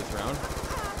insta-kill this round. No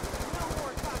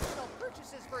more top shelf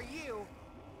purchases for you.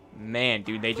 Man,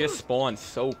 dude, they just spawn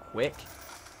so quick. I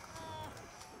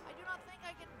do not think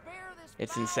I can bear this.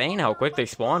 It's insane how quick they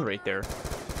spawn right there.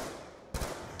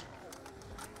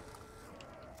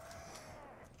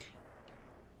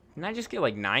 Didn't I just get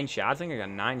like 9 shots? I think I got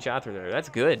 9 shots right there. That's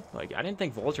good. Like, I didn't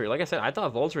think Vulture, like I said, I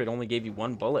thought Vulture only gave you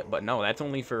 1 bullet, but no, that's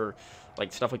only for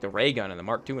like stuff like the ray gun and the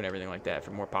Mark II and everything like that.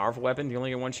 For more powerful weapons, you only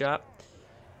get 1 shot.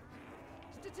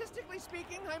 Statistically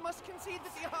speaking, I must concede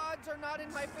that the odds are not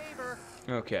in my favor.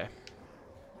 Okay.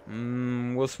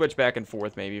 We'll switch back and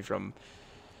forth maybe from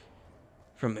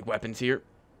the weapons here.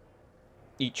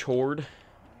 Each horde.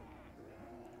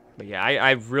 But yeah,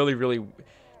 I really,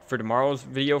 for tomorrow's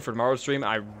video, for tomorrow's stream,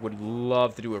 I would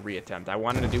love to do a reattempt. I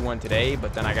wanted to do one today,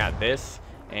 but then I got this,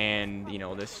 and, you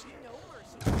know, this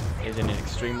isn't an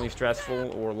extremely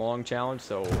stressful or long challenge,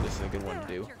 so this is a good one to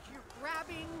do. You're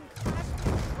grabbing.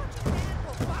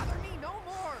 Will bother me no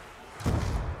more.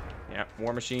 Yeah,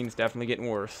 War Machine's definitely getting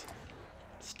worse.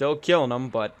 Still killing them,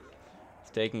 but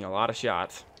it's taking a lot of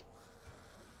shots.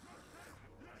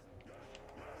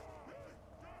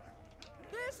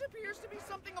 This appears to be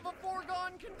something of a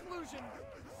foregone conclusion.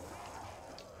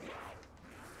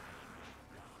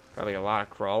 Probably a lot of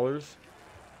crawlers.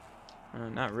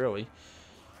 Not really.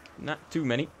 Not too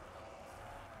many.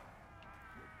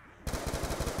 I'm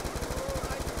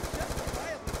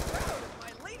justifiably proud of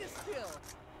my latest kill.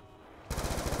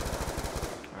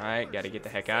 Alright, gotta get the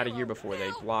heck out of here before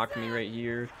they block me right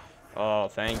here. Oh,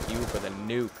 thank you for the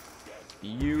nuke.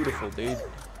 Beautiful, dude.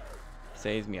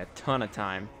 Saves me a ton of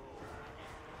time.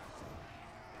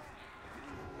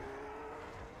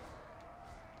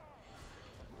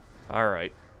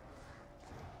 Alright.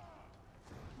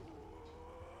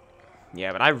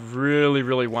 Yeah, but I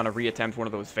really want to reattempt one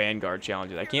of those Vanguard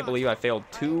challenges. I can't believe I failed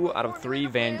 2 out of 3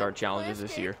 Vanguard challenges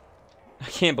this year. I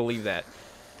can't believe that.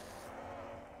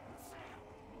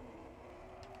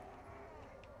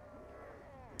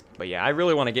 But yeah, I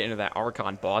really want to get into that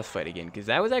Archon boss fight again, because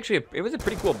that was actually it was a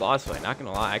pretty cool boss fight. Not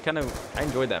gonna lie, I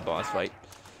enjoyed that boss fight.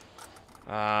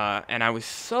 And I was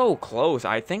so close.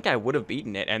 I think I would have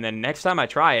beaten it. And then next time I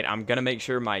try it, I'm gonna make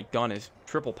sure my gun is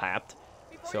triple papped,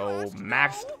 so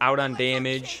maxed out on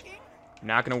damage.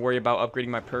 Not gonna worry about upgrading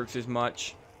my perks as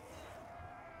much.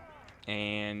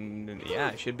 And yeah,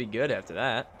 it should be good after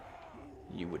that,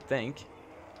 you would think.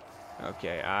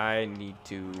 Okay, I need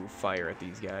to fire at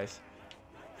these guys.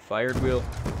 Fired wheel.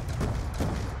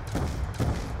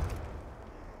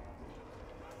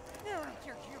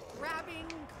 Your grabbing,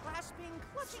 clasping,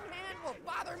 clutching hand will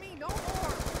bother me no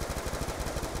more.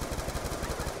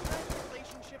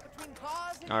 Relationship between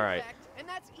cause and effect, and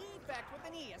that's effect with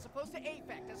an E as opposed to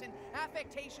affect, as in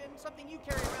affectation, something you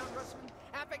carry around, Russman.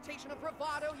 Affectation of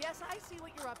bravado. Yes, I see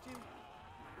what you're up to.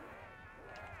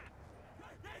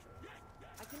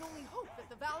 I can only hope that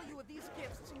the value of these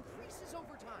gifts increases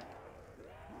over time.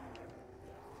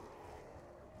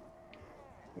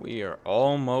 We are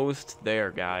almost there,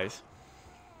 guys.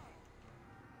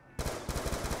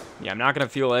 Yeah, I'm not going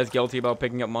to feel as guilty about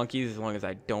picking up monkeys as long as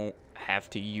I don't have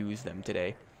to use them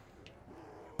today.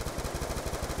 No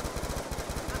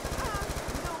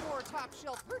more top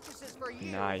shelf purchases for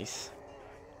you. Nice.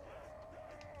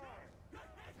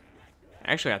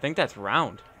 Actually, I think that's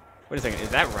round. Wait a second, is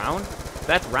that round? If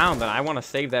that's round, then I want to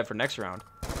save that for next round.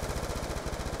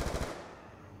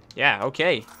 Yeah,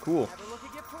 okay, cool.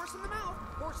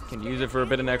 Can use it for a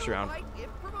bit of next round.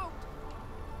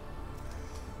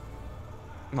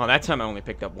 Well, that time I only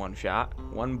picked up one shot.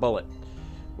 One bullet.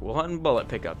 One bullet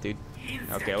pickup, dude.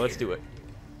 Okay, let's do it.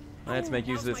 Let's make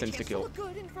use of this insta-kill.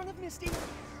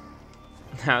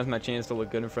 Now's my chance to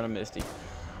look good in front of Misty.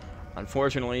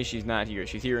 Unfortunately, she's not here.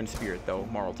 She's here in spirit, though,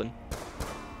 Marlton.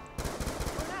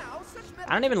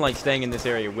 I don't even like staying in this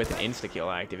area with an insta-kill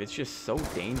active. It's just so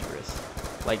dangerous.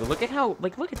 Like, look at how...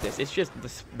 Like, look at this. It's just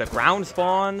the ground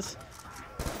spawns.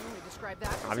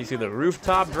 Obviously, the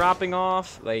rooftop dropping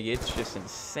off. Like, it's just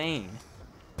insane.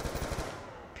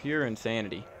 Pure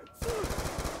insanity.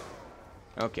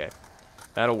 Okay.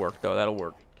 That'll work, though. That'll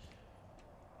work.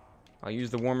 I'll use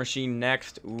the war machine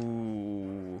next.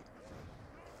 Ooh.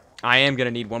 I am going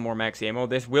to need one more max ammo.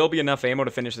 This will be enough ammo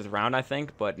to finish this round, I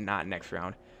think, but not next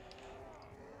round.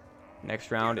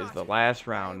 Next round is the last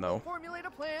round, though. Formulate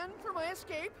a plan for my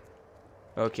escape.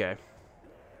 Okay.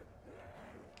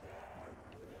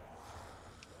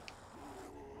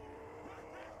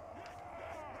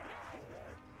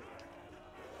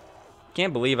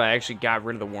 Can't believe I actually got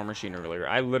rid of the war machine earlier.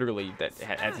 I literally, that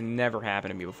has never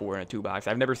happened to me before in a 2-box.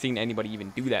 I've never seen anybody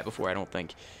even do that before, I don't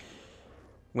think,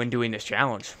 when doing this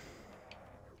challenge.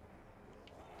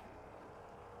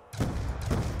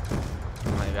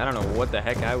 Like, I don't know what the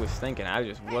heck I was thinking. I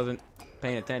just wasn't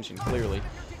paying attention, clearly.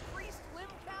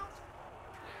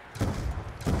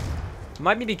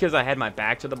 Might be because I had my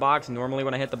back to the box. Normally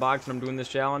when I hit the box when I'm doing this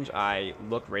challenge, I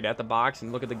look right at the box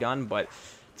and look at the gun, but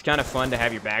it's kind of fun to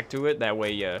have your back to it. That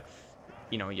way you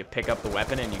know, you pick up the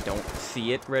weapon and you don't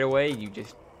see it right away. You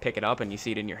just pick it up and you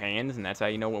see it in your hands, and that's how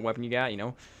you know what weapon you got, you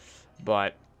know.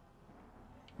 But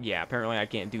yeah, apparently I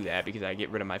can't do that because I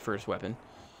get rid of my first weapon.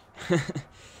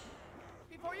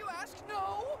 Before you ask,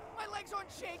 no, my legs aren't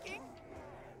shaking.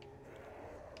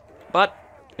 But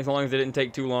as long as it didn't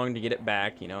take too long to get it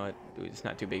back, you know, it's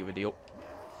not too big of a deal.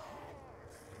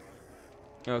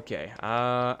 Okay,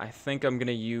 I think I'm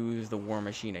gonna use the war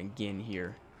machine again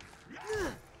here.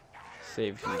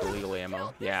 Save some illegal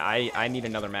ammo. Yeah, I need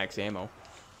another max ammo.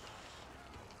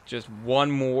 Just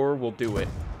one more will do it.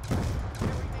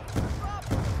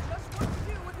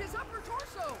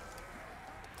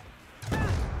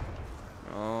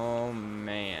 Oh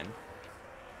man.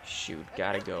 Shoot,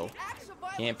 gotta go.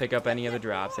 Can't pick up any of the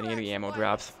drops, any of the ammo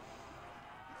drops.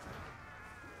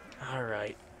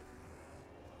 Alright.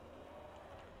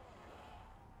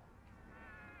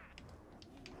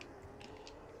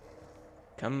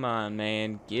 Come on,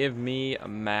 man. Give me a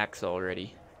max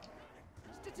already.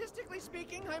 Statistically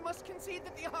speaking, I must concede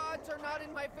that the odds are not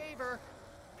in my favor.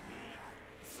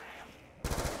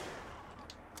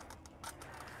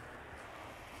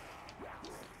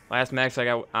 Last max I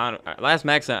got on last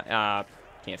max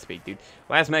can't speak, dude.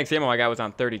 Last max ammo I got was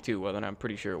on 32. Well, then I'm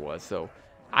pretty sure it was. So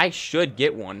I should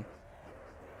get one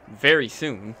very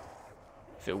soon.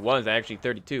 If it was actually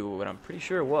 32, but I'm pretty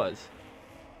sure it was.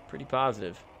 Pretty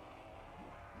positive.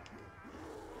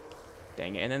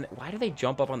 Dang it. And then why do they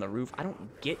jump up on the roof? I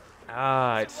don't get...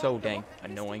 it's so dang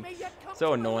annoying.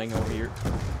 So annoying over here.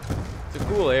 It's a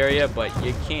cool area, but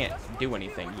you can't do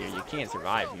anything here. You can't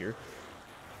survive here.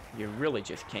 You really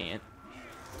just can't.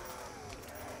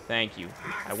 Thank you.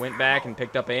 I went back and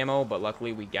picked up ammo, but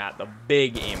luckily we got the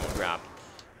big ammo drop.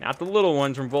 Not the little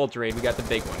ones from Volterade. We got the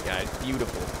big one, guys.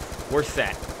 Beautiful. We're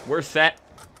set. We're set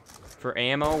for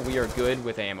ammo. We are good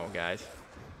with ammo, guys.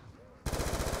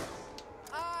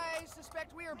 I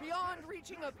suspect we are beyond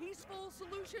reaching a peaceful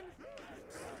solution.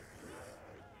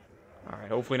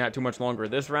 Alright, hopefully not too much longer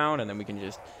this round, and then we can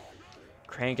just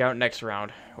crank out next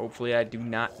round. Hopefully I do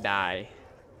not die.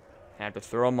 I have to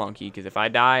throw a monkey, because if I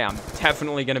die, I'm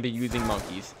definitely going to be using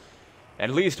monkeys.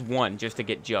 At least one, just to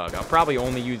get Jug. I'll probably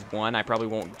only use one. I probably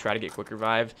won't try to get quick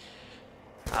revive.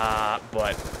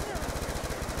 But...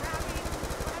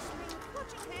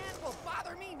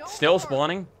 Still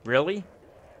spawning? Really?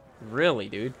 Really,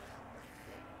 dude?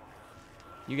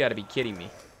 You gotta be kidding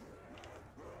me.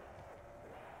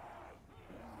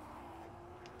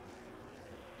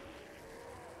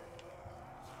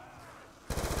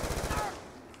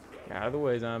 Out of the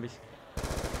way, zombies.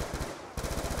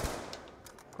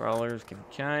 Crawlers can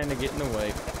kind of get in the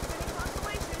way.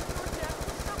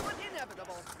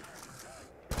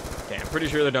 Okay, I'm pretty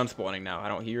sure they're done spawning now. I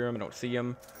don't hear them. I don't see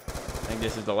them. I think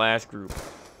this is the last group.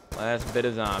 Last bit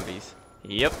of zombies.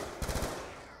 Yep.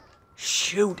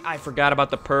 Shoot, I forgot about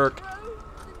the perk.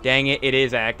 Dang it, it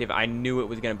is active. I knew it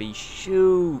was going to be.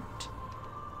 Shoot.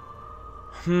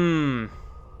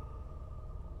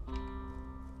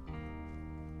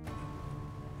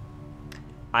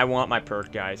 I want my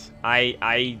perk, guys.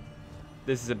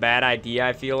 This is a bad idea,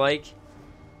 I feel like.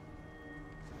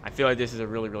 I feel like this is a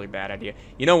really, really bad idea.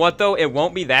 You know what, though? It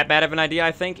won't be that bad of an idea,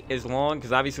 I think, as long...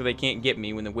 Because obviously they can't get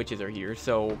me when the witches are here,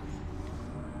 so...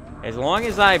 As long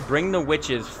as I bring the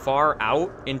witches far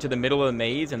out into the middle of the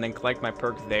maze and then collect my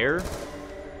perks there,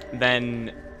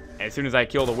 then as soon as I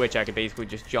kill the witch, I could basically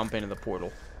just jump into the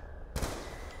portal.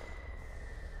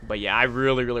 But yeah, I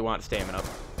really, really want stamina.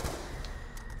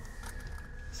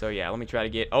 So yeah, let me try to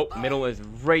get... Oh, middle is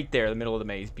right there, the middle of the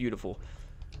maze. Beautiful.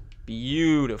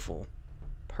 Beautiful.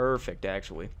 Perfect,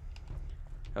 actually.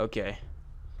 Okay.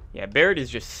 Yeah, Barrett is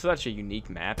just such a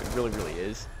unique map. It really, really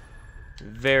is.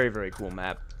 Very, very cool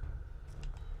map.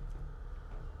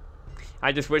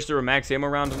 I just wish there were max ammo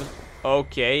rounds.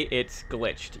 Okay, it's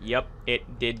glitched. Yep,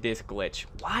 it did this glitch.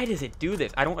 Why does it do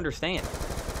this? I don't understand.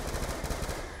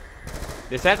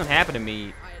 This hasn't happened to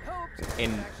me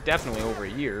in definitely over a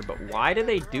year, but why do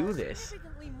they do this?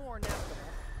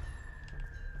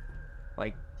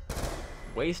 Like,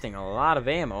 wasting a lot of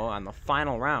ammo on the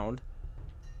final round.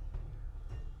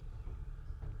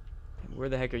 Where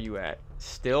the heck are you at?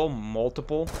 Still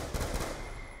multiple?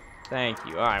 Thank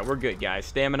you. Alright, we're good, guys.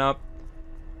 Stamina up.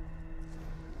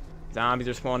 Zombies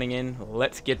are spawning in.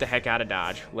 Let's get the heck out of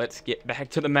Dodge. Let's get back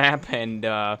to the map and,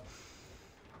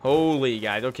 holy,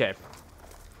 guys. Okay.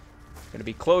 Gonna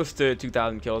be close to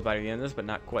 2,000 kills by the end of this, but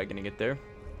not quite gonna get there.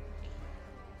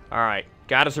 Alright.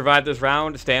 Gotta survive this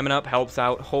round. Stamina up helps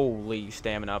out. Holy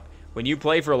stamina up. When you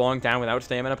play for a long time without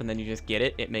stamina up and then you just get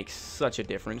it, it makes such a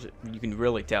difference. You can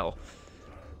really tell.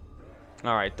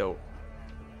 Alright, though.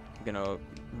 I'm gonna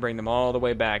bring them all the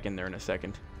way back in there in a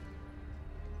second.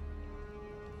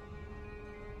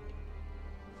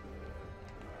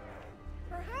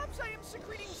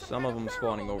 Some of them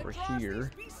spawning over here.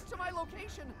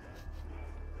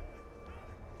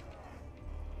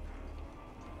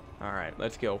 Alright,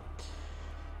 let's go.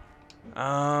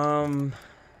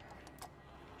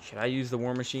 Should I use the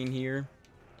war machine here?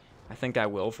 I think I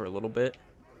will for a little bit.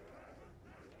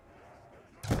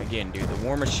 Again, dude, the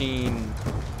war machine...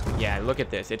 Yeah, look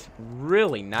at this. It's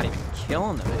really not even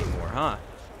killing them anymore, huh?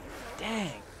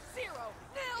 Dang.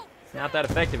 It's not that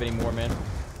effective anymore, man.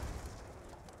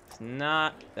 It's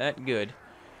not that good.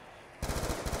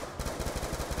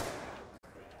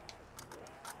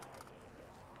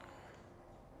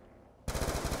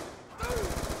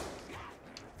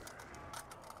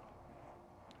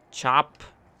 Chop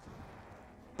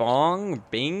Bong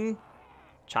Bing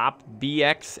Chop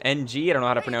BXNG. I don't know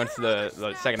how to pronounce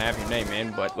the second half of your name,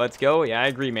 man, but let's go. Yeah, I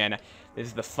agree, man. This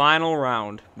is the final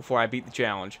round before I beat the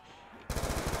challenge.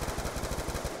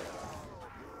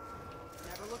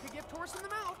 Never look a gift horse in the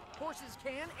mouth. Horses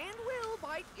can and will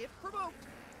bite if provoked.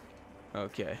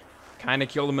 Okay. Kind of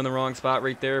killed him in the wrong spot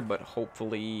right there, but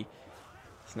hopefully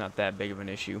it's not that big of an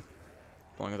issue.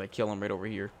 As long as I kill him right over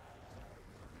here.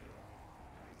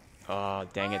 Oh,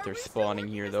 dang it, they're spawning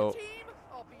here, though.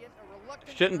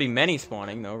 Shouldn't be many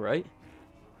spawning, though, right?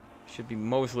 Should be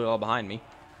mostly all behind me.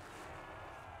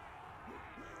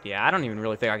 Yeah, I don't even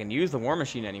really think I can use the war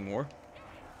machine anymore.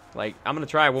 Like, I'm going to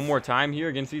try one more time here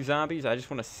against these zombies. I just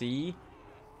want to see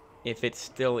if it's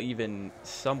still even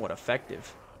somewhat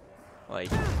effective. Like,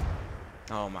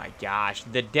 oh my gosh.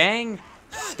 The dang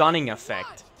stunning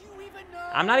effect.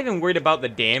 I'm not even worried about the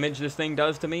damage this thing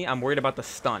does to me. I'm worried about the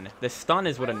stun. The stun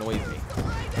is what annoys me.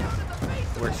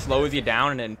 Where it slows you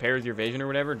down and impairs your vision or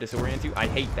whatever, disorients you. I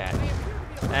hate that.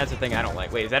 That's the thing I don't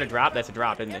like. Wait, is that a drop? That's a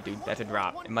drop, isn't it, dude? That's a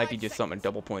drop. It might be just something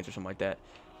double points or something like that.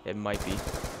 It might be.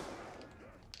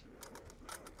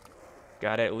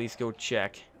 Gotta at least go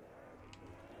check.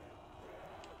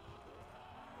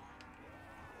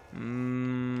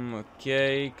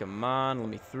 Okay, come on, let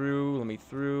me through, let me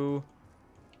through.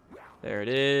 There it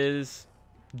is.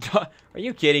 Are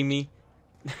you kidding me?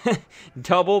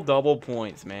 double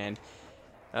points, man.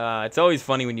 It's always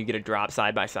funny when you get a drop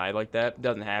side by side like that. It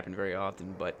doesn't happen very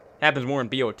often, but happens more in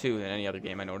BO2 than any other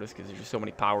game I noticed because there's just so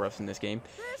many power-ups in this game.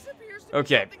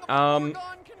 Okay,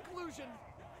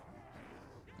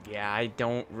 yeah, I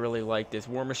don't really like this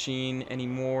war machine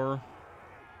anymore.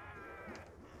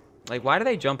 Like, why do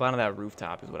they jump onto that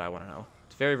rooftop is what I want to know.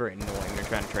 It's very, very annoying. They're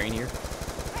trying to train here.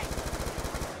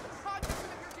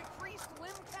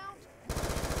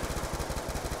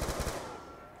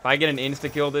 If I get an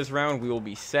insta-kill this round, we will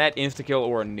be set. Insta-kill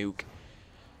or a nuke.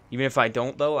 Even if I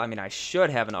don't, though, I mean, I should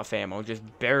have enough ammo. Just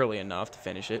barely enough to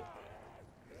finish it.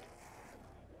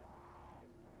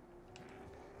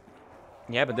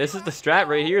 Yeah, but this is the strat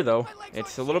right here, though.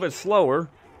 It's a little bit slower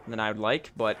than I would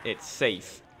like, but it's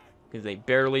safe. Because they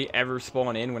barely ever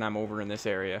spawn in when I'm over in this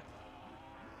area.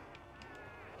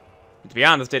 To be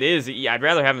honest, it is. I'd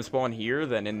rather have them spawn here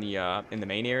than in the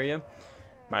main area,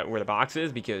 where the box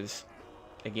is, because,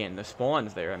 again, the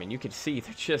spawns there. I mean, you can see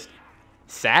they're just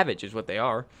savage, is what they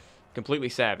are. Completely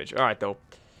savage. All right, though.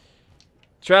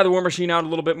 Try the war machine out a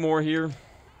little bit more here,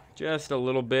 just a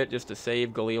little bit, just to save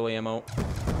Galil ammo.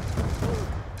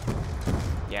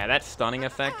 Yeah, that stunning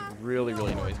effect really,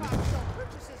 really annoys me.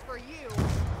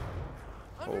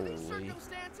 Holy.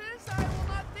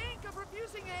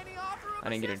 I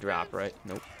didn't get a drop, right?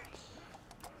 Nope.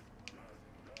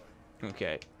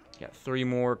 Okay. Got 3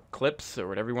 more clips, or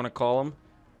whatever you want to call them,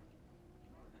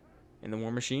 in the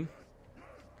war machine.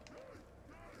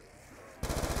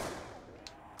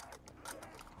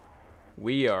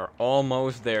 We are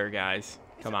almost there, guys.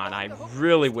 Come on, I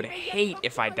really would hate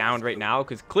if I downed right now,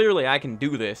 because clearly I can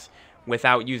do this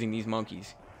without using these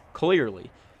monkeys.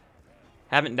 Clearly.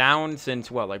 Haven't downed since,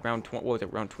 what, like round, what was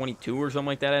it, round 22 or something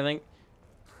like that, I think?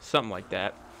 Something like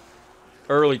that.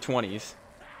 Early 20s.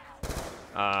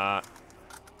 But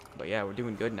yeah, we're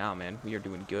doing good now, man. We are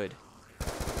doing good.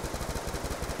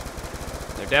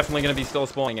 They're definitely going to be still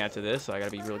spawning after this, so I got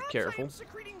to be really careful.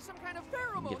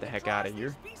 Get the heck out of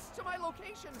here.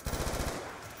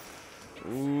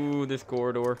 Ooh, this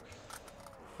corridor.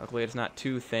 Luckily, it's not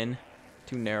too thin,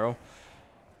 too narrow.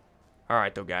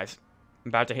 Alright, though, guys. I'm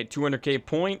about to hit 200k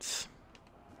points.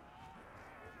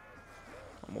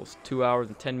 Almost 2 hours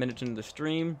and 10 minutes into the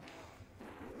stream.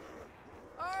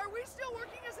 Are we still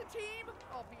working as a team?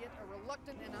 Albeit a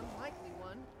reluctant and unlikely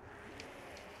one.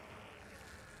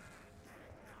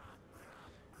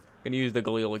 Gonna use the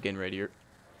Galil again right here.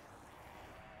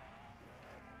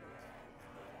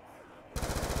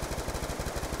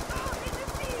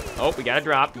 Oh, we got a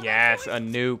drop. Yes, a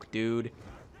nuke, dude.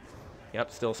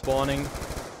 Yep, still spawning.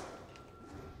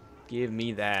 Give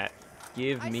me that.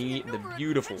 Give me the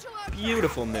beautiful,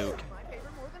 beautiful nuke.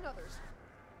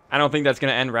 I don't think that's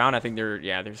gonna end round. I think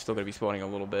they're still gonna be spawning a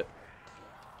little bit.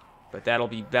 But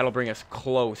that'll bring us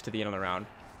close to the end of the round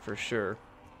for sure.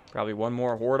 Probably one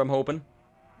more horde, I'm hoping.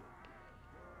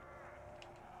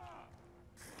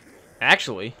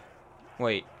 Actually,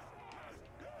 wait.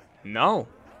 No.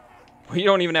 We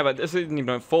don't even have a, this isn't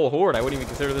even a full horde. I wouldn't even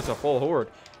consider this a full horde.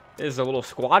 This is a little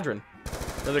squadron.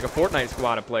 There's like a Fortnite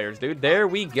squad of players, dude. There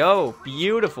we go.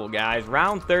 Beautiful, guys.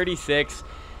 Round 36.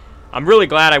 I'm really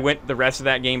glad I went the rest of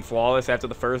that game flawless after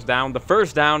the first down. The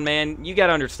first down, man, you got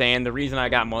to understand the reason I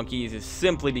got monkeys is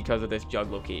simply because of this jug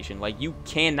location. Like, you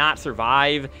cannot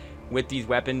survive with these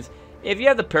weapons. If you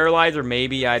had the paralyzer,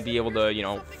 maybe I'd be able to, you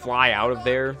know, fly out of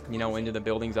there, you know, into the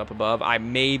buildings up above.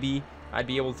 I'd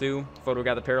be able to. Photo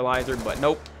got the paralyzer, but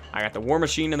nope. I got the war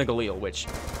machine and the Galil, which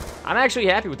I'm actually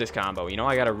happy with this combo. You know,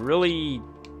 I got a really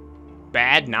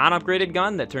bad non-upgraded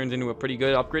gun that turns into a pretty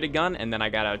good upgraded gun, and then I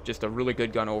got just a really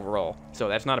good gun overall. So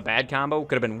that's not a bad combo.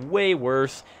 Could have been way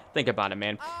worse. Think about it,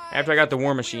 man. After I got the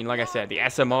war machine, like I said, the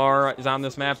SMR is on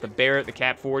this map, the Barrett, the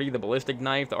Cat 40, the ballistic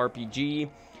knife, the RPG.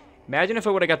 Imagine if I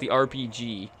would have got the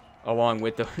RPG along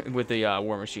with the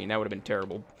war machine. That would have been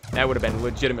terrible. That would have been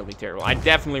legitimately terrible. I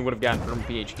definitely would have gotten from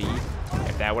PhD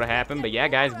if that would have happened. But yeah,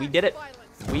 guys, we did it.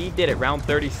 We did it. Round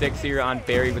 36 here on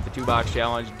Barry with the 2-box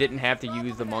challenge. Didn't have to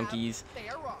use the monkeys.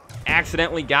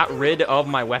 Accidentally got rid of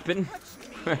my weapon.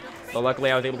 But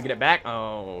luckily I was able to get it back.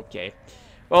 Oh, okay.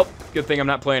 Well, good thing I'm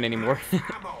not playing anymore.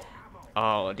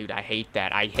 Oh, dude, I hate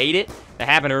that. I hate it. That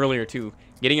happened earlier, too.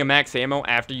 Getting a max ammo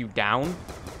after you down.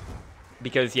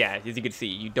 Because, yeah, as you can see,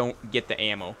 you don't get the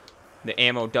ammo. The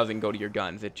ammo doesn't go to your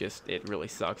guns. It really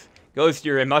sucks. Goes to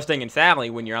your Mustang and Sally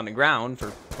when you're on the ground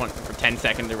for 10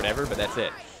 seconds or whatever, but that's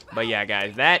it. But yeah,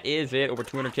 guys, that is it. Over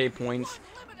 200k points,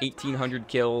 1,800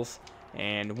 kills,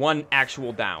 and 1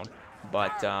 actual down.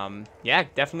 But, yeah,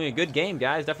 definitely a good game,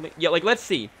 guys. Definitely. Yeah, like, let's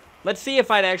see. Let's see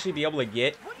if I'd actually be able to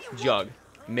get Jug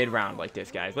mid-round like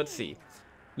this, guys. Let's see.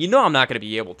 You know I'm not going to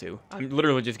be able to. I'm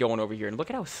literally just going over here, and look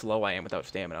at how slow I am without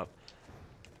stamina up.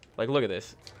 Like, look at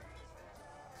this.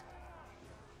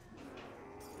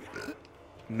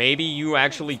 Maybe you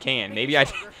actually can. Maybe I...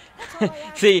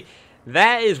 See,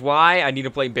 that is why I need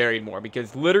to play Buried more.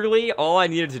 Because literally, all I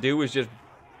needed to do was just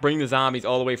bring the zombies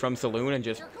all the way from Saloon and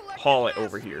just haul it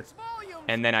over here.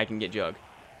 And then I can get Jug.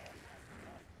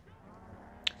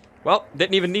 Well,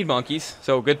 didn't even need monkeys.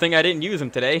 So good thing I didn't use them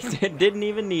today. Didn't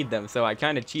even need them. So I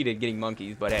kind of cheated getting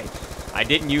monkeys. But hey, I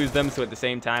didn't use them. So at the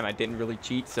same time, I didn't really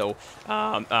cheat. So,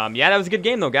 yeah, that was a good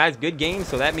game, though, guys. Good game.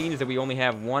 So that means that we only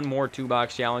have one more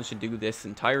 2-box challenge to do this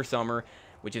entire summer,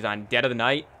 which is on Dead of the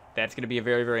Night. That's going to be a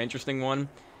very, very interesting one.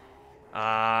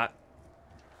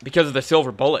 Because of the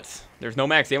silver bullets. There's no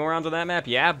max ammo rounds on that map,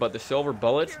 yeah, but the silver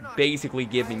bullets basically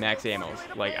give me max ammos.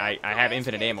 Like, I have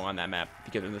infinite ammo on that map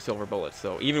because of the silver bullets.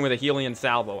 So even with a Helion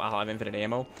salvo, I'll have infinite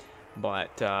ammo.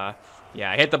 But,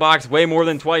 yeah, I hit the box way more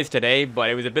than twice today,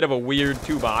 but it was a bit of a weird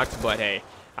 2-box. But hey,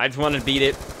 I just wanted to beat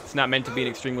it. It's not meant to be an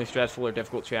extremely stressful or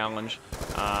difficult challenge.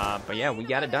 But yeah, we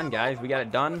got it done, guys. We got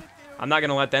it done. I'm not going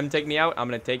to let them take me out. I'm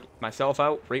going to take myself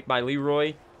out, right by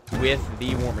Leroy, with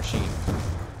the War Machine.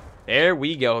 There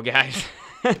we go, guys.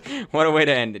 What a way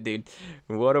to end it, dude.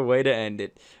 What a way to end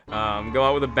it. Go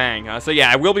out with a bang, huh? So,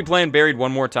 yeah, I will be playing Buried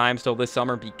one more time still this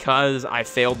summer because I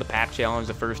failed the PAP challenge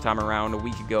the first time around a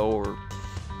week ago or,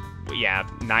 yeah,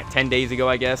 not 10 days ago,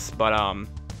 I guess. But,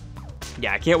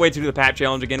 yeah, I can't wait to do the PAP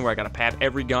challenge again where I got to PAP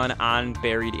every gun on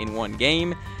Buried in one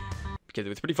game because it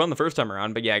was pretty fun the first time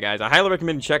around. But, yeah, guys, I highly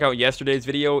recommend you check out yesterday's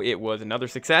video. It was another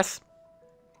success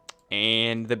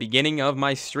and the beginning of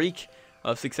my streak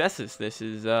of successes. This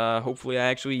is hopefully I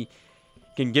actually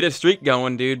can get a streak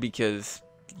going, dude, because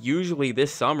usually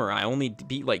this summer I only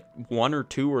beat like 1 or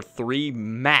 2 or 3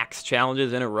 max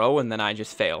challenges in a row and then I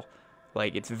just fail.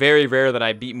 Like, it's very rare that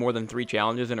I beat more than 3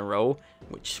 challenges in a row,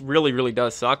 which really, really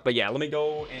does suck. But yeah, let me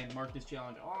go and mark this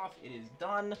challenge off. It is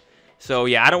done. So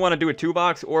yeah, I don't want to do a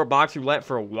 2-box or a box roulette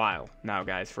for a while now,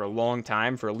 guys, for a long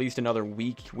time, for at least another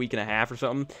week and a half or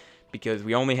something. Because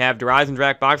we only have Horizon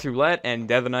Drac Box Roulette and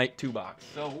Dead of the Night 2-box.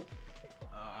 So,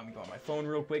 I'm going to go on my phone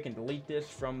real quick and delete this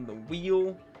from the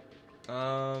wheel.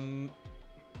 And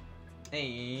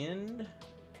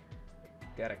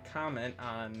got a comment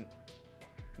on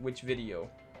which video.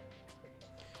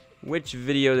 Which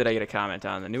video did I get a comment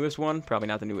on? The newest one? Probably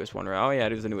not the newest one. Oh, yeah,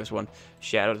 it is the newest one.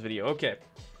 Shadows video. Okay.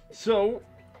 So,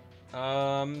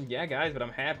 yeah, guys, but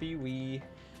I'm happy we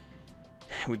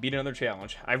beat another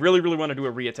challenge. I really, really want to do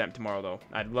a reattempt tomorrow, though.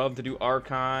 I'd love to do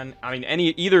Archon. I mean,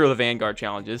 either of the Vanguard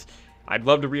challenges. I'd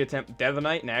love to reattempt Dead of the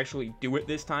Night and actually do it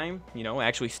this time. You know,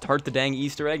 actually start the dang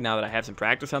Easter egg now that I have some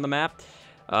practice on the map.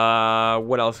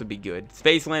 What else would be good?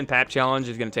 Spaceland PAP challenge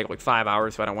is going to take like 5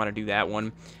 hours, so I don't want to do that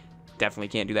one. Definitely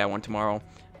can't do that one tomorrow.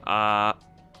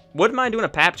 Wouldn't mind doing a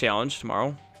PAP challenge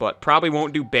tomorrow, but probably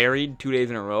won't do Buried 2 days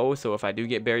in a row. So if I do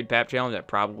get Buried PAP challenge, I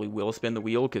probably will spin the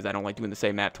wheel because I don't like doing the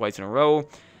same map twice in a row.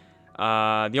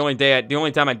 The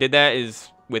only time I did that is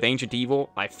with Ancient Evil.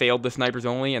 I failed the snipers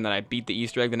only, and then I beat the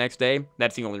Easter egg the next day.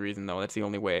 That's the only reason, though. That's the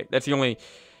only way. That's the only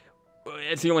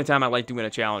time I like doing a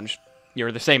challenge.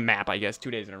 You're the same map, I guess,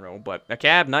 2 days in a row. But a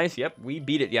cab, nice. Yep, we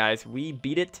beat it, guys. We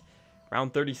beat it.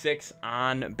 Round 36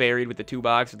 on Buried with the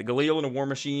 2-box, with the Galil and a War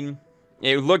Machine.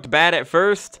 It looked bad at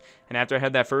first, and after I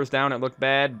had that first down, it looked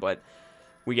bad, but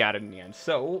we got it in the end.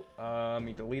 So, let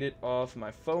me delete it off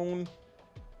my phone.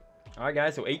 Alright,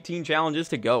 guys, so 18 challenges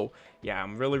to go. Yeah,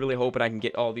 I'm really, really hoping I can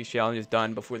get all these challenges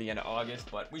done before the end of August,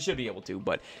 but we should be able to.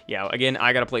 But, yeah, again,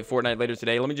 I got to play Fortnite later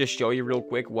today. Let me just show you real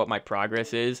quick what my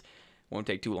progress is. Won't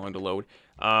take too long to load.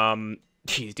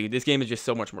 Jeez, dude, this game is just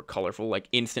so much more colorful, like,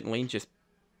 instantly. Just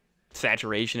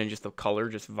saturation and just the color,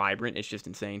 just vibrant. It's just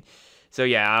insane. So,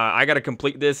 yeah, I got to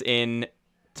complete this in...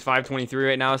 It's 5:23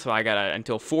 right now, so I gotta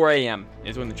until 4 a.m.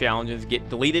 is when the challenges get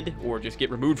deleted or just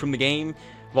get removed from the game,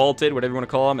 vaulted, whatever you want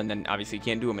to call them, and then obviously you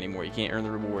can't do them anymore. You can't earn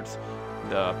the rewards.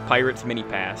 The Pirates Mini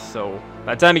Pass. So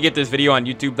by the time you get this video on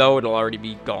YouTube, though, it'll already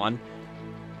be gone,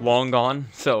 long gone.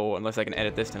 So unless I can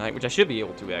edit this tonight, which I should be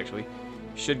able to actually,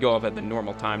 should go up at the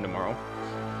normal time tomorrow.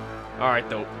 All right,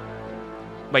 though.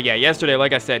 But yeah, yesterday,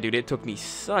 like I said, dude, it took me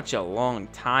such a long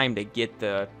time to get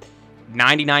the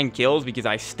 99 kills because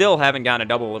I still haven't gotten a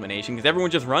double elimination because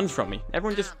everyone just runs from me.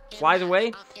 Everyone just flies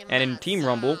away. And in Team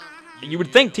Rumble, you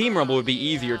would think Team Rumble would be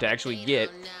easier to actually get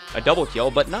a double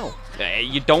kill, but no.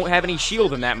 You don't have any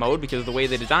shield in that mode because of the way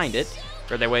they designed it,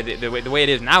 or the way it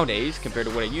is nowadays compared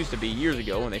to what it used to be years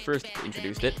ago when they first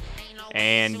introduced it.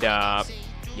 And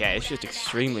yeah, it's just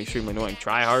extremely annoying.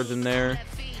 Tryhards in there,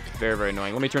 very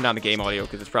annoying. Let me turn down the game audio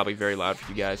because it's probably very loud for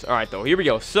you guys. All right, though, here we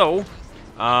go. So,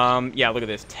 yeah, look at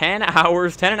this. 10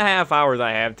 hours, 10 and a half hours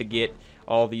I have to get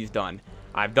all these done.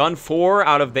 I've done 4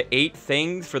 out of the 8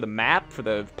 things for the map, for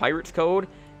the Pirates code.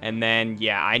 And then,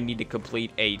 yeah, I need to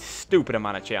complete a stupid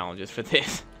amount of challenges for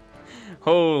this.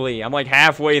 Holy, I'm like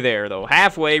halfway there, though.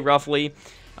 Halfway, roughly.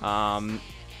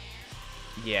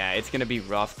 Yeah, it's going to be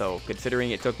rough, though,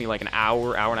 considering it took me like an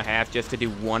hour, hour and a half just to do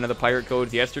one of the pirate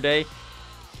codes yesterday.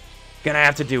 Gonna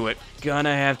have to do it.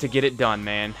 Gonna have to get it done,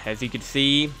 man. As you can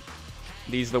see,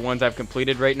 these are the ones I've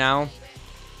completed right now.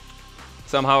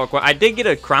 Somehow, I did get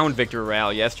a crown victory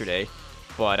royale yesterday,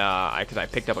 but because I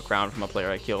picked up a crown from a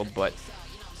player I killed. But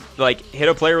like, hit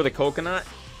a player with a coconut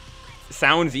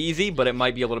sounds easy, but it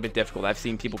might be a little bit difficult. I've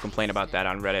seen people complain about that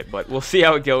on Reddit, but we'll see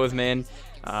how it goes, man.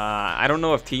 I don't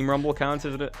know if Team Rumble counts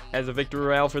as a victory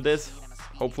royale for this.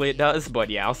 Hopefully it does, but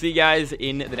yeah, I'll see you guys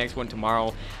in the next one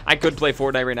tomorrow. I could play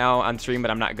Fortnite right now on stream, but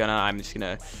I'm not gonna. I'm just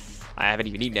gonna. I haven't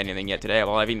even eaten anything yet today.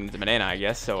 Well, I've eaten the banana, I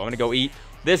guess, so I'm gonna go eat.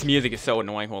 This music is so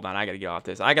annoying. Hold on, I gotta get off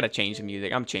this. I gotta change the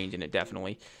music. I'm changing it,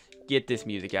 definitely. Get this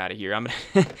music out of here.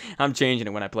 I'm changing it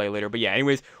when I play later. But yeah,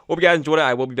 anyways, hope you guys enjoyed it.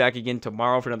 I will be back again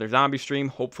tomorrow for another zombie stream.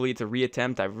 Hopefully it's a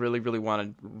reattempt. I really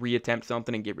want to reattempt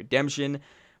something and get redemption.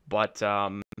 But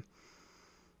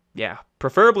yeah,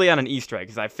 preferably on an Easter egg,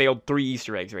 because I failed 3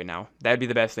 Easter eggs right now. That'd be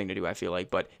the best thing to do, I feel like.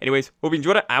 But anyways, hope you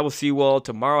enjoyed it. I will see you all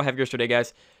tomorrow. Have a good day,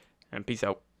 guys, and peace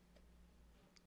out.